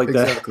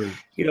 Exactly.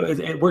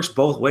 It works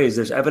both ways.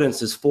 There's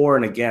evidences for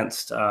and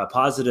against,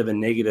 positive and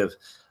negative,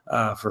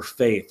 for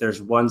faith.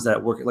 There's ones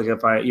that work, like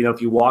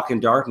if you walk in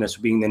darkness,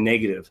 being the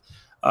negative,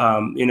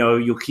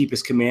 you'll keep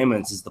his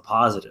commandments is the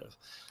positive.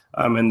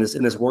 And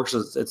this works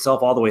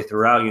itself all the way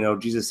throughout.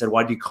 Jesus said,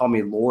 "Why do you call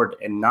me Lord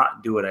and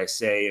not do what I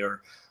say?"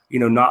 Or,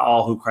 not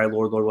all who cry,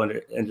 "Lord, Lord," will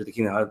enter the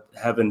kingdom of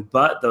heaven,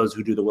 but those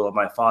who do the will of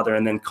my Father.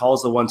 And then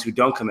calls the ones who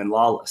don't come in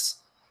lawless.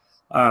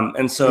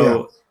 And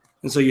so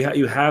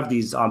you have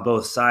these on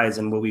both sides.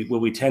 And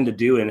what we tend to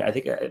do, and I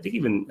think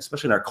even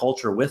especially in our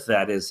culture with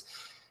that is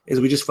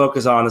we just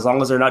focus on, as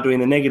long as they're not doing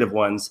the negative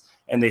ones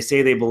and they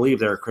say they believe,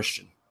 they're a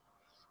Christian.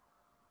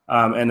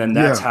 And then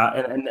that's how,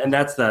 and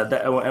that's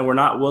and we're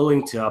not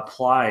willing to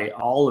apply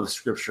all of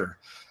Scripture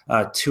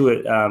to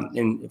it,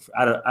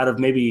 out of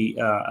maybe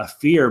a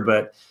fear,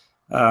 but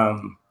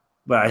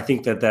I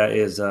think that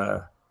is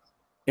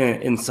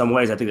in some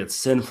ways I think it's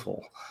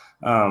sinful.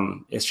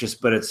 It's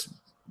just, but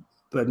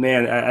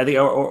man, I think,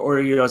 or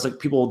it's like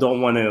people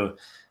don't want to,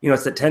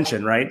 it's the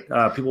tension, right?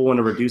 People want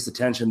to reduce the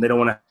tension. They don't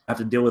want to have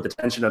to deal with the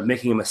tension of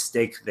making a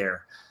mistake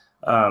there.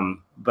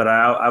 But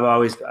I've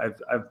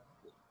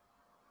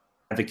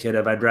advocate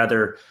of, I'd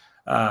rather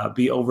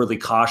be overly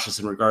cautious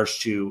in regards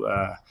to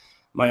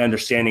my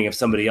understanding of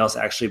somebody else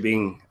actually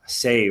being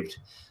saved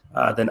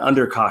than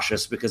under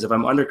cautious, because if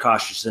I'm under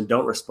cautious and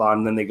don't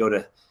respond, then they go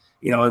to,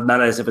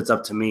 not as if it's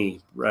up to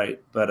me,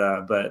 right?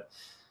 But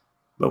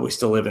we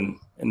still live in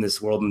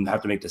this world and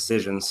have to make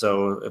decisions.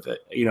 So if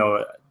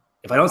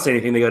I don't say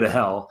anything, they go to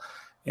hell,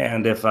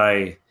 and if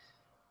I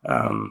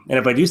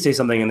do say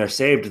something and they're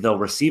saved, they'll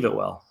receive it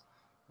well.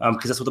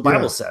 Because that's what the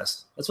Bible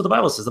says. That's what the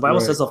Bible says. The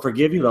Bible says they'll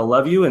forgive you, they'll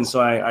love you. And so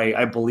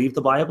I believe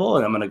the Bible,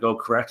 and I'm going to go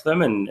correct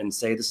them and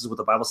say, this is what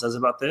the Bible says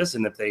about this.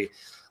 And if they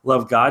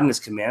love God and his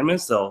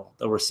commandments, they'll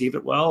receive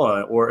it well.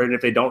 And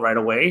if they don't right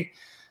away,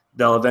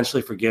 they'll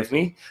eventually forgive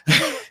me.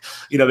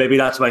 Maybe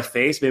not to my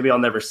face, maybe I'll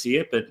never see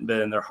it, but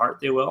in their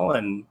heart they will.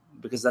 And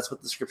because that's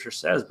what the Scripture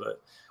says,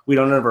 but we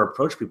don't ever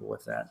approach people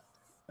with that.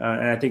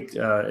 And I think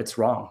it's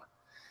wrong.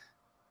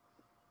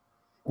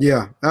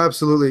 Yeah,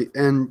 absolutely.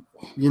 And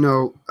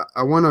I'm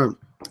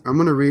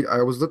going to read,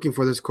 I was looking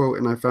for this quote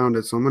and I found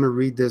it. So I'm going to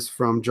read this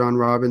from John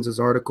Robbins'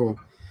 article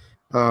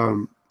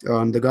on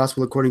the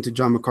Gospel According to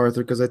John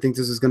MacArthur, because I think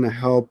this is going to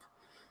help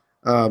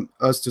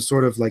us to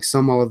sort of like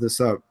sum all of this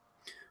up.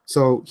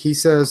 So he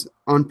says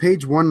on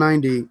page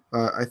 190,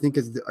 I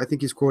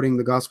think he's quoting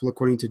the Gospel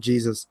According to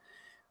Jesus,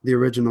 the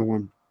original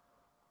one.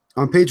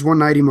 On page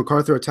 190,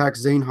 MacArthur attacks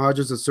Zane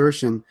Hodges'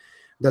 assertion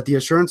that the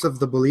assurance of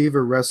the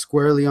believer rests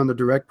squarely on the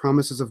direct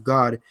promises of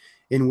God,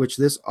 in which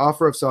this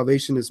offer of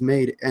salvation is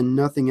made, and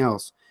nothing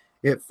else.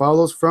 It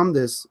follows from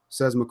this,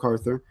 says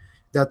MacArthur,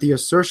 that the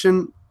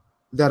assertion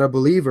that a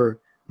believer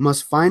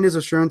must find his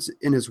assurance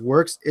in his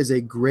works is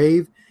a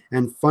grave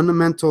and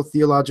fundamental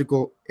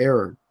theological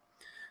error.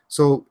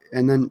 So,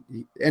 and then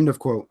end of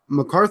quote.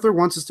 MacArthur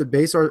wants us to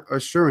base our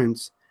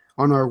assurance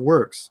on our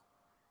works,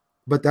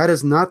 but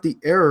is that not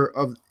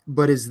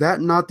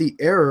the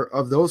error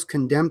of those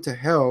condemned to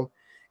hell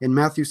in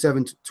Matthew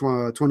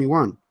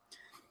 7:21?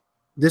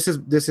 This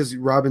is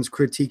Robbins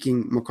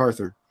critiquing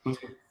MacArthur.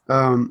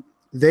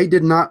 They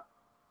did not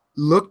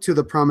look to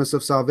the promise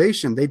of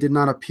salvation. They did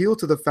not appeal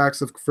to the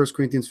facts of 1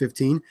 Corinthians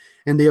 15,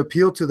 and they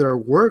appealed to their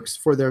works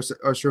for their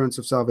assurance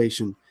of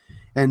salvation.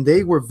 And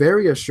they were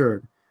very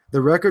assured.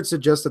 The record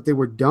suggests that they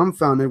were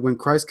dumbfounded when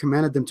Christ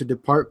commanded them to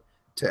depart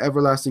to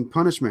everlasting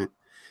punishment.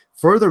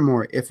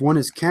 Furthermore, if one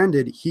is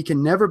candid, he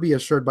can never be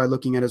assured by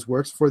looking at his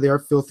works, for they are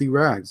filthy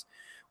rags.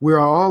 We are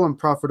all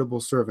unprofitable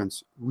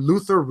servants.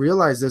 Luther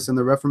realized this, and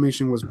the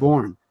Reformation was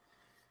born.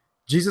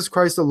 Jesus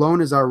Christ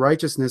alone is our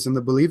righteousness, and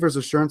the believer's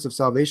assurance of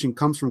salvation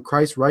comes from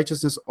Christ's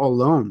righteousness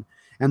alone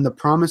and the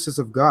promises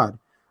of God,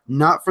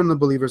 not from the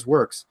believer's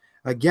works.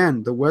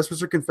 Again, the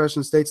Westminster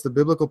Confession states the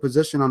biblical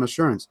position on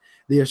assurance.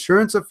 The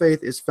assurance of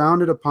faith is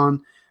founded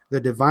upon the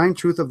divine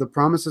truth of the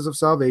promises of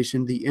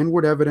salvation, the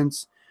inward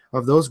evidence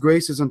of those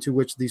graces unto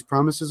which these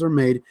promises are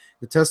made,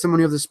 the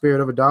testimony of the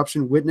Spirit of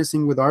adoption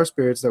witnessing with our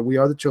spirits that we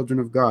are the children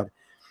of God.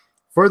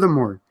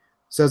 Furthermore,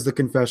 says the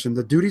confession,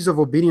 the duties of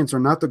obedience are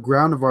not the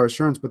ground of our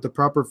assurance, but the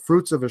proper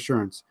fruits of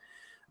assurance.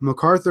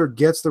 MacArthur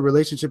gets the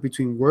relationship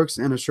between works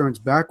and assurance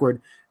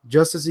backward,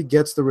 just as he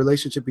gets the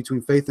relationship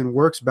between faith and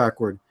works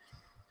backward.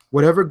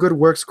 Whatever good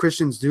works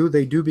Christians do,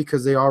 they do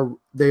because they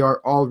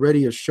are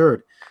already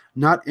assured.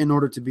 not in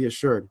order to be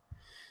assured.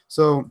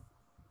 So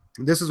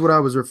this is what I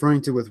was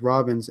referring to with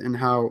Robbins, and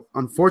how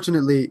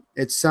unfortunately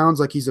it sounds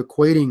like he's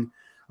equating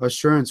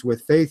assurance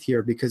with faith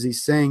here, because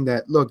he's saying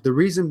that, look, the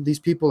reason these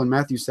people in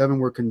Matthew 7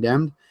 were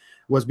condemned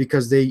was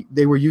because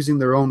they were using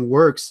their own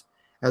works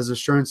as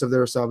assurance of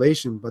their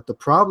salvation. But the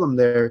problem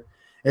there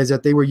is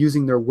that they were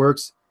using their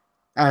works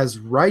as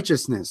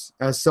righteousness,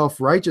 as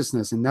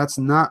self-righteousness, and that's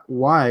not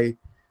why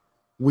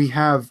we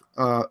have,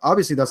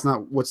 obviously that's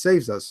not what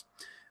saves us.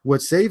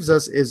 What saves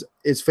us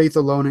is faith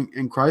alone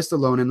in Christ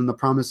alone and in the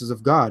promises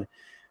of God.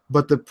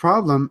 But the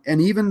problem,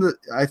 and even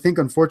I think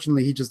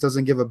unfortunately he just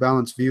doesn't give a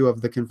balanced view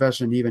of the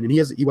confession even, and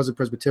he was a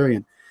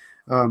Presbyterian,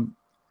 but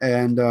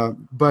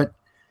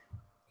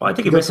well, I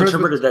think he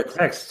misinterpreted that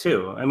text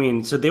too. I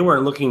mean, so they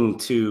weren't looking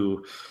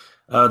to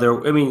I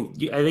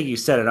think you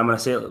said it. I'm going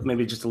to say it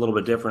maybe just a little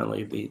bit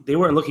differently. They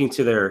weren't looking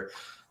to their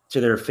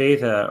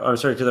faith,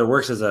 to their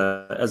works as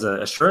a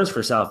assurance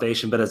for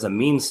salvation, but as a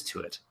means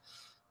to it.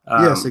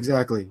 Yes,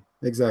 exactly.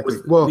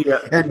 Well,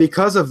 and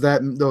because of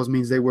that, those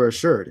means they were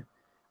assured,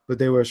 but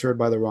they were assured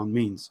by the wrong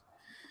means.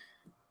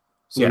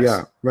 So yes.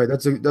 Yeah, right.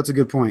 That's a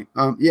good point.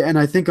 And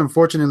I think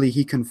unfortunately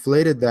he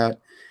conflated that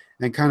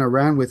and kind of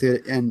ran with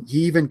it, and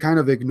he even kind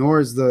of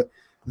ignores the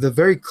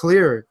very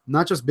clear,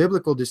 not just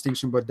biblical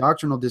distinction, but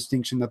doctrinal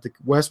distinction that the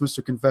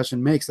Westminster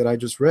Confession makes that I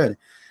just read,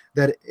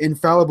 that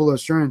infallible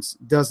assurance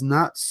does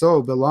not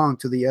so belong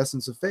to the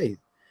essence of faith.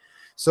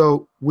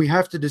 So we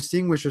have to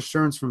distinguish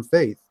assurance from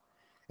faith.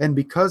 And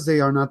because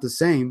they are not the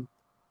same,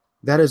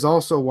 that is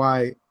also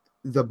why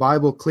the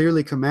Bible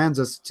clearly commands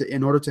us to,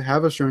 in order to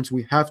have assurance,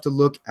 we have to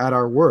look at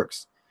our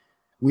works.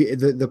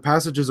 The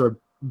passages are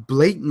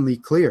blatantly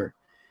clear.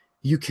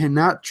 You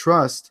cannot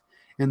trust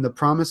in the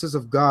promises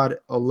of God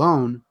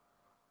alone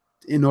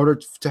in order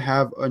to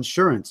have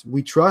assurance.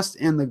 We trust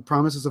in the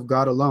promises of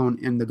God alone,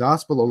 in the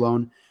gospel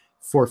alone,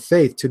 for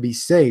faith to be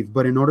saved.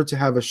 But in order to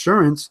have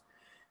assurance,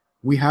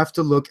 we have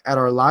to look at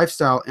our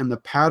lifestyle and the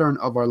pattern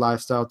of our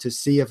lifestyle to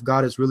see if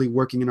God is really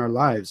working in our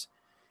lives.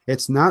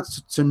 It's not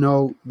to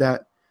know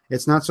that,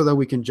 it's not so that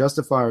we can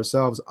justify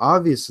ourselves.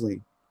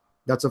 Obviously,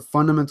 that's a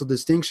fundamental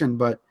distinction,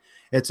 but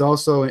it's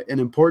also an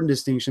important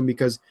distinction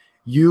because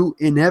you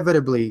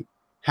inevitably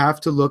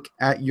have to look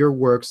at your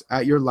works,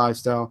 at your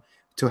lifestyle,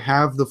 to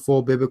have the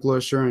full biblical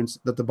assurance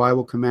that the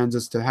Bible commands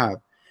us to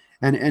have.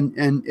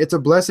 And it's a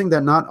blessing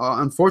that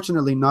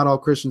unfortunately not all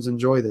Christians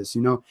enjoy this.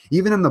 You know,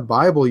 even in the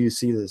Bible you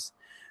see this.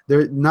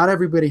 Not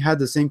everybody had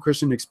the same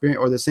Christian experience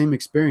or the same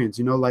experience.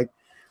 You know, like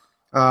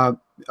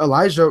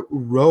Elijah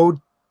rode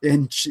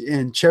in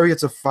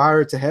chariots of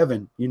fire to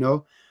heaven. You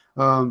know,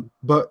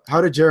 but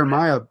how did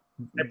Jeremiah go?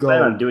 I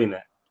plan on doing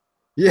that.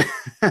 Yeah,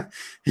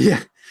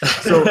 yeah.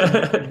 So,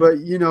 but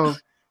you know.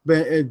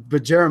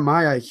 But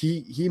Jeremiah,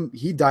 he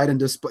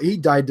died he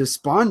died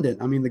despondent.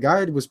 I mean, the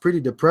guy was pretty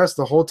depressed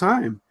the whole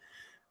time.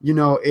 You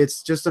know,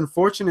 it's just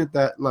unfortunate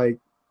that, like,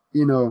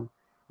 you know,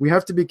 we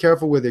have to be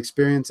careful with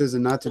experiences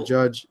and not to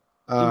judge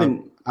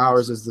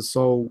ours as the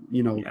sole,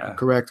 you know,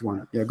 correct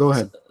one. Yeah, go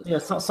ahead. Yeah,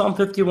 Psalm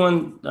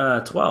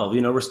 51:12.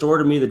 You know, restore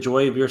to me the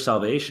joy of your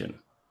salvation.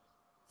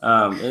 You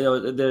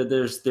know,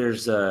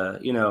 there's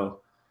you know.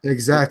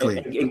 Exactly.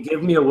 And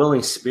give me a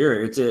willing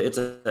spirit.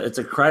 It's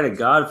a cry to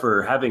God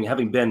for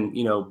having been,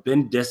 you know,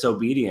 been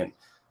disobedient,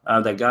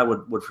 that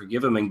God would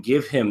forgive him and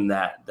give him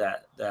that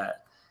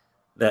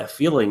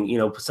feeling, you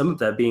know, some of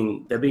that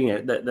being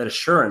that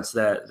assurance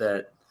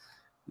that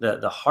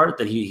the heart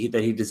that he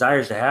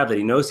desires to have, that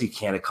he knows he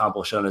can't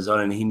accomplish on his own,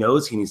 and he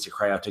knows he needs to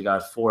cry out to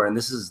God for. And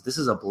this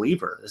is a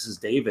believer. This is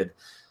David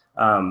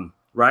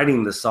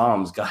writing the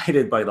Psalms,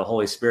 guided by the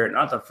Holy Spirit,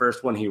 not the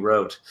first one he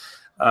wrote.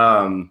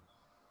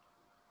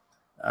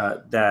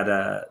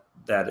 That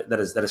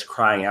is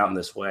crying out in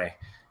this way,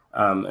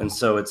 and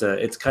so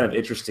it's kind of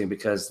interesting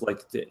because,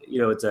 like,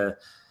 you know,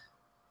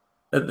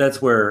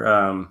 that's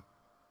where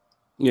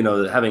you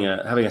know, having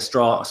a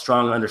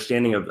strong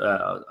understanding of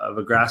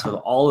a grasp of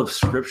all of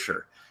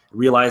Scripture,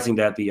 realizing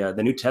that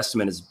the New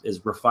Testament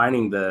is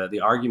refining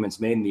the arguments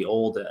made in the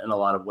Old in a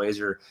lot of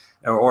ways,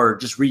 or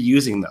just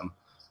reusing them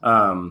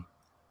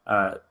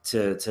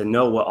to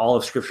know what all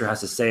of Scripture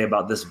has to say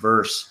about this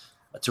verse,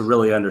 to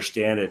really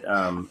understand it,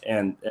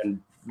 and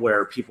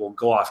where people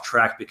go off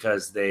track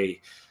because they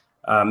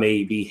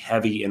may be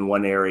heavy in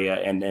one area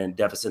and then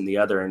deficit in the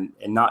other, and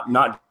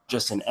not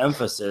just an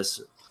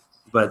emphasis,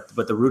 but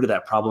the root of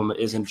that problem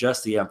isn't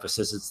just the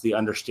emphasis; it's the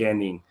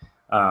understanding,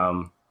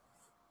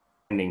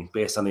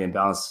 based on the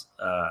imbalanced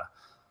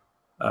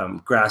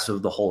grasp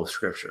of the whole of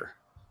Scripture.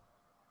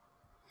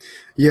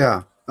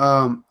 Yeah,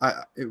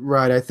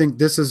 right. I think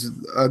this is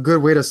a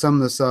good way to sum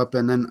this up,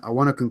 and then I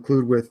want to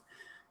conclude with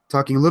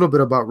talking a little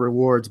bit about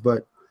rewards,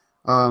 but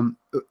I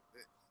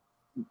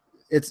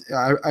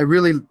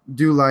really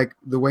do like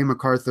the way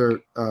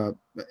MacArthur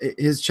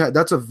his chat.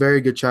 That's a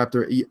very good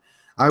chapter.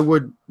 I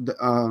would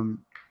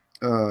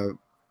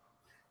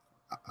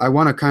I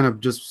want to kind of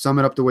just sum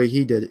it up the way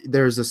he did.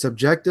 There's a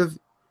subjective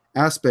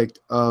aspect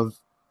of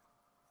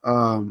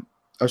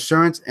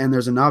assurance, and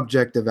there's an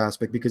objective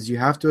aspect, because you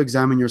have to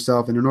examine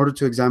yourself, and in order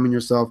to examine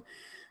yourself,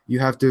 You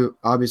have to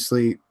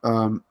obviously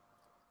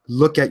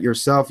look at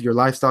yourself, your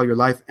lifestyle, your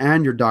life,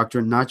 and your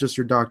doctrine, not just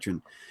your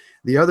doctrine.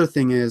 The other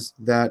thing is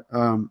that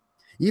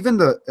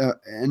even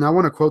and I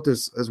want to quote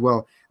this as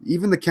well,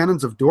 even the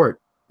Canons of Dort,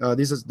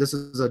 this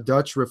is a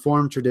Dutch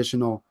Reformed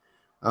traditional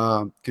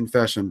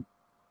confession,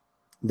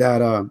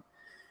 that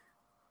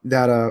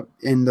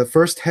in the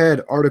first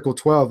head, Article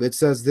 12, it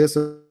says this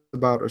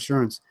about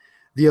assurance.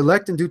 The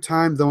elect in due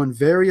time, though in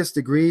various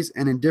degrees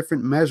and in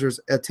different measures,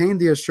 attain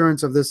the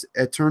assurance of their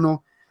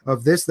eternal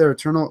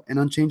and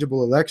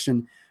unchangeable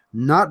election,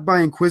 not by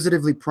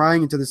inquisitively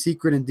prying into the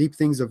secret and deep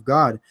things of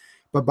God,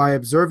 but by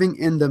observing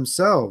in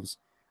themselves,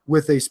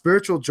 with a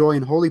spiritual joy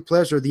and holy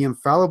pleasure, the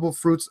infallible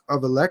fruits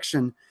of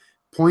election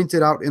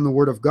pointed out in the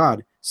Word of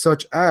God,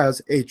 such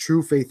as a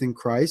true faith in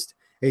Christ,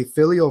 a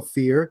filial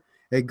fear,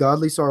 a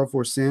godly sorrow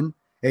for sin,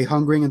 a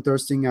hungering and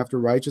thirsting after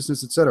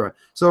righteousness, etc.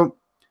 So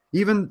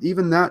even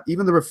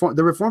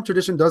the Reformed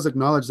tradition does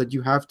acknowledge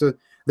that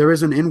there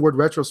is an inward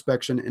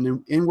retrospection and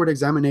an inward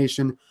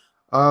examination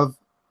of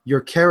your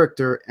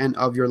character and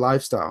of your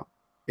lifestyle.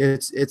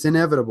 It's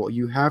inevitable.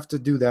 You have to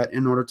do that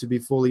in order to be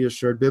fully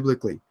assured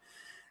biblically.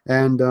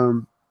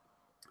 And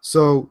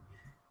so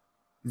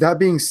that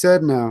being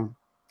said, now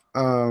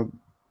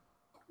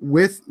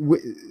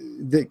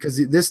because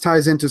this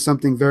ties into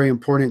something very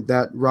important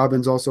that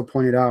Robbins also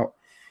pointed out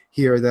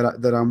here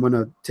that I'm going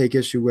to take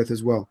issue with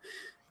as well.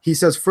 He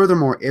says,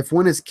 furthermore, if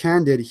one is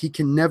candid, he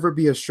can never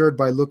be assured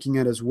by looking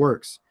at his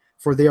works,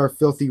 for they are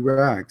filthy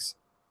rags.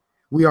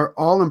 We are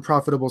all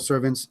unprofitable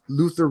servants.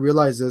 Luther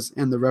realized this,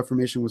 and the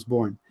Reformation was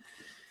born.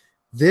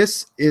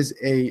 This is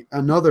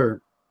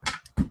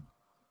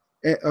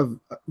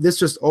this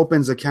just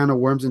opens a can of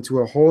worms into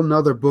a whole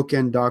nother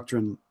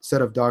bookend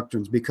set of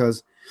doctrines,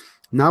 because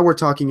now we're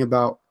talking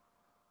about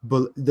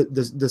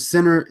the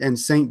sinner and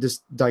saint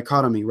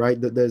dichotomy, right?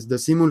 The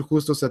simul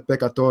justus et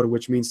peccator,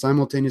 which means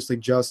simultaneously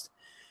just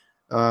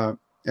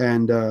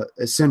and a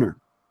sinner.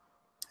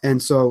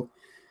 And so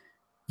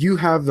you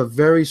have a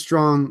very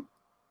strong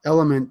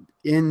element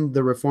in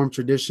the Reformed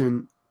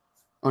tradition,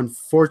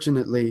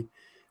 unfortunately,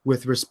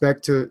 with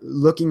respect to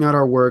looking at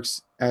our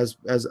works as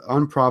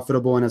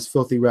unprofitable and as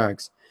filthy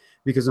rags,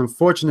 because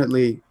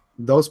unfortunately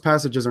those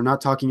passages are not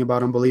talking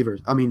about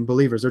believers.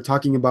 They're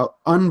talking about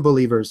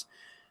unbelievers.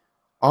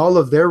 All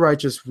of their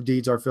righteous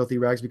deeds are filthy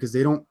rags because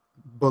they don't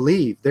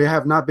believe. They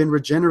have not been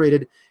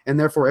regenerated, and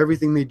therefore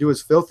everything they do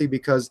is filthy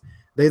because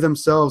they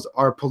themselves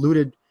are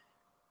polluted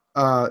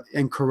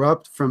and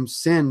corrupt from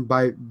sin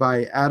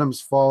by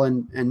Adam's fall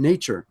and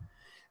nature.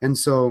 And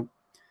so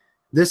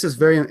this is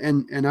very,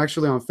 and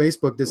actually on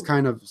Facebook,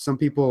 some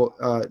people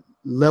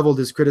level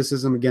this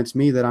criticism against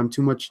me that I'm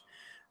too much,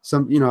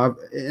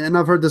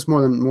 I've heard this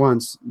more than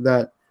once,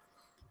 that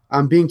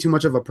I'm being too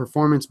much of a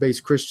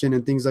performance-based Christian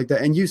and things like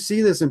that. And you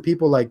see this in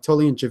people like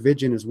Tully and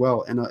Tchividjian as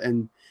well.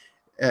 And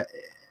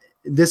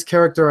this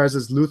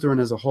characterizes Lutheran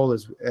as a whole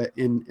as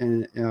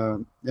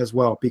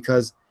well,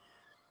 because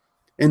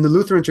in the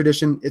Lutheran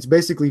tradition, it's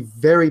basically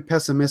very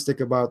pessimistic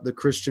about the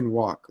Christian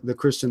walk, the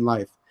Christian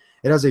life.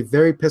 It has a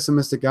very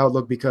pessimistic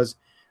outlook because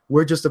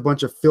we're just a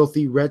bunch of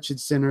filthy, wretched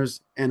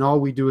sinners, and all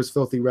we do is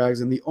filthy rags,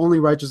 and the only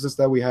righteousness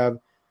that we have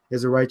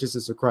is the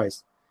righteousness of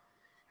Christ.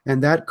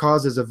 And that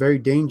causes a very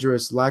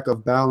dangerous lack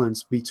of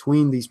balance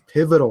between these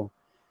pivotal,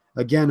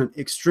 again,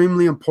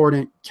 extremely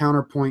important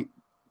counterpoint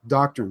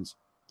doctrines.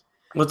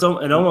 Well,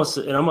 it almost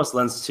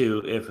lends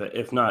to,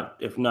 if not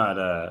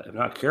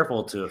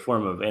careful, to a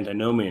form of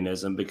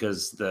antinomianism,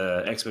 because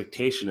the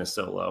expectation is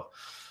so low.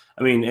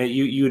 I mean,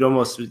 you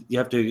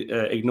have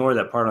to ignore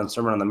that part on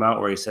Sermon on the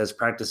Mount where he says,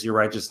 "Practice your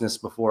righteousness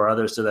before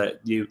others, so that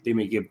they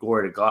may give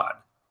glory to God."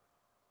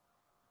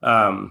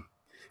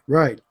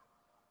 Right.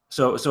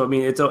 So I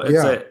mean, it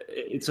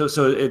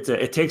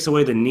takes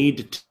away the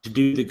need to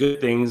do the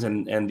good things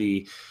and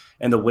the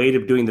weight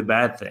of doing the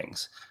bad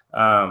things.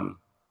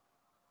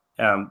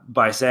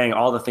 By saying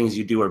all the things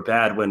you do are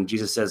bad when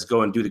Jesus says,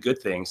 "Go and do the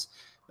good things."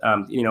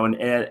 And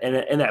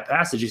in that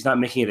passage, he's not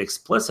making it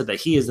explicit that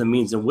he is the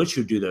means in which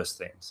you do those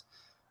things,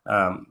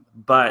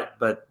 but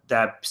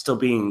that still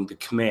being the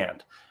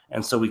command.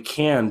 And so we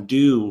can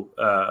do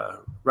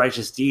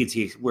righteous deeds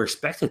we're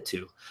expected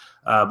to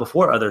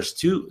before others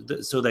too,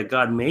 so that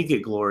God may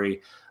get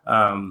glory.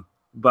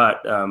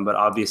 But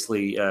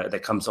obviously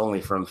that comes only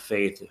from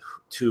faith,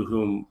 to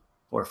whom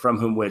or from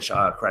whom which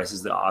Christ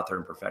is the author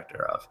and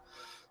perfecter of.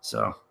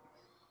 So,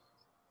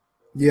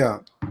 yeah,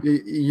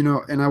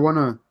 and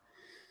we're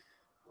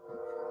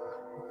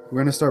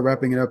going to start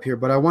wrapping it up here,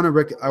 but I want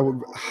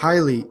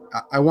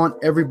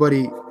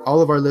everybody,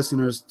 all of our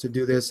listeners, to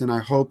do this. And I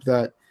hope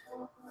that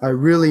I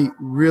really,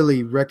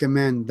 really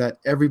recommend that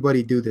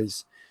everybody do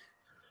this.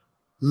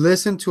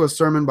 Listen to a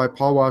sermon by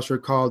Paul Washer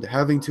called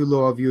 "Having Too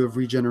Low a View of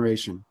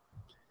Regeneration."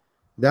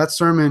 That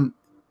sermon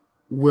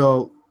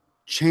will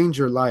change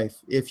your life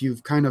if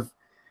you've kind of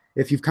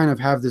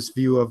have this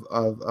view of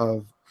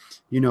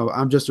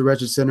I'm just a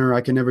wretched sinner.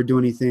 I can never do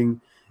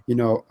anything.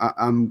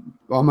 I'm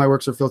all my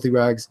works are filthy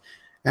rags.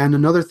 And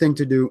another thing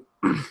to do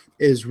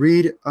is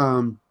read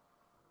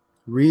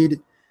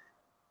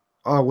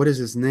what is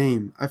his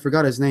name? I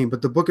forgot his name,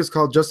 but the book is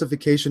called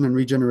Justification and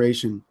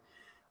Regeneration.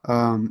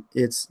 Do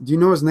you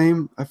know his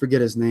name? I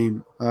forget his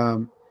name.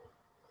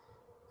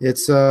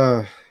 It's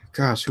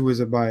gosh, who is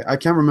it by? I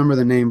can't remember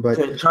the name, but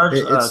it's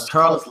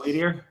Charles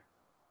Leader.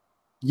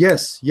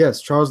 Yes,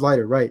 Charles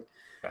Leader, right.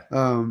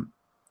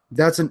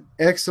 That's an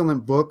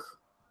excellent book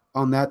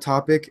on that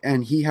topic,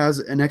 and he has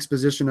an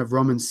exposition of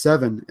Romans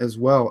 7 as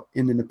well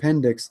in an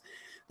appendix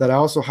that I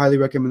also highly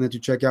recommend that you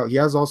check out. He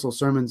has also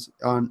sermons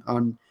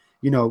on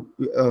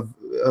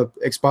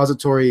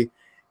expository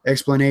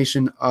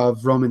explanation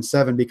of Romans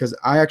 7, because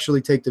I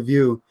actually take the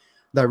view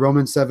that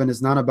Romans 7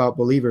 is not about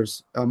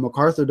believers.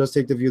 MacArthur does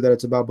take the view that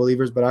it's about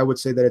believers, but I would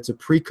say that it's a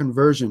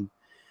pre-conversion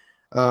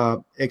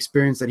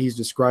experience that he's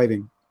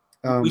describing.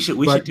 We should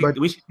take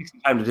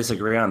some time to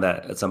disagree on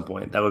that at some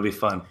point. That would be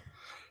fun.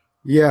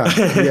 Yeah,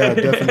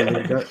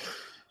 definitely.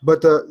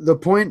 But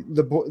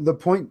the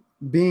point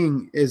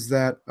being is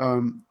that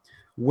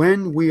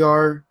when we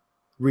are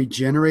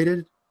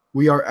regenerated,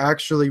 we are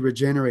actually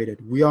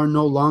regenerated. We are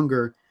no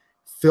longer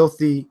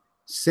filthy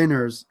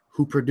sinners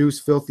who produce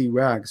filthy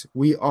rags.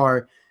 We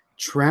are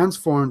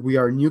transformed. We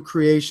are new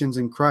creations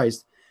in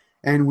Christ,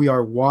 and we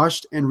are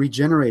washed and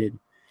regenerated.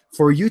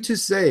 For you to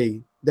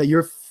say that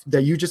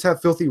you just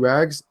have filthy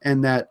rags,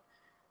 and that,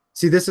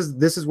 see, this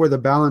is where the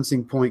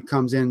balancing point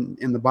comes in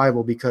the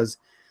Bible, because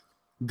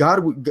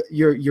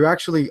you're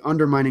actually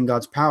undermining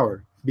God's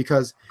power.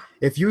 Because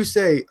if you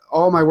say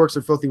all my works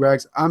are filthy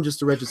rags, I'm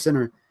just a wretched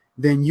sinner,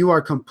 then you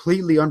are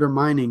completely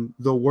undermining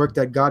the work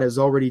that God has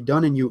already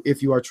done in you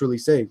if you are truly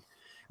saved.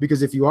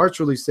 Because if you are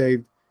truly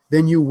saved,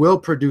 then you will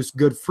produce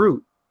good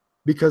fruit,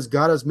 because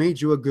God has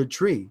made you a good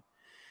tree.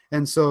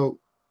 And so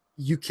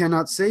you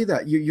cannot say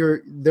that.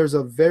 There's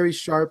a very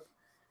sharp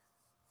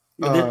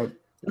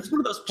that's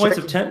one of those points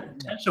of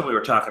tension we were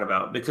talking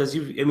about, because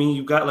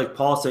you've got, like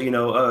Paul said,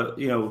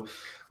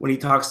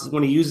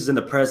 when he uses in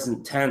the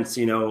present tense,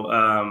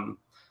 being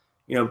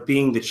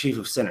the chief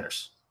of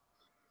sinners,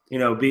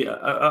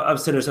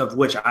 of sinners, of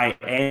which I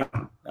am,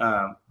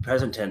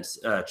 present tense,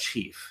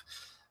 chief.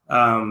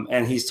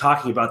 And he's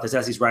talking about this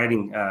as he's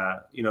writing,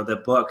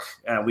 the book.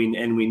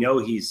 We know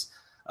he's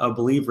a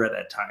believer at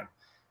that time.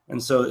 And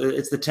so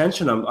it's the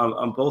tension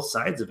on both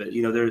sides of it.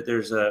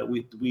 There's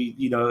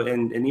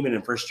and even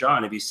in 1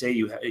 John, if you say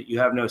you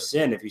have no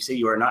sin, if you say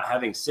you are not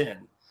having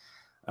sin,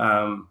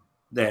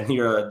 then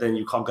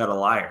you call God a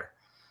liar.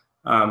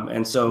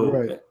 And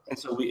so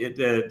do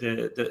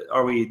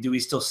we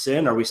still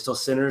sin? Are we still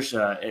sinners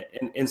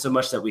in so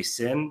much that we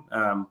sin?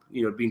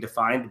 Being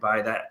defined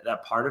by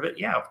that part of it.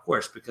 Yeah, of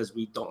course, because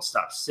we don't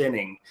stop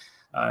sinning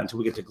until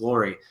we get to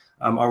glory.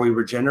 Are we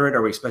regenerate?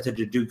 Are we expected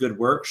to do good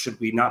work? Should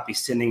we not be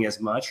sinning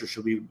as much, or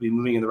should we be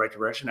moving in the right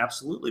direction?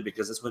 Absolutely,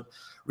 because that's what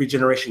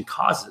regeneration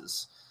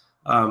causes.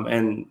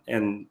 And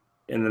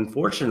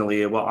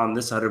unfortunately, well, on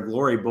this side of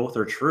glory, both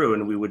are true,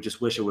 and we would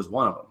just wish it was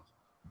one of them.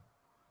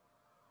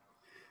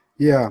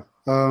 Yeah.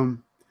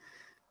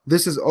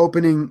 This is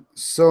opening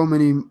so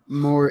many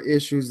more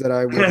issues that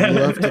I would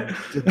love to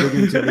dig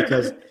into,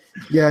 because,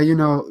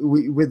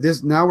 with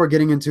this, now we're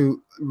getting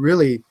into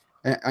really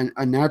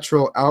a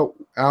natural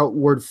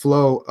outward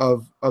flow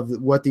of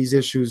what these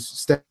issues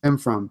stem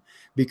from,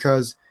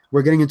 because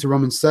we're getting into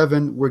Romans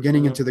 7, we're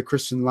getting into the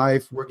Christian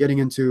life, we're getting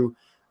into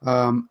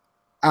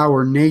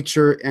our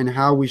nature and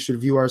how we should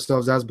view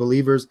ourselves as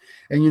believers.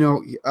 And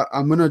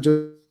I'm gonna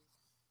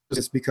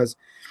just because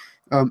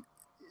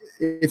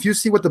if you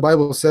see what the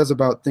Bible says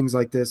about things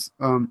like this,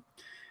 I'm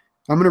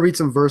gonna read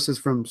some verses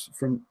from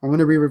I'm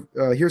gonna read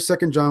here's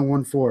 2 John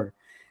 1:4.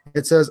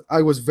 It says,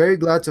 I was very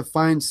glad to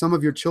find some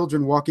of your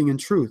children walking in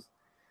truth,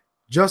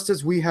 just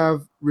as we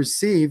have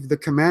received the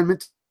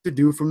commandment to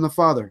do from the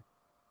Father.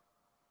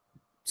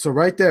 So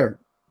right there,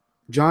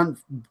 John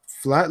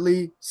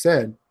flatly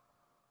said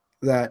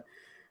that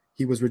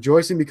he was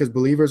rejoicing because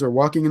believers are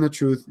walking in the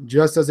truth,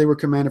 just as they were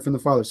commanded from the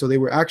Father. So they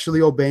were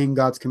actually obeying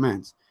God's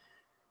commands.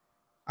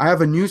 I have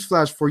a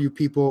newsflash for you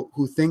people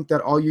who think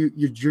that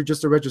you're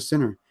just a wretched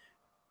sinner.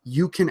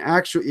 You can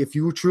actually, if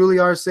you truly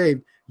are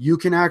saved, you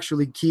can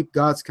actually keep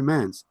God's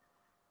commands.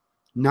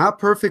 Not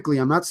perfectly.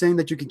 I'm not saying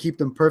that you can keep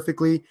them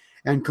perfectly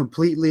and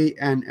completely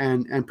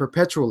and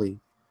perpetually.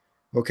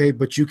 Okay,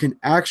 but you can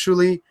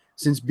actually,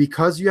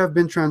 because you have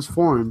been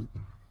transformed,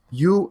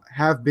 you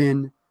have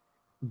been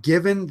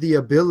given the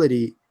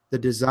ability, the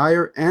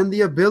desire, and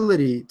the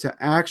ability to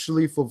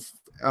actually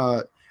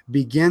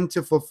begin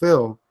to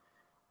fulfill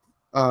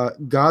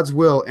God's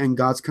will and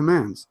God's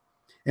commands.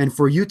 And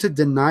for you to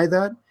deny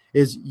that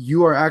is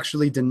you are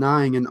actually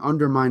denying and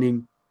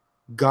undermining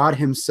God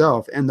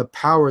himself and the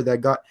power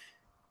that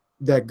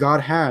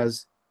God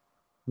has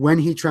when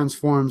he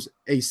transforms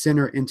a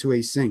sinner into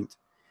a saint.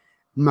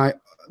 My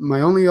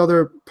only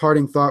other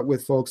parting thought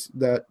with folks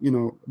that,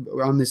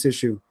 on this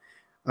issue.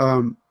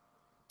 Let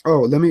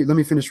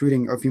me finish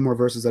reading a few more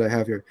verses that I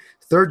have here.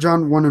 3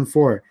 John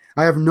 1:4.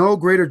 I have no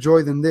greater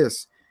joy than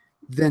this,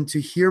 than to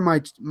hear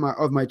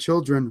of my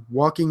children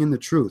walking in the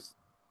truth.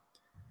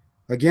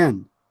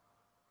 Again,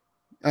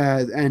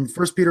 and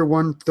 1 Peter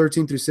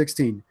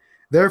 1:13-16.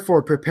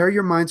 Therefore, prepare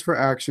your minds for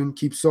action,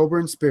 keep sober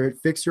in spirit,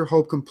 fix your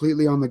hope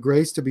completely on the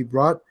grace to be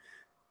brought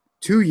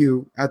to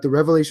you at the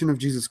revelation of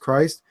Jesus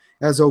Christ.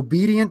 As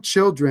obedient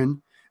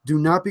children, do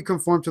not be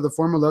conformed to the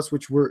former lusts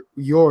which were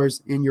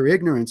yours in your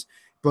ignorance,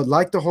 but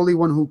like the Holy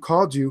One who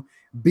called you,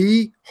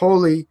 be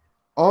holy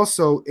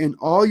also in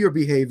all your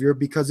behavior,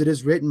 because it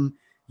is written,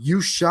 you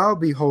shall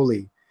be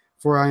holy,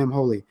 for I am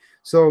holy.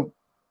 So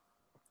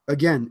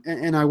again,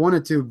 and I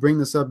wanted to bring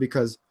this up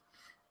because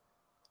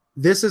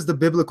this is the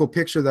biblical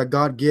picture that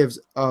God gives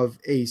of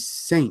a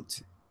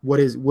saint.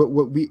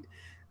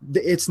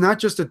 It's not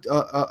just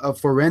a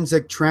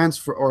forensic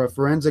transfer or a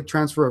forensic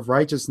transfer of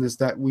righteousness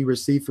that we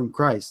receive from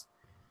Christ.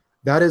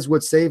 That is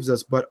what saves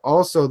us. But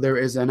also there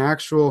is an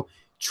actual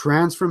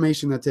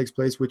transformation that takes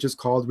place, which is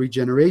called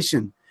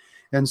regeneration.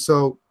 And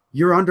so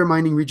you're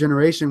undermining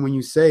regeneration when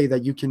you say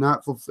that you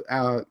cannot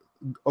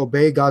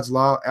obey God's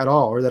law at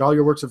all, or that all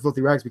your works are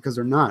filthy rags, because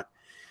they're not.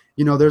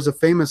 You know, there's a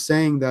famous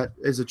saying that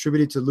is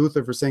attributed to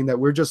Luther for saying that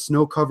we're just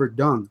snow-covered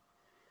dung.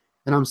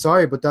 And I'm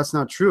sorry, but that's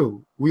not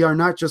true. We are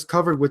not just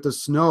covered with the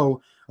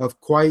snow of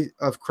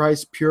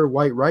Christ's pure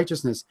white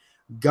righteousness.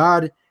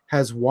 God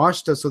has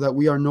washed us so that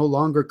we are no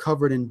longer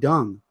covered in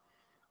dung.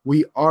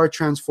 We are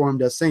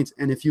transformed as saints.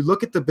 And if you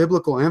look at the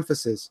biblical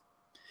emphasis,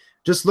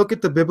 just look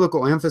at the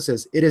biblical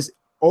emphasis. It is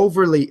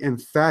overly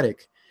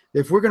emphatic.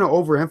 If we're going to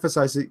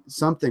overemphasize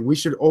something, we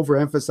should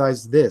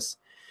overemphasize this,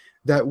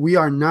 that we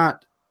are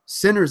not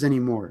sinners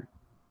anymore.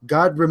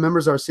 God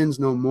remembers our sins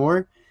no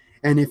more.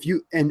 And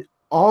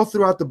all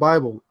throughout the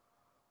Bible,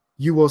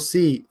 you will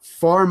see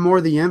far more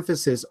the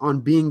emphasis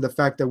on being the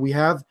fact that we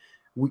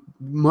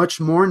much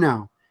more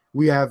now.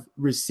 We have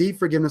received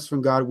forgiveness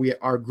from God. We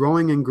are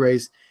growing in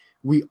grace.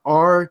 We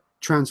are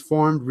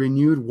transformed,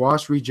 renewed,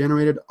 washed,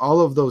 regenerated,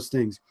 all of those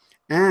things.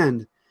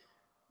 And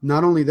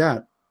not only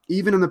that,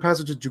 even in the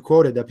passage that you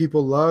quoted, that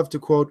people love to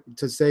quote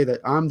to say that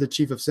I'm the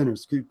chief of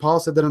sinners. Paul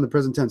said that in the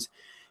present tense.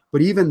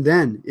 But even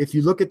then, if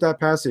you look at that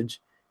passage,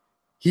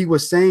 he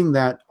was saying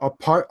that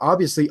apart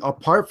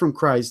from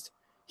Christ,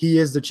 he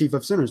is the chief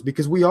of sinners,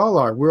 because we all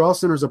are. We're all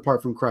sinners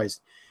apart from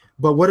Christ.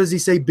 But what does he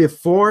say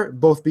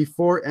both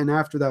before and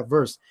after that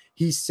verse?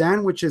 He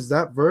sandwiches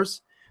that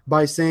verse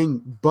by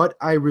saying, but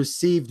I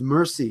received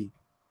mercy,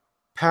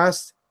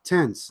 past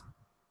tense.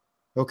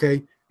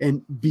 Okay.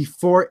 And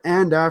before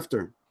and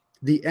after,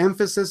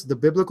 the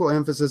biblical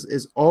emphasis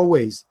is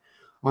always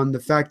on the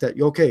fact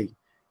that, okay,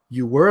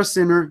 you were a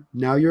sinner,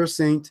 now you're a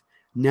saint,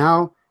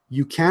 now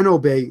you can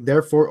obey,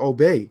 therefore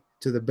obey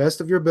to the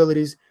best of your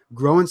abilities,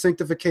 grow in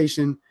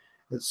sanctification,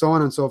 and so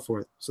on and so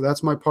forth. So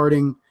that's my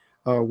parting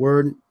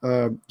word.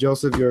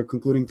 Joseph, your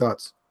concluding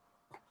thoughts.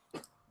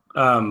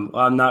 I'm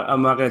not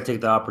going to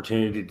take the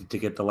opportunity to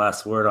get the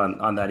last word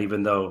on that,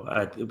 even though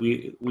I think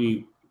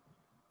we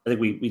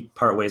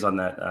part ways on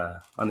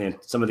that,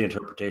 some of the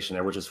interpretation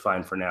there, which is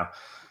fine for now.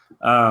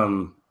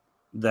 But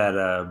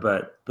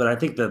I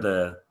think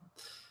that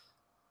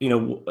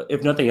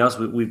if nothing else,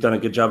 we've done a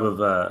good job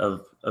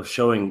of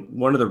showing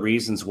one of the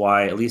reasons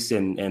why, at least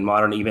in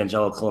modern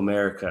evangelical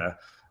America,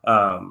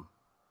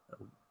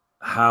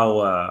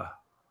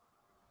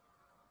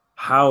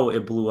 how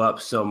it blew up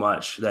so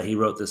much that he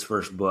wrote this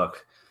first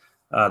book,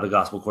 The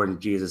Gospel According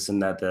to Jesus,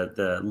 and that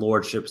the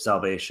Lordship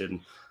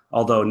salvation,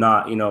 although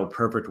not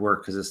perfect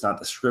work because it's not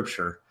the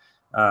Scripture,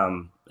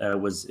 it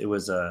was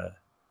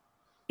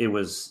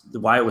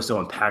why it was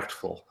so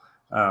impactful.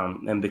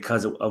 And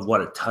because of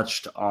what it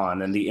touched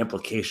on and the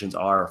implications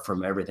are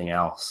from everything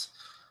else.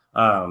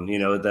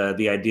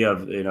 The idea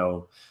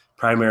of,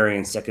 primary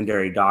and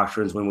secondary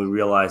doctrines, when we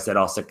realize that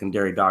all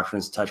secondary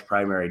doctrines touch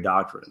primary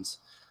doctrines.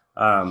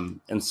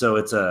 And so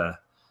it's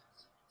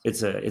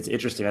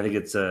interesting. I think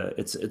it's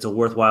a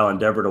worthwhile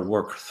endeavor to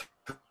work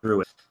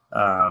through it,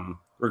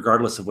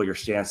 regardless of what your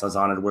stance is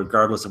on it,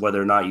 regardless of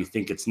whether or not you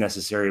think it's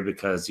necessary,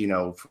 because,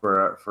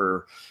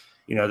 for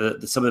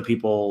some of the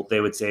people, they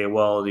would say,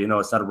 well,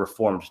 it's not a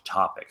reformed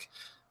topic.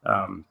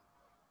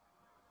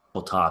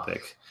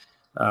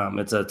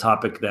 It's a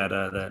topic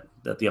that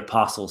the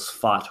apostles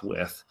fought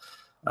with,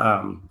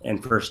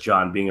 and First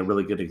John being a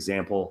really good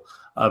example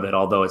of it,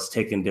 although it's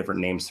taken different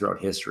names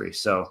throughout history.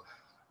 So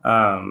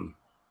I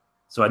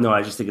know,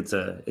 I just think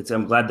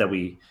I'm glad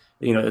that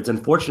it's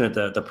unfortunate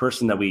that the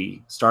person that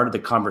we started the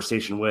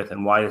conversation with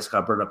and why this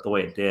got brought up the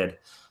way it did.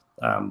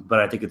 But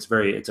I think it's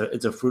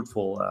a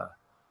fruitful,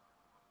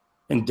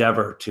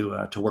 endeavor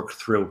to work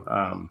through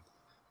how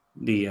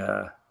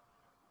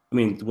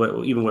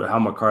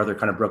MacArthur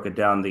kind of broke it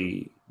down,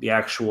 the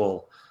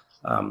actual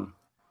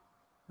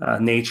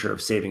nature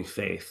of saving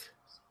faith.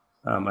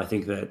 I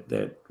think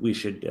that we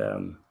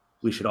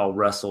should all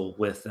wrestle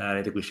with that.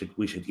 I think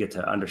we should get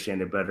to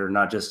understand it better,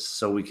 not just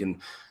so we can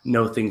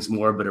know things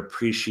more, but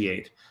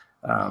appreciate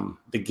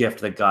the gift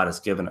that God has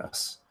given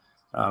us,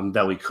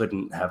 that we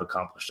couldn't have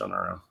accomplished on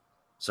our own.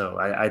 So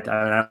I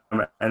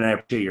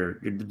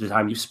appreciate the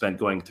time you spent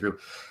going through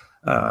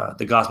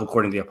the Gospel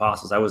According to the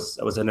Apostles. I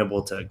was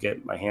unable to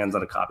get my hands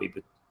on a copy,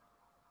 but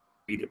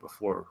read it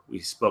before we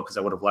spoke, because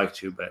I would have liked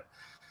to. But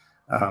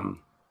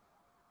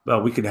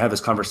well, we could have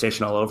this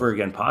conversation all over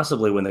again,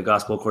 possibly when the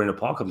Gospel According to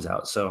Paul comes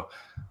out. So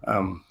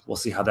we'll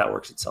see how that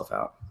works itself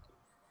out.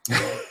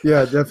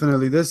 Yeah,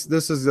 definitely. This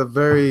is a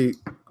very,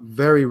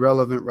 very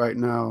relevant right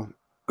now.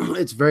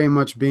 It's very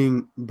much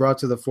being brought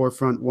to the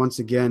forefront once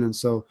again. And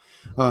so,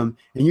 and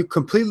you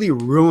completely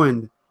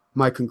ruined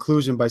my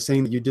conclusion by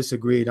saying that you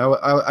disagreed.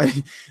 I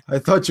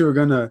thought you were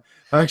gonna.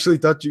 I actually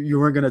thought you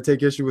weren't gonna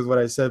take issue with what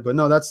I said, but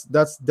no,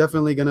 that's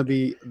definitely gonna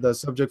be the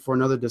subject for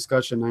another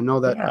discussion. I know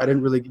that I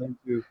didn't really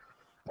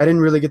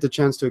get the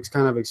chance to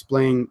kind of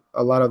explain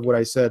a lot of what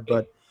I said,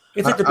 but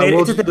it's a debate.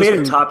 It's a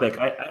debated topic.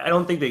 I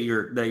don't think that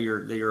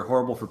you're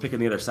horrible for picking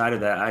the other side of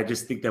that. I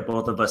just think that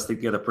both of us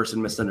think the other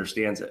person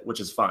misunderstands it,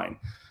 which is fine,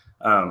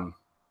 and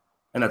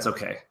that's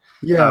okay.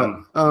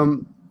 Yeah.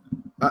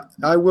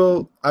 I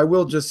will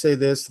just say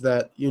this,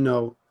 that, you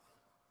know,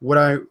 what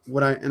I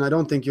and I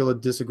don't think you'll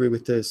disagree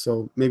with this,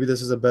 so maybe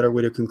this is a better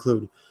way to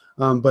conclude.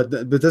 But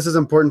this is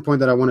an important point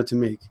that I wanted to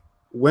make.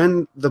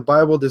 When the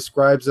Bible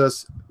describes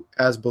us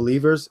as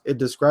believers, it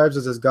describes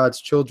us as God's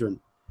children.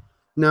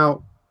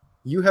 Now,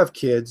 you have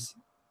kids,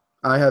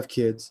 I have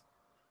kids.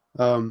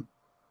 When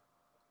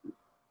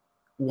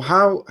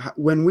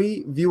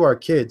we view our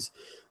kids,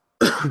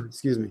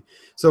 excuse me.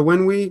 So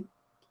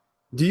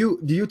do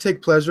you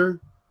take pleasure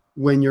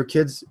when your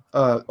kids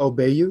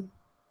obey you?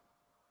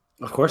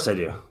 Of course I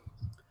do.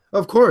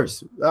 Of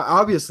course,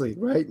 obviously,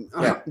 right?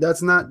 Yeah.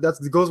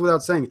 That goes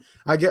without saying.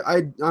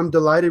 I'm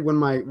delighted when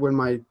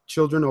my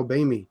children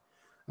obey me.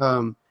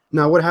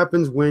 Now, what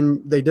happens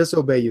when they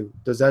disobey you?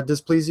 Does that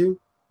displease you?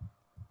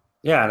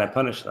 Yeah, and I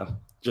punish them,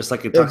 just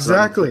like it talks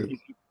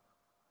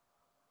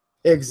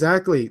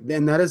Exactly,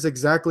 and that is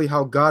exactly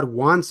how God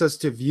wants us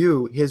to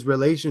view His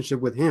relationship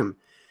with Him.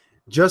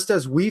 Just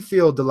as we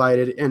feel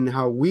delighted and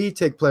how we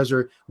take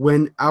pleasure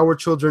when our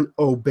children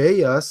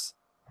obey us,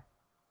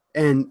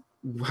 and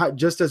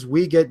just as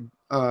we get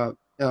have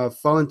a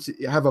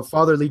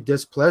fatherly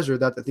displeasure,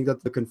 that I think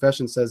that the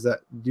confession says, that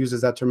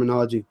uses that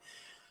terminology,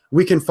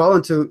 we can fall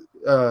into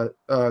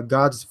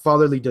God's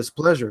fatherly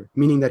displeasure,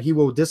 meaning that He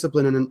will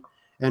discipline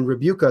and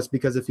rebuke us,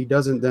 because if He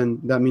doesn't,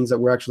 then that means that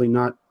we're actually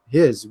not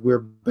His. We're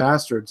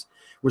bastards.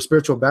 We're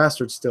spiritual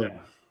bastards still,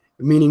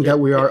 meaning that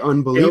we are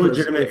unbelievers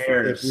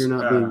if you're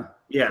not being.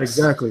 Yes,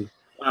 exactly.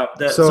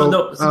 So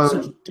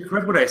to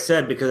correct what I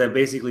said, because I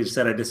basically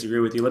said I disagree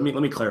with you. Let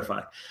me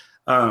clarify.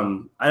 I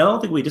don't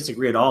think we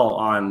disagree at all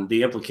on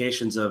the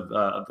implications of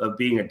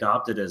being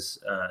adopted as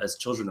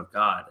children of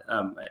God,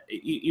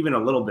 even a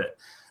little bit.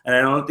 And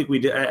I don't think we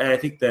do. I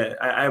think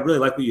that I really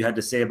like what you had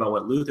to say about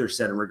what Luther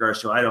said in regards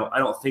to. I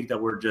don't think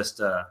that we're just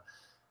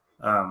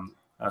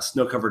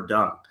snow-covered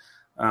dung.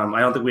 I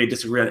don't think we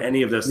disagree on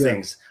any of those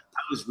things. I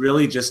was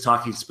really just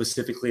talking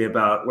specifically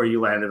about where you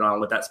landed on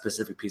with that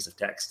specific piece of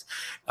text,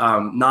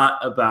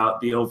 not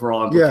about the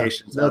overall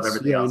implications of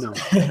everything else.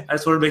 I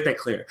just want to make that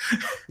clear.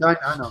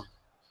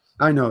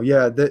 I know.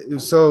 Yeah.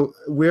 So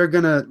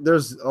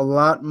there's a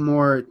lot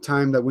more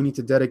time that we need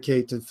to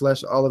dedicate to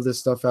flesh all of this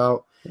stuff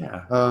out.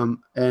 Yeah. I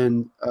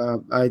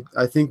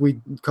think we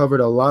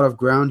covered a lot of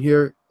ground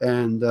here,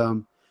 and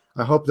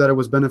I hope that it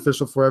was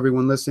beneficial for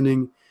everyone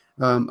listening.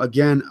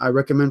 Again, I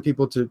recommend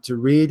people to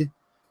read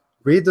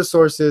the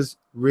sources,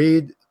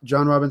 read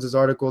John Robbins'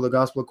 article, The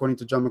Gospel According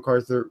to John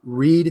MacArthur,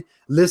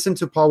 listen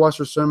to Paul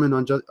Washer's sermon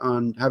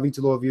on having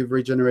to low view of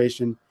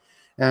regeneration,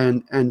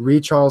 and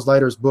read Charles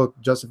Leiter's book,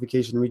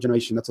 Justification and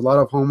Regeneration. That's a lot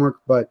of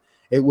homework, but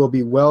it will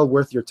be well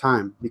worth your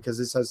time, because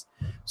this has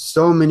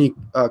so many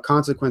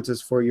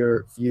consequences for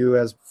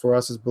for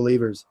us as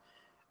believers.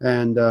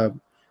 And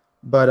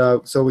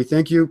so we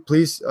thank you.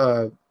 Please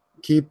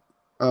keep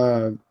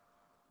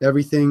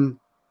everything.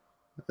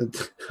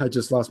 I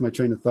just lost my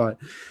train of thought.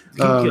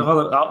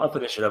 I'll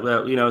finish it up.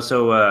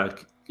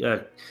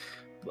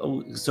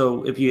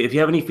 So if you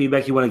have any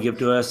feedback you want to give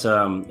to us,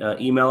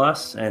 email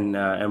us, and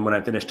when I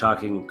finish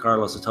talking,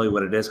 Carlos will tell you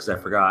what it is, because I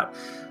forgot.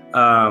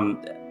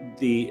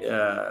 Keep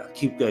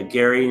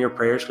Gary in your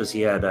prayers, because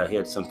he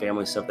had some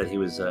family stuff that he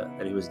was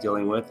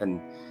dealing with,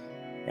 and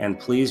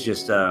please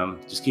just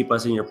keep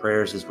us in your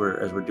prayers as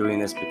we're doing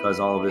this, because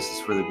all of this is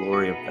for the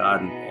glory of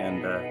God,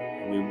 and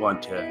we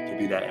want to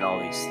do that in all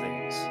these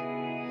things.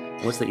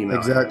 What's the email?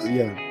 Exactly.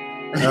 Yeah.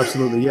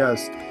 Absolutely.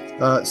 Yes.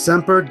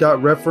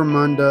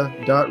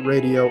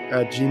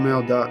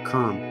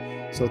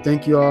 semper.reformanda.radio@gmail.com. So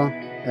thank you all,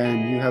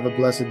 and you have a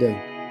blessed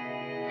day.